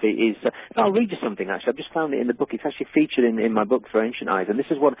itself is. I'll read you something. Actually, I've just found it in the book. It's actually featured in my book For Ancient Eyes, and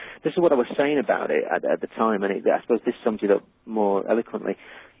this is what I was saying about it at the time, and I suppose this sums it up more eloquently.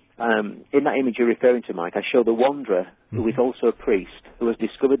 In that image you're referring to, Mike, I show the wanderer, who is also a priest, who has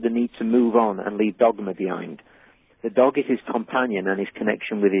discovered the need to move on and leave dogma behind. The dog is his companion and his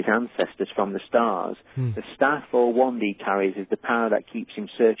connection with his ancestors from the stars. The staff or wand he carries is the power that keeps him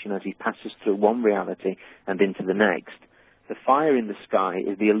searching as he passes through one reality and into the next. The fire in the sky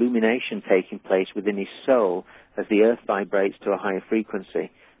is the illumination taking place within his soul as the earth vibrates to a higher frequency.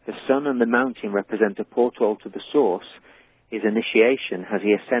 The sun and the mountain represent a portal to the source, his initiation as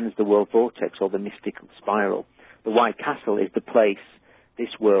he ascends the world vortex or the mystical spiral. The White Castle is the place, this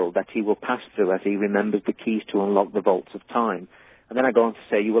world, that he will pass through as he remembers the keys to unlock the vaults of time. And then I go on to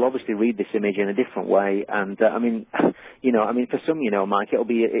say, you will obviously read this image in a different way. And, for some, Mike, it'll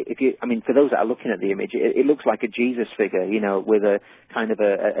be, for those that are looking at the image, it looks like a Jesus figure, with a kind of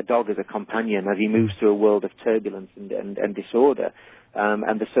a dog as a companion as he moves through a world of turbulence and disorder.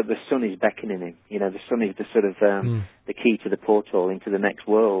 And the sun is beckoning him. The sun is the sort of the key to the portal into the next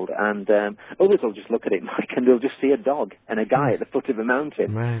world. And others will just look at it, Mike, and they'll just see a dog and a guy at the foot of a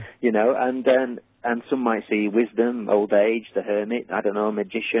mountain. Right. And some might see wisdom, old age, the hermit, I don't know, a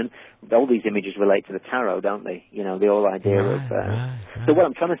magician. All these images relate to the tarot, don't they? The whole idea of... So what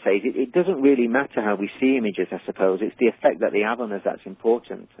I'm trying to say is it doesn't really matter how we see images, I suppose. It's the effect that they have on us that's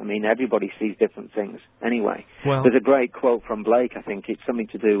important. I mean, everybody sees different things anyway. Well, there's a great quote from Blake, I think. It's something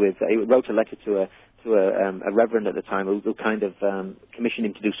to do with... He wrote a letter to a reverend at the time who kind of commissioned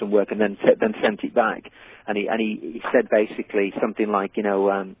him to do some work and then sent it back. And he said basically something like,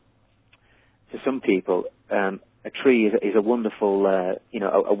 to some people, a tree is a wonderful,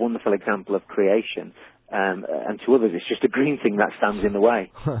 a wonderful example of creation, and to others, it's just a green thing that stands in the way.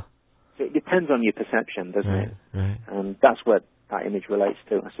 So it depends on your perception, doesn't it? Right. And that's what that image relates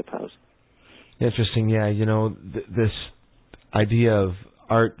to, I suppose. Interesting, yeah. This idea of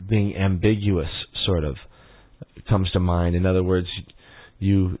art being ambiguous, sort of, comes to mind. In other words,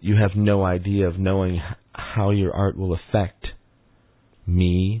 you have no idea of knowing how your art will affect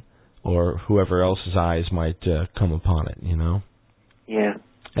me or whoever else's eyes might come upon it, Yeah.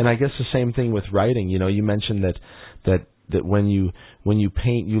 And I guess the same thing with writing. You mentioned that when you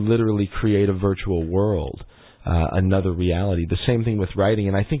paint, you literally create a virtual world, another reality. The same thing with writing,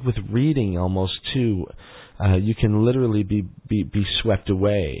 and I think with reading almost too. You can literally be swept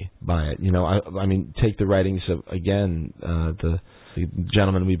away by it. I mean, take the writings of, again, the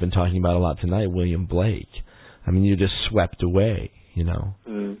gentleman we've been talking about a lot tonight, William Blake. I mean, you're just swept away.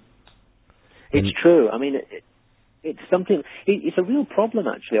 It's true. I mean, it's something. It's a real problem,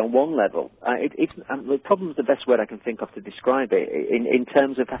 actually, on one level. The problem is the best word I can think of to describe it. In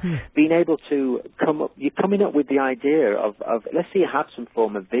terms of being able to come up, you're coming up with the idea of let's say you have some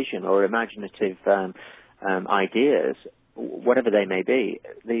form of vision or imaginative ideas, whatever they may be.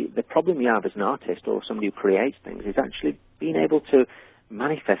 The problem you have as an artist or somebody who creates things is actually being able to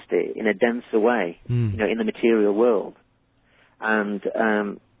manifest it in a denser way, in the material world,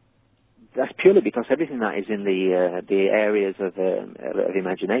 and that's purely because everything that is in the areas of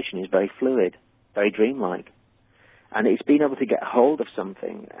imagination is very fluid, very dreamlike, and it's being able to get hold of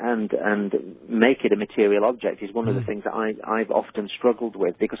something and make it a material object is one of the things that I've often struggled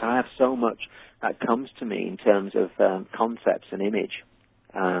with, because I have so much that comes to me in terms of concepts and image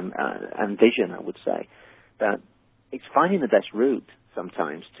and vision. I would say that it's finding the best route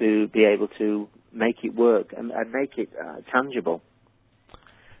sometimes to be able to make it work and make it tangible.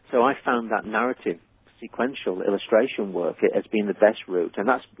 So I found that narrative, sequential illustration work has been the best route, and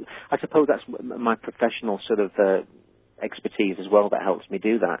I suppose that's my professional sort of expertise as well that helps me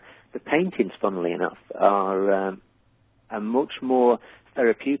do that. The paintings, funnily enough, are much more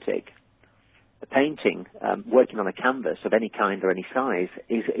therapeutic. The painting, working on a canvas of any kind or any size,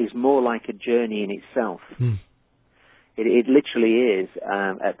 is more like a journey in itself. It literally is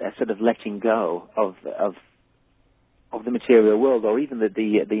a sort of letting go of the material world, or even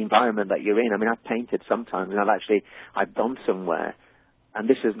the environment that you're in. I mean, I've painted sometimes, and I've gone somewhere, and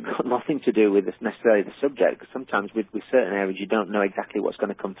this has got nothing to do with necessarily the subject, because sometimes with certain areas you don't know exactly what's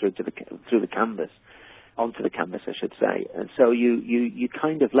going to come through the canvas, onto the canvas, I should say. And so you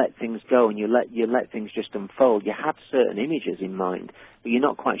kind of let things go, and you let things just unfold. You have certain images in mind, but you're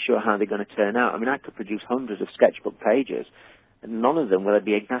not quite sure how they're going to turn out. I mean, I could produce hundreds of sketchbook pages, and none of them will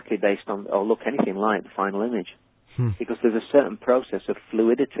be exactly based on or look anything like the final image. Because there's a certain process of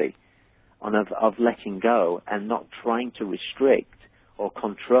fluidity, of letting go and not trying to restrict or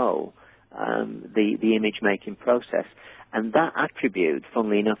control the image-making process. And that attribute,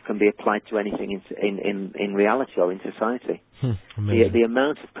 funnily enough, can be applied to anything in reality or in society. The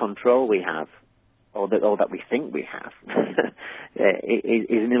amount of control we have, or that we think we have,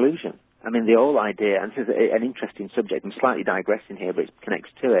 is an illusion. I mean, the whole idea, and this is an interesting subject, I'm slightly digressing here, but it connects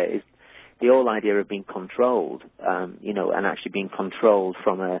to it, is the whole idea of being controlled, and actually being controlled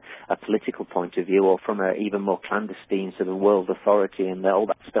from a political point of view, or from a even more clandestine sort of world authority, and all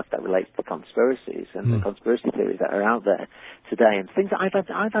that stuff that relates to conspiracies and the conspiracy theories that are out there today, and things that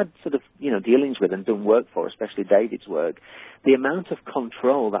I've had sort of dealings with and done work for, especially David's work. The amount of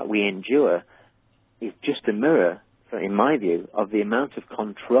control that we endure is just a mirror, in my view, of the amount of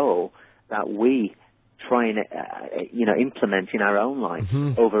control that we try and implement in our own lives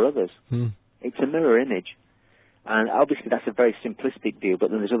over others. It's a mirror image, and obviously that's a very simplistic view,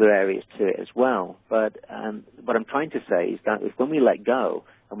 but then there's other areas to it as well. But what I'm trying to say is that when we let go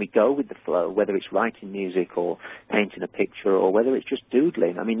and we go with the flow, whether it's writing music or painting a picture, or whether it's just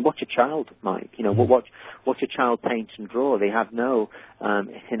doodling. I mean, watch a child, Mike. Watch a child paint and draw. They have no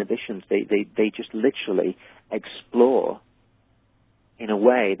inhibitions. They just literally explore in a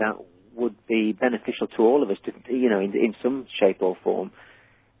way that would be beneficial to all of us, in some shape or form,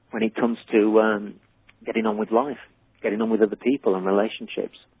 when it comes to getting on with life, getting on with other people and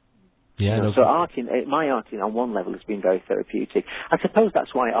relationships. Yeah. So my art on one level has been very therapeutic. I suppose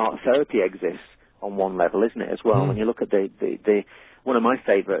that's why art therapy exists on one level, isn't it? As well, when you look at the one of my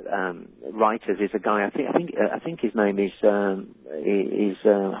favourite writers is a guy. I think his name is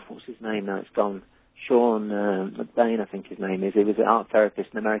what's his name now? It's gone. Sean McBain, I think his name is. He was an art therapist,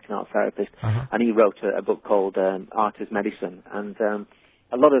 an American art therapist, and he wrote a book called Art as Medicine. And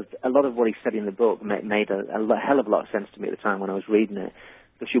a lot of what he said in the book made a hell of a lot of sense to me at the time when I was reading it.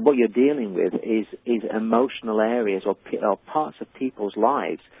 Because what you're dealing with is emotional areas or parts of people's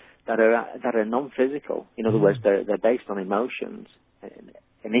lives that are non-physical. In other words, they're based on emotions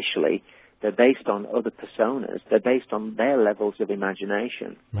initially. They're based on other personas. They're based on their levels of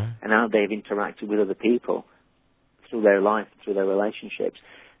imagination and how they've interacted with other people through their life, through their relationships,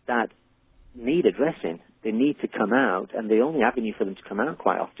 that need addressing. They need to come out, and the only avenue for them to come out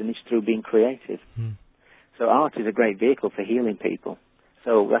quite often is through being creative. So art is a great vehicle for healing people.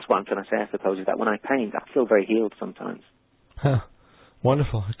 So that's what I'm trying to say, I suppose, is that when I paint, I feel very healed sometimes.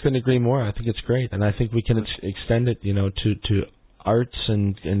 Wonderful. I couldn't agree more. I think it's great, and I think we can extend it, to arts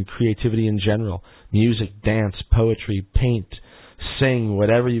and creativity in general, music, dance, poetry, paint, sing,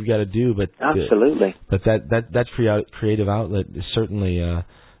 whatever you've got to do. But absolutely. But that creative outlet is certainly a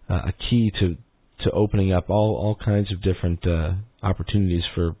key to opening up all kinds of different opportunities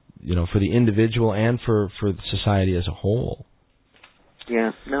for the individual and for society as a whole.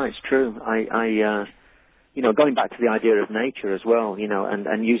 Yeah, no, it's true. I going back to the idea of nature as well,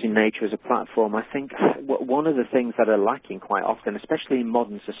 and using nature as a platform, I think one of the things that are lacking quite often, especially in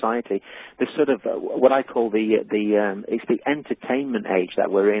modern society, the sort of what I call it's the entertainment age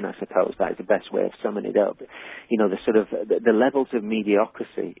that we're in, I suppose. That is the best way of summing it up. The sort of the levels of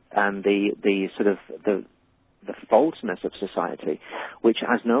mediocrity and the sort of the falseness of society, which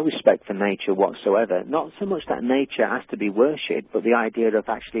has no respect for nature whatsoever. Not so much that nature has to be worshipped, but the idea of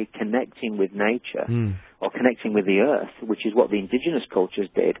actually connecting with nature or connecting with the earth, which is what the indigenous cultures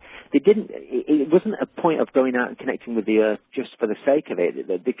did. It wasn't a point of going out and connecting with the earth just for the sake of it.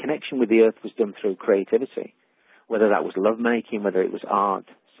 The connection with the earth was done through creativity, whether that was lovemaking, whether it was art,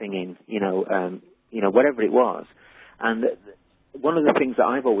 singing, whatever it was. And one of the things that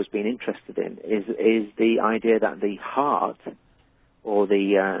I've always been interested in is the idea that the heart, or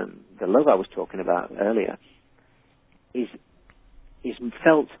the love I was talking about earlier, is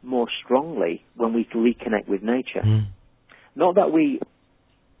felt more strongly when we reconnect with nature. Not that we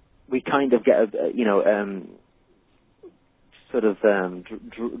kind of get sort of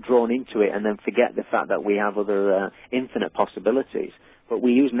drawn into it and then forget the fact that we have other infinite possibilities. But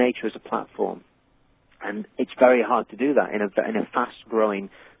we use nature as a platform, and it's very hard to do that in a fast-growing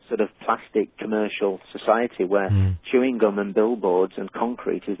sort of plastic commercial society where chewing gum and billboards and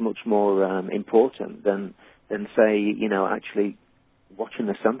concrete is much more important than say, you know, actually watching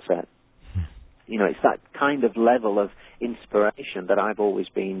the sunset. You know, it's that kind of level of inspiration that I've always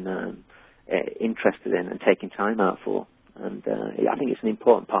been interested in and taking time out for. And I think it's an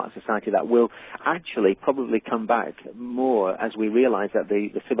important part of society that will actually probably come back more as we realise that the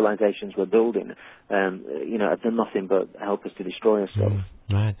civilizations we're building, you know, have done nothing but help us to destroy ourselves.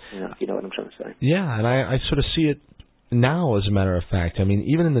 Right. You know, if you know what I'm trying to say. Yeah, and I sort of see it now, as a matter of fact. I mean,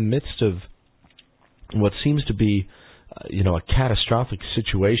 even in the midst of what seems to be, you know, a catastrophic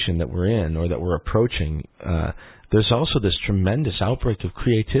situation that we're in or that we're approaching, there's also this tremendous outbreak of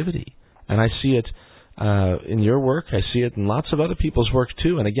creativity. And I see it in your work. I see it in lots of other people's work,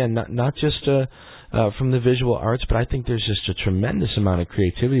 too. And again, not just from the visual arts, but I think there's just a tremendous amount of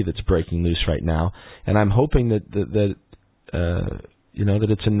creativity that's breaking loose right now. And I'm hoping that you know,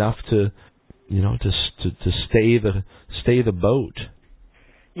 that it's enough to, you know, to stay the boat.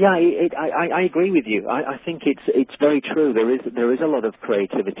 Yeah, I agree with you. I think it's very true. There is a lot of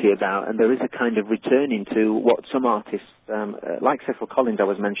creativity about, and there is a kind of returning to what some artists, like Cecil Collins, I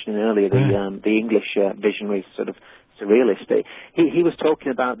was mentioning earlier, the English visionary sort of surrealist. He was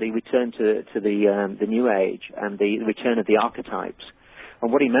talking about the return to the New Age and the return of the archetypes.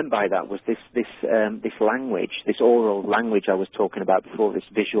 And what he meant by that was this language, this oral language I was talking about before, this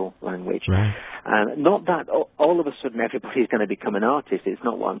visual language. Right. Not that all of a sudden everybody's going to become an artist. It's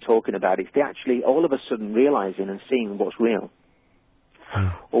not what I'm talking about. It's actually all of a sudden realizing and seeing what's real,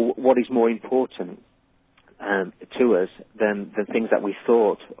 or what is more important to us than the things that we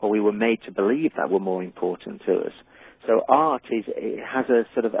thought or we were made to believe that were more important to us. So art has a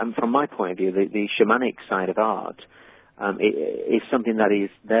sort of, from my point of view, the shamanic side of art. It is something that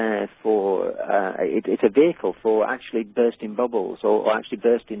is there for, it's a vehicle for actually bursting bubbles, or actually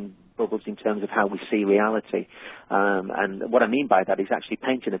bursting bubbles in terms of how we see reality. And what I mean by that is actually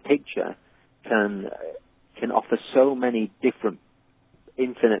painting a picture can offer so many different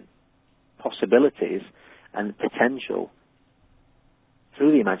infinite possibilities and potential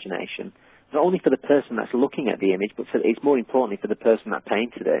through the imagination, not only for the person that's looking at the image, but it's more importantly for the person that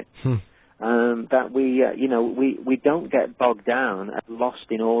painted it. That we don't get bogged down and lost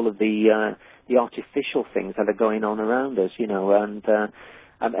in all of the artificial things that are going on around us, you know. And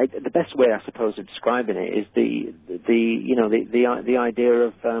the best way, I suppose, of describing it is the idea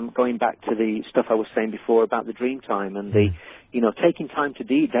of going back to the stuff I was saying before about the dream time and the, you know, taking time to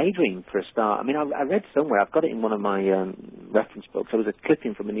daydream for a start. I mean, I read somewhere, I've got it in one of my reference books. There was a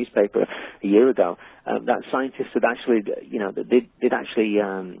clipping from a newspaper a year ago that scientists had actually, you know, they'd actually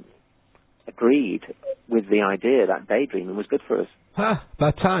agreed with the idea that daydreaming was good for us.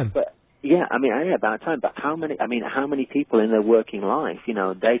 About time. But yeah, I mean, about time. But how many people in their working life, you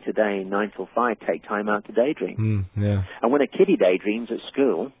know, day to day, 9 till 5, take time out to daydream? Yeah. And when a kiddie daydreams at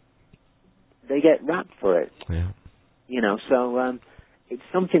school, they get rapped for it. Yeah. You know, so it's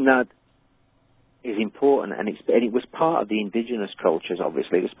something that is important, and it was part of the indigenous cultures.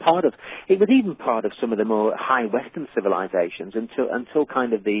 Obviously, it was even part of some of the more high Western civilizations until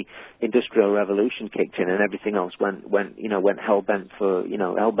kind of the Industrial Revolution kicked in, and everything else went hell bent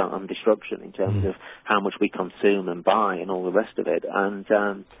on destruction in terms of how much we consume and buy and all the rest of it. And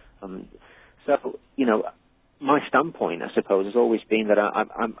so, you know, my standpoint, I suppose, has always been that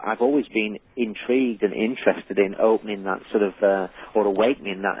I've always been intrigued and interested in opening that sort of, or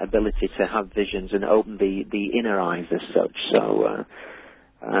awakening that ability to have visions and open the inner eyes as such. So,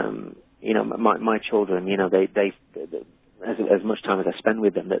 you know, my children, you know, they as much time as I spend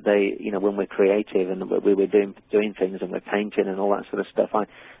with them, that they, you know, when we're creative and we're doing things and we're painting and all that sort of stuff,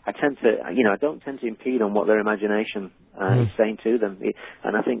 I tend to, you know, I don't tend to impede on what their imagination is saying to them.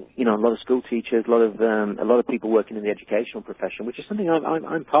 And I think, you know, a lot of school teachers, a lot of people working in the educational profession, which is something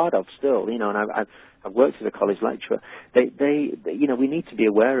I'm part of still, you know, and I've worked as a college lecturer. They you know, we need to be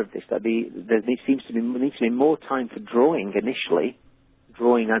aware of this. That there needs to be more time for drawing initially.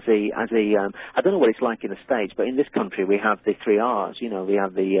 Drawing as a I don't know what it's like in the States, but in this country we have the 3 R's. You know, we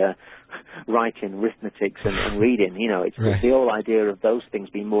have the writing, arithmetics, and reading. You know, it's the whole idea of those things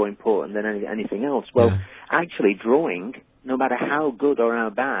being more important than anything else. Well, actually, drawing, no matter how good or how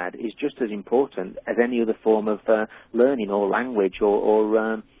bad, is just as important as any other form of learning or language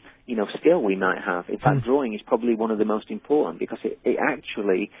or you know, skill we might have. In fact, drawing is probably one of the most important because it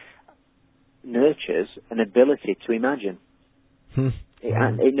actually nurtures an ability to imagine.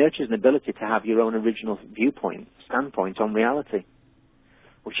 And it nurtures an ability to have your own original standpoint on reality,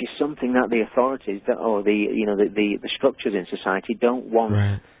 which is something that the authorities or the structures in society don't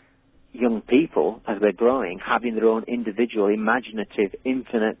want young people, as they're growing, having their own individual, imaginative,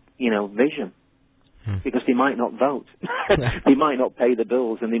 infinite, vision. Because they might not vote, they might not pay the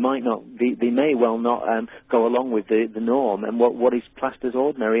bills, and they may well not go along with the norm and what is classed as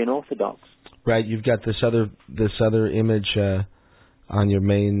ordinary and orthodox. Right. You've got this other image on your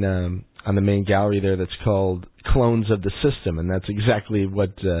main on the main gallery there that's called "Clones of the System," and that's exactly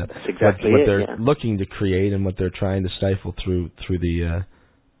what they're looking to create and what they're trying to stifle through the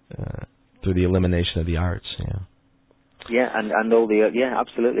elimination of the arts. Yeah. Yeah, and all the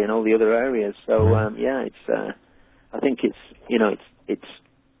absolutely, and all the other areas. So it's I think it's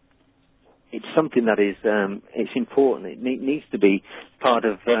something that is it's important. It needs to be part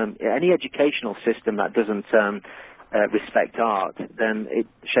of any educational system that doesn't respect art. Then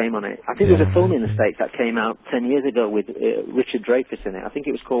shame on it. I think there was a film in the States that came out 10 years ago with Richard Dreyfuss in it. I think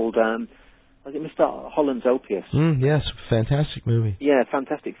it was called. Was it Mr. Holland's Opus? Yes, fantastic movie. Yeah,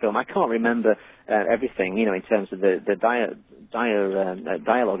 fantastic film. I can't remember everything, in terms of the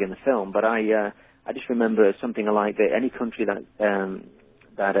dialogue in the film, but I just remember something like that any country that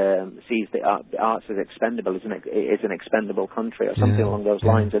sees the arts as expendable is an expendable country, or something along those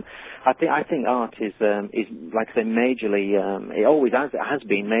lines. And I think art is like I say, majorly. It always has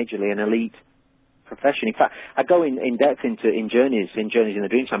been majorly an elite profession. In fact, I go in depth in Journeys in the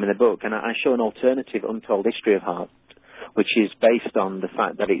Dreamtime in the book, and I show an alternative untold history of art, which is based on the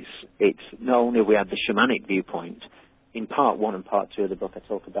fact that it's not only we have the shamanic viewpoint. In part 1 and part 2 of the book, I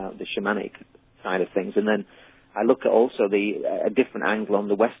talk about the shamanic side of things, and then I look at also a different angle on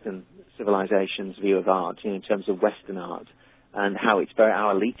the Western civilization's view of art, in terms of Western art, and how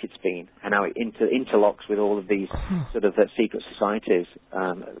elite it's been, and how it interlocks with all of these sort of secret societies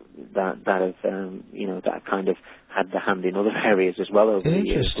that have that kind of had the hand in other areas as well over the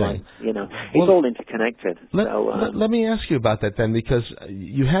years. Like, it's all interconnected. Let me ask you about that then, because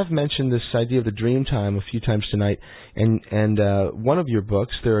you have mentioned this idea of the Dreamtime a few times tonight, and one of your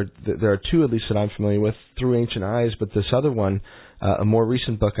books, there are two at least that I'm familiar with, Through Ancient Eyes, but this other one, a more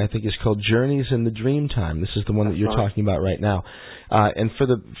recent book, I think, is called Journeys in the Dreamtime. This is the one that you're talking about right now. And for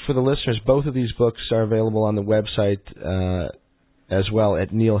the listeners, both of these books are available on the website as well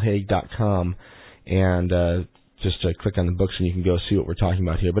at neilhaig.com. And just click on the books and you can go see what we're talking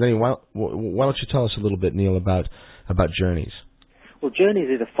about here. But anyway, why don't you tell us a little bit, Neil, about Journeys? Well, Journeys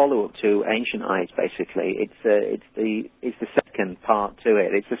is a follow-up to Ancient Eyes, basically. It's the second part to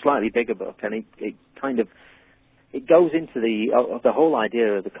it. It's a slightly bigger book, and it kind of it goes into the whole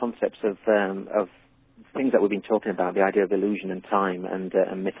idea of the concepts of things that we've been talking about, the idea of illusion and time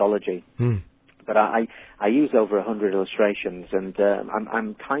and mythology. But I use over 100 illustrations, and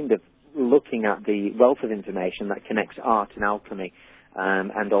I'm kind of looking at the wealth of information that connects art and alchemy,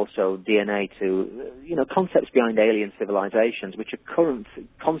 and also DNA to concepts behind alien civilizations, which are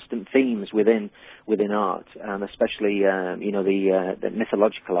constant themes within art, especially the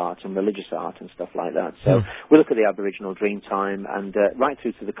mythological art and religious art and stuff like that. So we look at the Aboriginal Dreamtime and right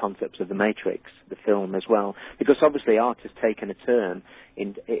through to the concepts of the Matrix, the film as well, because obviously art has taken a turn.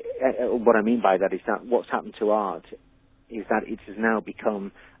 What I mean by that is that what's happened to art is that it has now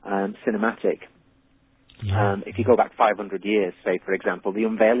become cinematic. If you go back 500 years, say, for example, the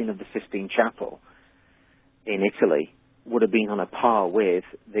unveiling of the Sistine Chapel in Italy would have been on a par with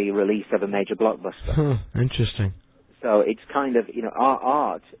the release of a major blockbuster. Interesting. So it's kind of, our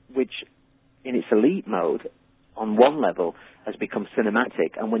art, which in its elite mode, on one level, has become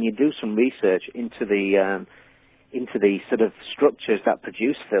cinematic. And when you do some research into the sort of structures that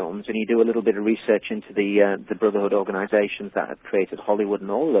produce films, and you do a little bit of research into the Brotherhood organizations that have created Hollywood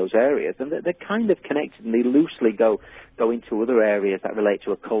and all those areas, and they're kind of connected, and they loosely go into other areas that relate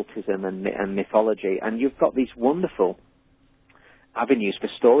to occultism and mythology. And you've got these wonderful avenues for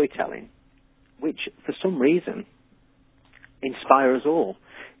storytelling, which for some reason inspire us all.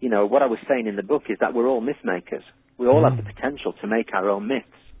 What I was saying in the book is that we're all myth makers. We all have the potential to make our own myths,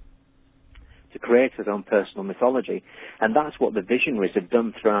 to create his own personal mythology. And that's what the visionaries have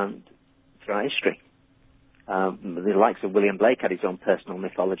done throughout history. The likes of William Blake had his own personal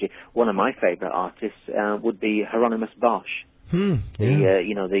mythology. One of my favourite artists would be Hieronymus Bosch, the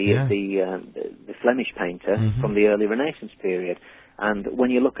Flemish painter from the early Renaissance period. And when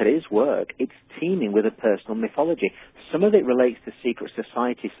you look at his work, it's teeming with a personal mythology. Some of it relates to secret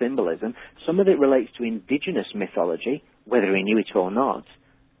society symbolism. Some of it relates to indigenous mythology, whether he knew it or not,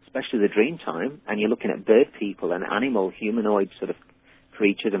 especially the Dreamtime, and you're looking at bird people and animal, humanoid sort of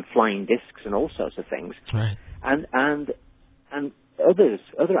creatures and flying discs and all sorts of things. Right. And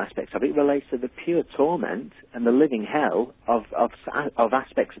other aspects of it relates to the pure torment and the living hell of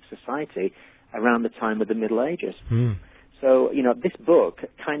aspects of society around the time of the Middle Ages. So, this book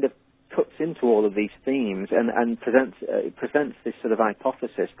kind of cuts into all of these themes and presents this sort of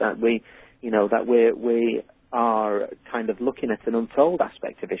hypothesis that we are kind of looking at an untold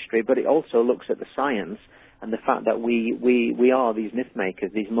aspect of history, but it also looks at the science and the fact that we are these myth makers,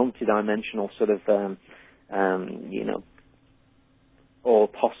 these multidimensional sort of all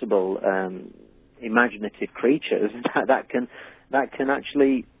possible imaginative creatures that can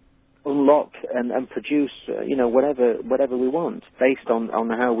actually unlock and produce whatever we want based on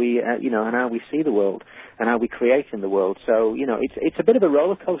how we and how we see the world and how we create in the world. So it's a bit of a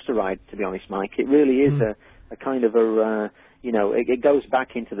roller coaster ride, to be honest, Mike. It really is a kind of it goes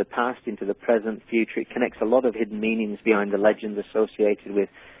back into the past, into the present, future. It connects a lot of hidden meanings behind the legends associated with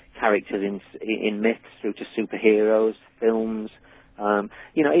characters in myths through to superheroes, films.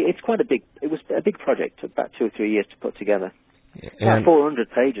 It's quite it was a big project. It took about 2 or 3 years to put together. About 400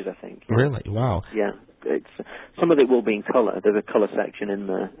 pages, I think. Really? Wow. Yeah. It's some of it will be in colour. There's a colour section in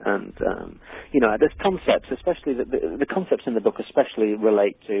there, and there's concepts, especially the concepts in the book, especially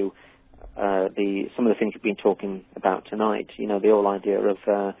relate to some of the things we've been talking about tonight. The whole idea of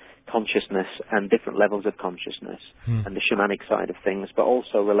consciousness and different levels of consciousness and the shamanic side of things, but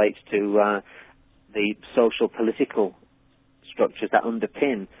also relates to the social political structures that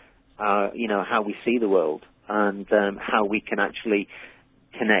underpin how we see the world and how we can actually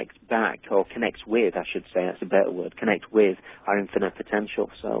connect back, or connect with, I should say, that's a better word, connect with our infinite potential.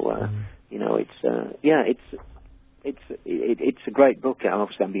 So it's a great book.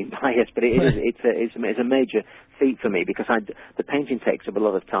 Obviously, I'm being biased, but it's a major feat for me because the painting takes up a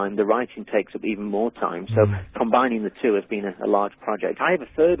lot of time, the writing takes up even more time. So combining the two has been a large project. I have a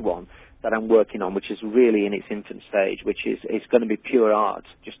third one that I'm working on, which is really in its infant stage, which is it's going to be pure art,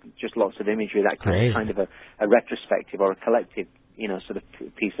 just lots of imagery, that kind of a retrospective or a collective, sort of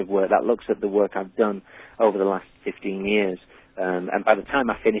piece of work that looks at the work I've done over the last 15 years. And by the time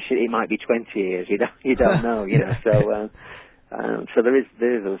I finish it, it might be 20 years. You don't know, So there is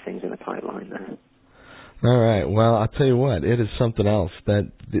other things in the pipeline there. All right. Well, I'll tell you what, it is something else. That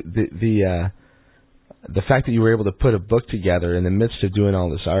the fact that you were able to put a book together in the midst of doing all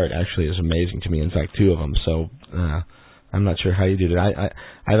this art actually is amazing to me. In fact, 2 of them. So I'm not sure how you did it.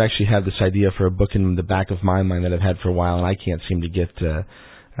 I've actually had this idea for a book in the back of my mind that I've had for a while, and I can't seem to get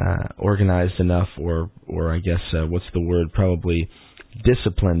organized enough, or I guess what's the word? Probably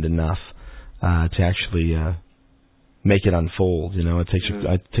disciplined enough to actually make it unfold. It takes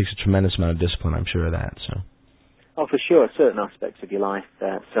a tremendous amount of discipline. I'm sure of that. So. Oh, for sure. Certain aspects of your life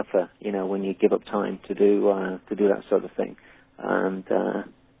suffer, when you give up time to do that sort of thing. And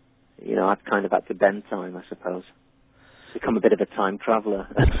I've kind of had to bend time, I suppose. Become a bit of a time traveller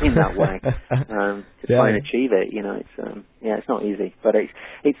in that way to try and achieve it. It's not easy, but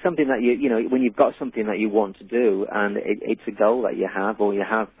it's something that when you've got something that you want to do and it's a goal that you have, or you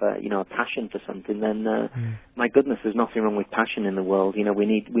have a passion for something, then my goodness, there's nothing wrong with passion in the world. We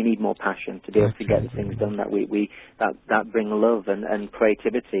need more passion to be able to get the things done that bring love and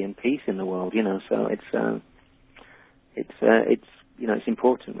creativity and peace in the world. So it's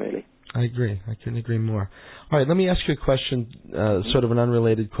important, really. I agree. I couldn't agree more. All right, let me ask you a question, sort of an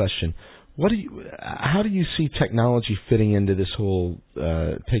unrelated question. How do you see technology fitting into this whole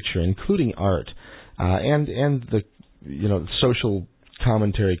picture, including art and the social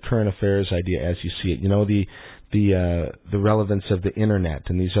commentary, current affairs idea as you see it? The relevance of the internet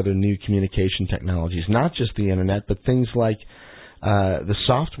and these other new communication technologies, not just the internet, but things like the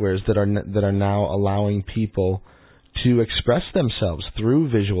softwares that are now allowing people to express themselves through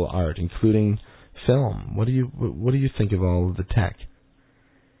visual art, including film. What do you think of all of the tech?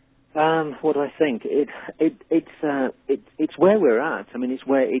 What do I think? It's where we're at. I mean, it's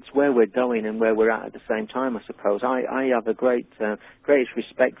where we're going and where we're at the same time, I suppose. I have a greatest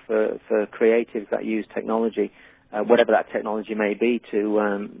respect for creatives that use technology, whatever that technology may be, to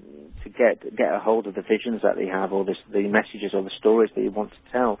get a hold of the visions that they have, or the messages or the stories that you want to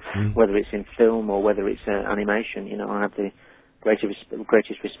tell, whether it's in film or whether it's animation. I have the greatest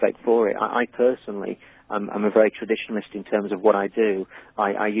respect for it. I personally, I'm a very traditionalist in terms of what I do.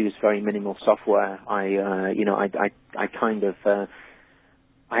 I use very minimal software. I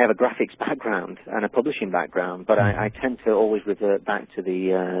have a graphics background and a publishing background, but I tend to always revert back to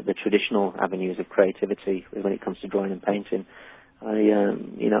the traditional avenues of creativity when it comes to drawing and painting.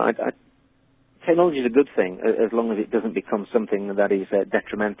 Technology is a good thing as long as it doesn't become something that is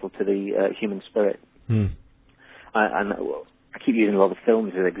detrimental to the human spirit. And I keep using a lot of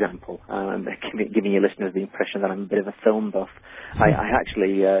films as an example, giving your listeners the impression that I'm a bit of a film buff. I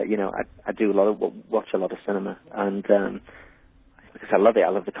actually, I do watch a lot of cinema, and because I love it. I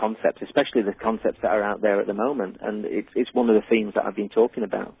love the concepts, especially the concepts that are out there at the moment. And it's one of the themes that I've been talking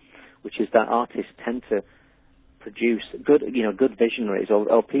about, which is that artists tend to produce good visionaries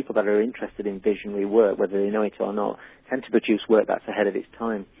or people that are interested in visionary work, whether they know it or not, tend to produce work that's ahead of its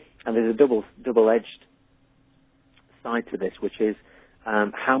time. And there's a double-edged side to this, which is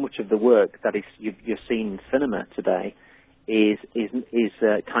how much of the work that you're seeing in cinema today is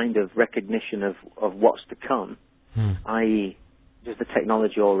kind of recognition of what's to come, i.e., does the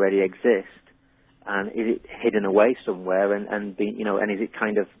technology already exist, and is it hidden away somewhere, and is it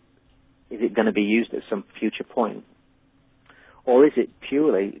going to be used at some future point, or is it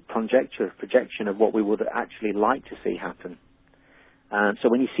purely projection of what we would actually like to see happen? So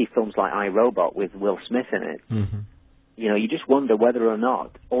when you see films like I, Robot with Will Smith in it, you just wonder whether or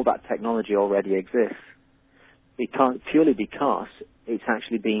not all that technology already exists, purely because it's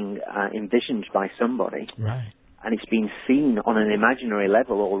actually being envisioned by somebody. Right. And it's been seen on an imaginary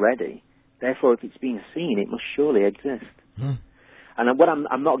level already. Therefore, if it's being seen, it must surely exist. And what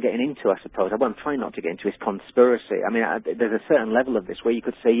I'm not getting into, I suppose, what I'm trying not to get into is conspiracy. I mean, there's a certain level of this where you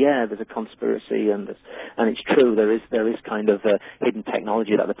could say, yeah, there's a conspiracy, and it's true, there is kind of hidden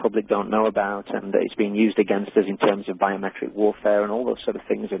technology that the public don't know about, and it's being used against us in terms of biometric warfare and all those sort of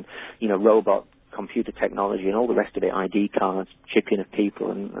things, and robot computer technology and all the rest of it, ID cards, chipping of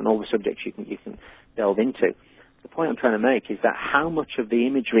people, and all the subjects you can delve into. The point I'm trying to make is that how much of the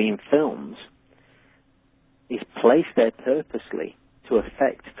imagery in films is placed there purposely to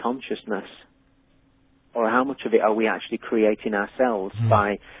affect consciousness, or how much of it are we actually creating ourselves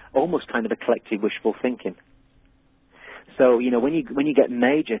by almost kind of a collective wishful thinking? So, when you get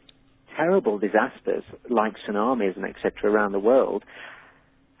major, terrible disasters like tsunamis and etc. around the world,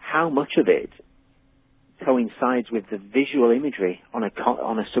 how much of it coincides with the visual imagery on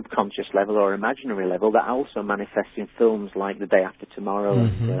a subconscious level or imaginary level that also manifests in films like The Day After Tomorrow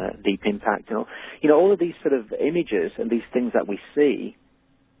and Deep Impact and all. All of these sort of images and these things that we see,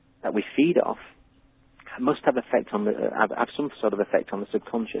 that we feed off, must have have some sort of effect on the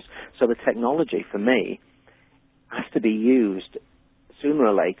subconscious. So the technology, for me, has to be used sooner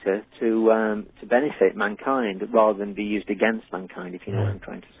or later to benefit mankind rather than be used against mankind, if you know what I'm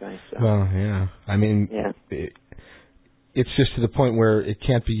trying to say. So. Well, yeah. I mean, it's just to the point where it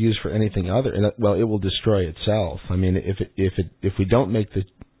can't be used for anything other. Well, it will destroy itself. I mean, if we don't make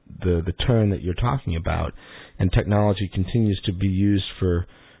the turn that you're talking about, and technology continues to be used for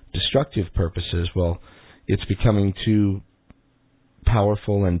destructive purposes, well, it's becoming too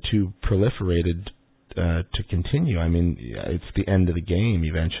powerful and too proliferated to continue. I mean, it's the end of the game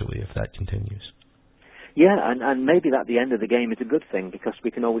eventually if that continues. Yeah, and maybe that the end of the game is a good thing because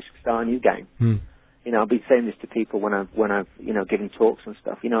we can always start a new game. I've been saying this to people when I've given talks and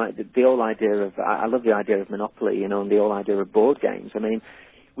stuff. The whole idea of I love the idea of Monopoly, and the whole idea of board games. I mean,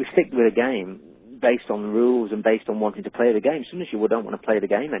 we stick with a game based on rules and based on wanting to play the game. As soon as you don't want to play the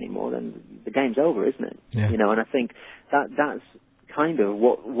game anymore, then the game's over, isn't it? Yeah. And I think that's kind of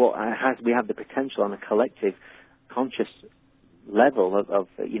what we have the potential on a collective conscious level of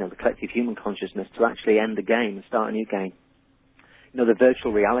the collective human consciousness to actually end the game and start a new game. The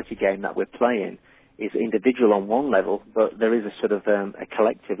virtual reality game that we're playing is individual on one level, but there is a sort of a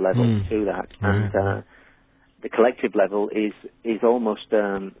collective level to that, and the collective level is almost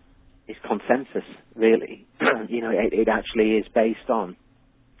is consensus, really. It actually is based on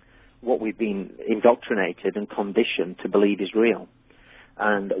what we've been indoctrinated and conditioned to believe is real.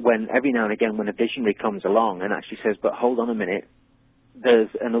 And when every now and again when a visionary comes along and actually says, but hold on a minute, there's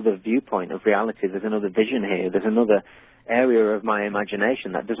another viewpoint of reality, there's another vision here, there's another area of my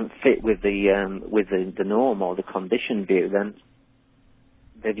imagination that doesn't fit with the norm or the conditioned view, then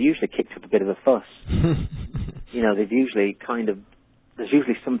they've usually kicked up a bit of a fuss. They've usually there's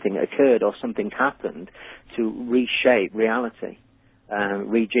usually something occurred or something happened to reshape reality,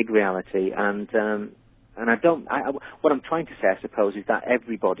 rejig reality, and what I'm trying to say, I suppose, is that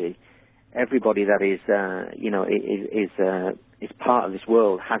everybody that is part of this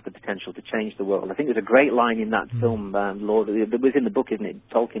world has the potential to change the world. I think there's a great line in that film, Lord, it was in the book, isn't it?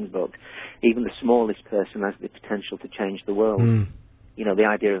 Tolkien's book. Even the smallest person has the potential to change the world. The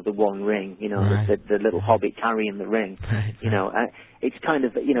idea of the one ring, right. the little hobbit carrying the ring. Right. It's kind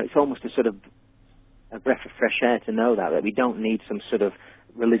of, it's almost a sort of a breath of fresh air to know that we don't need some sort of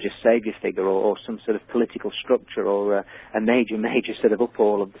religious savior figure or some sort of political structure or a major sort of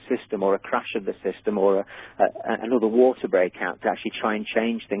uphaul of the system or a crash of the system or another water breakout to actually try and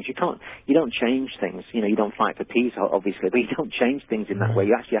change things. You don't change things. You don't fight for peace, obviously, but you don't change things in that way.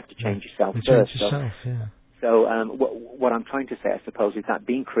 You actually have to change yourself first. So what I'm trying to say, I suppose, is that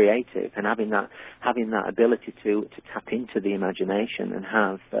being creative and having that ability to tap into the imagination and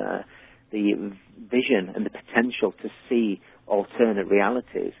have the vision and the potential to see alternate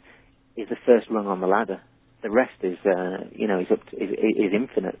realities is the first rung on the ladder. The rest is is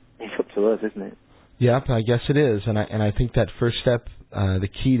infinite. It's up to us, isn't it? Yep, I guess it is, and I think that first step, the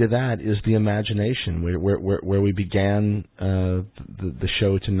key to that is the imagination, where we began the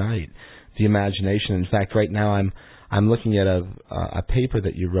show tonight. The imagination. In fact, right now I'm looking at a paper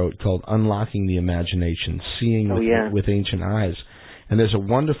that you wrote called "Unlocking the Imagination: Seeing with Ancient Eyes." And there's a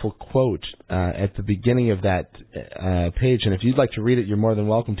wonderful quote at the beginning of that page, and if you'd like to read it, you're more than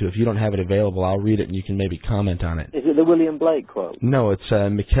welcome to. If you don't have it available, I'll read it, and you can maybe comment on it. Is it the William Blake quote? No, it's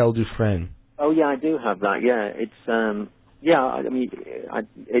Michel Dufresne. Oh, yeah, I do have that, yeah. It's, it's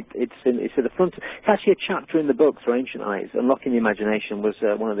at the front. It's actually a chapter in the book, Through Ancient Eyes. Unlocking the Imagination was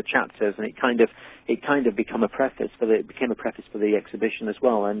one of the chapters, and it kind of became a preface for the exhibition as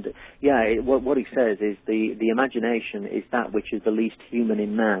well. And what he says is the imagination is that which is the least human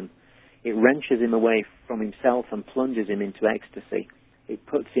in man. It wrenches him away from himself and plunges him into ecstasy. It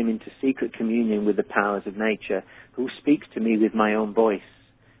puts him into secret communion with the powers of nature. Who speaks to me with my own voice?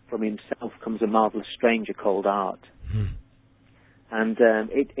 From himself comes a marvelous stranger called art. And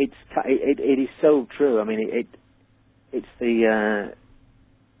it is so true. I mean, it's the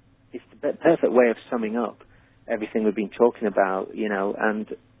perfect way of summing up everything we've been talking about,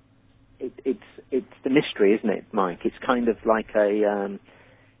 and it's the mystery, isn't it, Mike? It's kind of like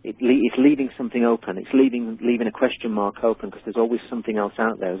it's leaving something open. It's leaving a question mark open because there's always something else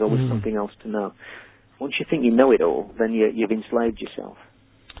out there. There's always something else to know. Once you think you know it all, then you've enslaved yourself.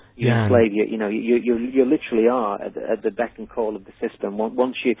 You enslave you literally are at the beck and call of the system.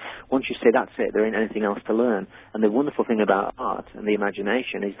 Once you say that's it, there ain't anything else to learn. And the wonderful thing about art and the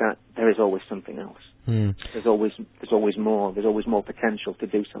imagination is that there is always something else. There's always more. There's always more potential to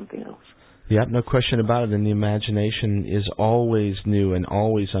do something else. Yeah, no question about it. And the imagination is always new and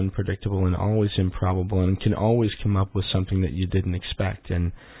always unpredictable and always improbable and can always come up with something that you didn't expect.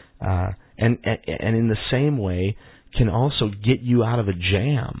 And in the same way, can also get you out of a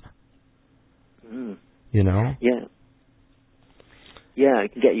jam. You know? Yeah. Yeah,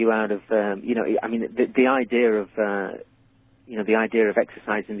 it can get you out of, I mean, the idea of, the idea of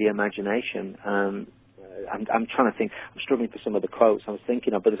exercising the imagination. I'm trying to think. I'm struggling for some of the quotes I was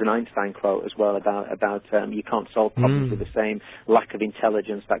thinking of, but there's an Einstein quote as well about you can't solve problems with the same lack of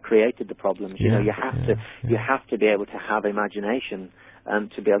intelligence that created the problems. You have to be able to have imagination.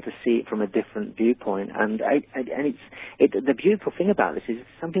 To be able to see it from a different viewpoint, and the beautiful thing about this is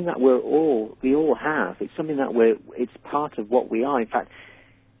it's something that we all have. It's something that it's part of what we are. In fact,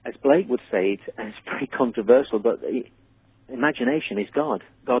 as Blake would say, it's very controversial, but imagination is God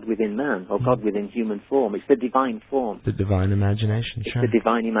within man, or God within human form. It's the divine form. The divine imagination. It's the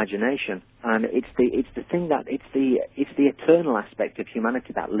divine imagination, and it's the thing that it's the eternal aspect of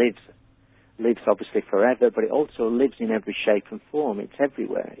humanity that lives obviously forever, but it also lives in every shape and form. It's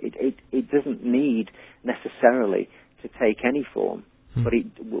everywhere. It doesn't need necessarily to take any form, but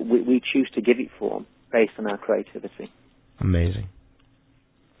we choose to give it form based on our creativity. Amazing.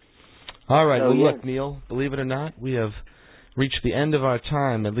 All right. Look, Neil, believe it or not, we have reached the end of our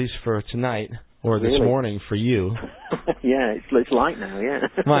time, at least for tonight. Or this morning for you. Yeah, it's light now. Yeah.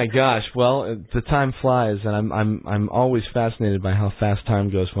 My gosh, well, the time flies, and I'm always fascinated by how fast time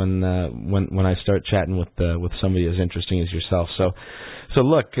goes when I start chatting with somebody as interesting as yourself. So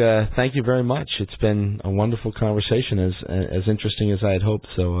look, thank you very much. It's been a wonderful conversation, as interesting as I had hoped.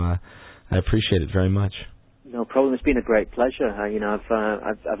 So I appreciate it very much. No problem. It's been a great pleasure.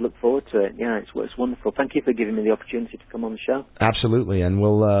 I've looked forward to it. Yeah, it's wonderful. Thank you for giving me the opportunity to come on the show. Absolutely, and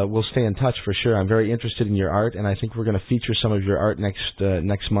we'll stay in touch for sure. I'm very interested in your art, and I think we're going to feature some of your art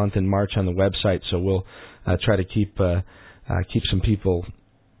next month in March on the website. So we'll try to keep some people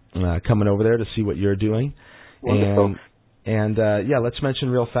coming over there to see what you're doing. Wonderful. And let's mention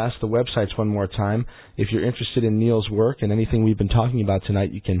real fast the websites one more time. If you're interested in Neil's work and anything we've been talking about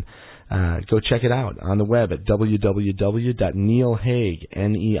tonight, you can go check it out on the web at www.neilhague,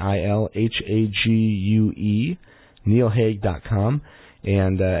 NeilHague, neilhague.com.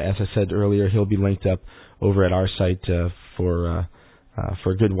 And as I said earlier, he'll be linked up over at our site for a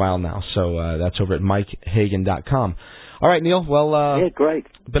good while now. So that's over at MikeHagan.com. All right, Neil. Well, great.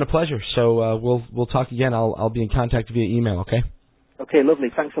 It's been a pleasure. So we'll talk again. I'll be in contact via email. Okay. Okay, lovely.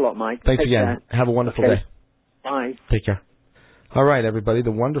 Thanks a lot, Mike. Thanks Take again. care. Have a wonderful Okay. day. Bye. Take care. All right, everybody,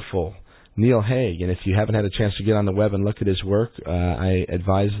 the wonderful Neil Haig. And if you haven't had a chance to get on the web and look at his work, I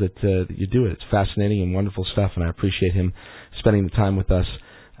advise that you do it. It's fascinating and wonderful stuff, and I appreciate him spending the time with us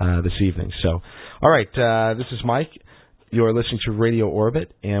this evening. So, all right, this is Mike. You're listening to Radio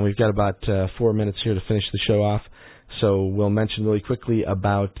Orbit, and we've got about 4 minutes here to finish the show off. So we'll mention really quickly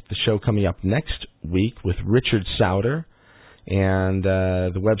about the show coming up next week with Richard Sauder. And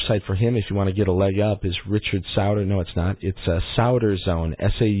the website for him, if you want to get a leg up, is Richard Sauder. No, it's not. It's SauderZone,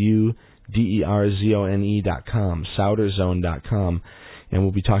 Sauderzone.com, SauderZone.com. And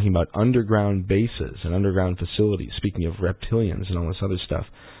we'll be talking about underground bases and underground facilities. Speaking of reptilians and all this other stuff,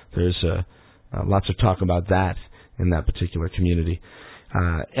 there's lots of talk about that in that particular community.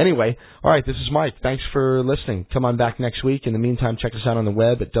 Anyway, all right, this is Mike. Thanks for listening. Come on back next week. In the meantime, check us out on the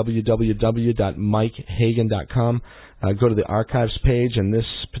web at www.mikehagan.com. Go to the archives page, and this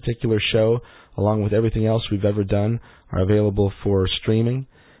particular show, along with everything else we've ever done, are available for streaming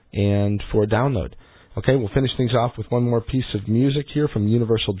and for download. Okay, we'll finish things off with one more piece of music here from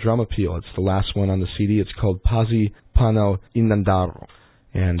Universal Drum Appeal. It's the last one on the CD. It's called Pasi Pano Inandaro.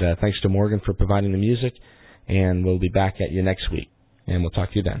 And thanks to Morgan for providing the music, and we'll be back at you next week. And we'll talk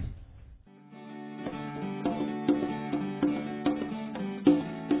to you then.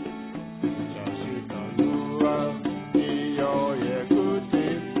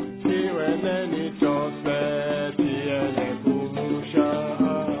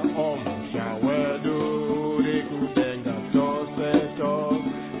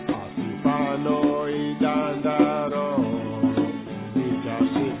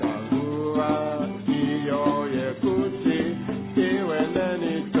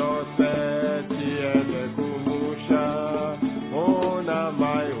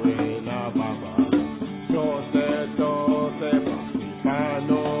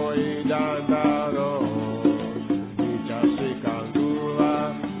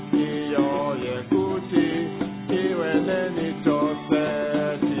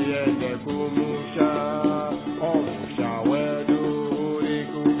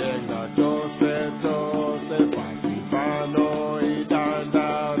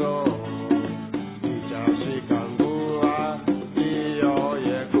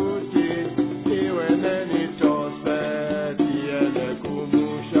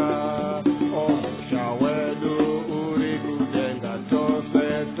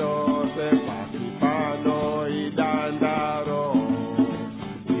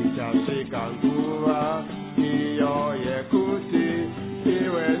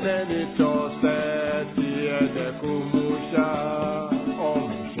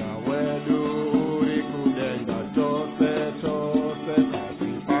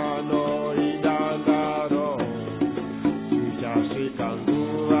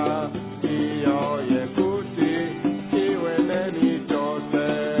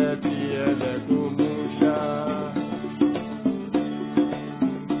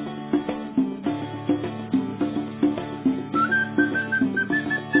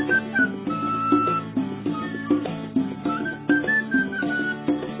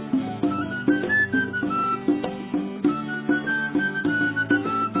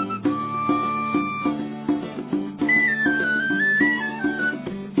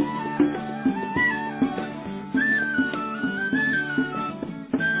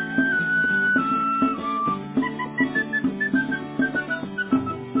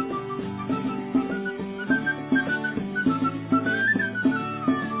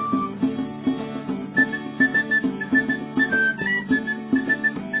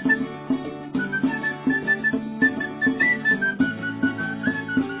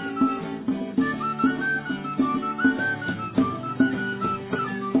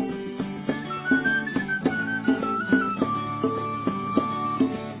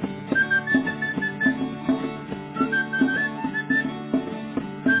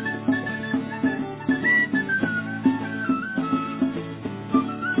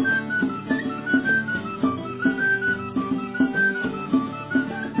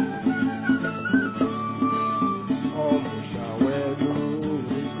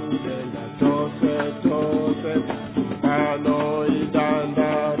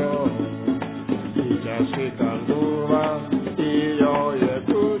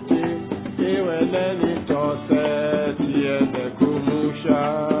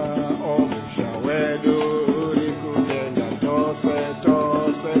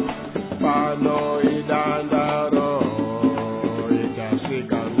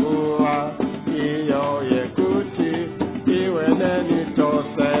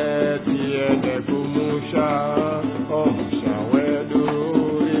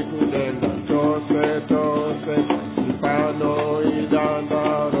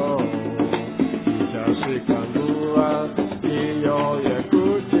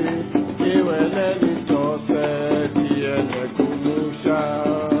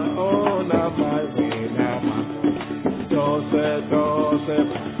 betose,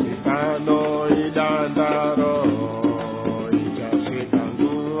 Itano idandaro,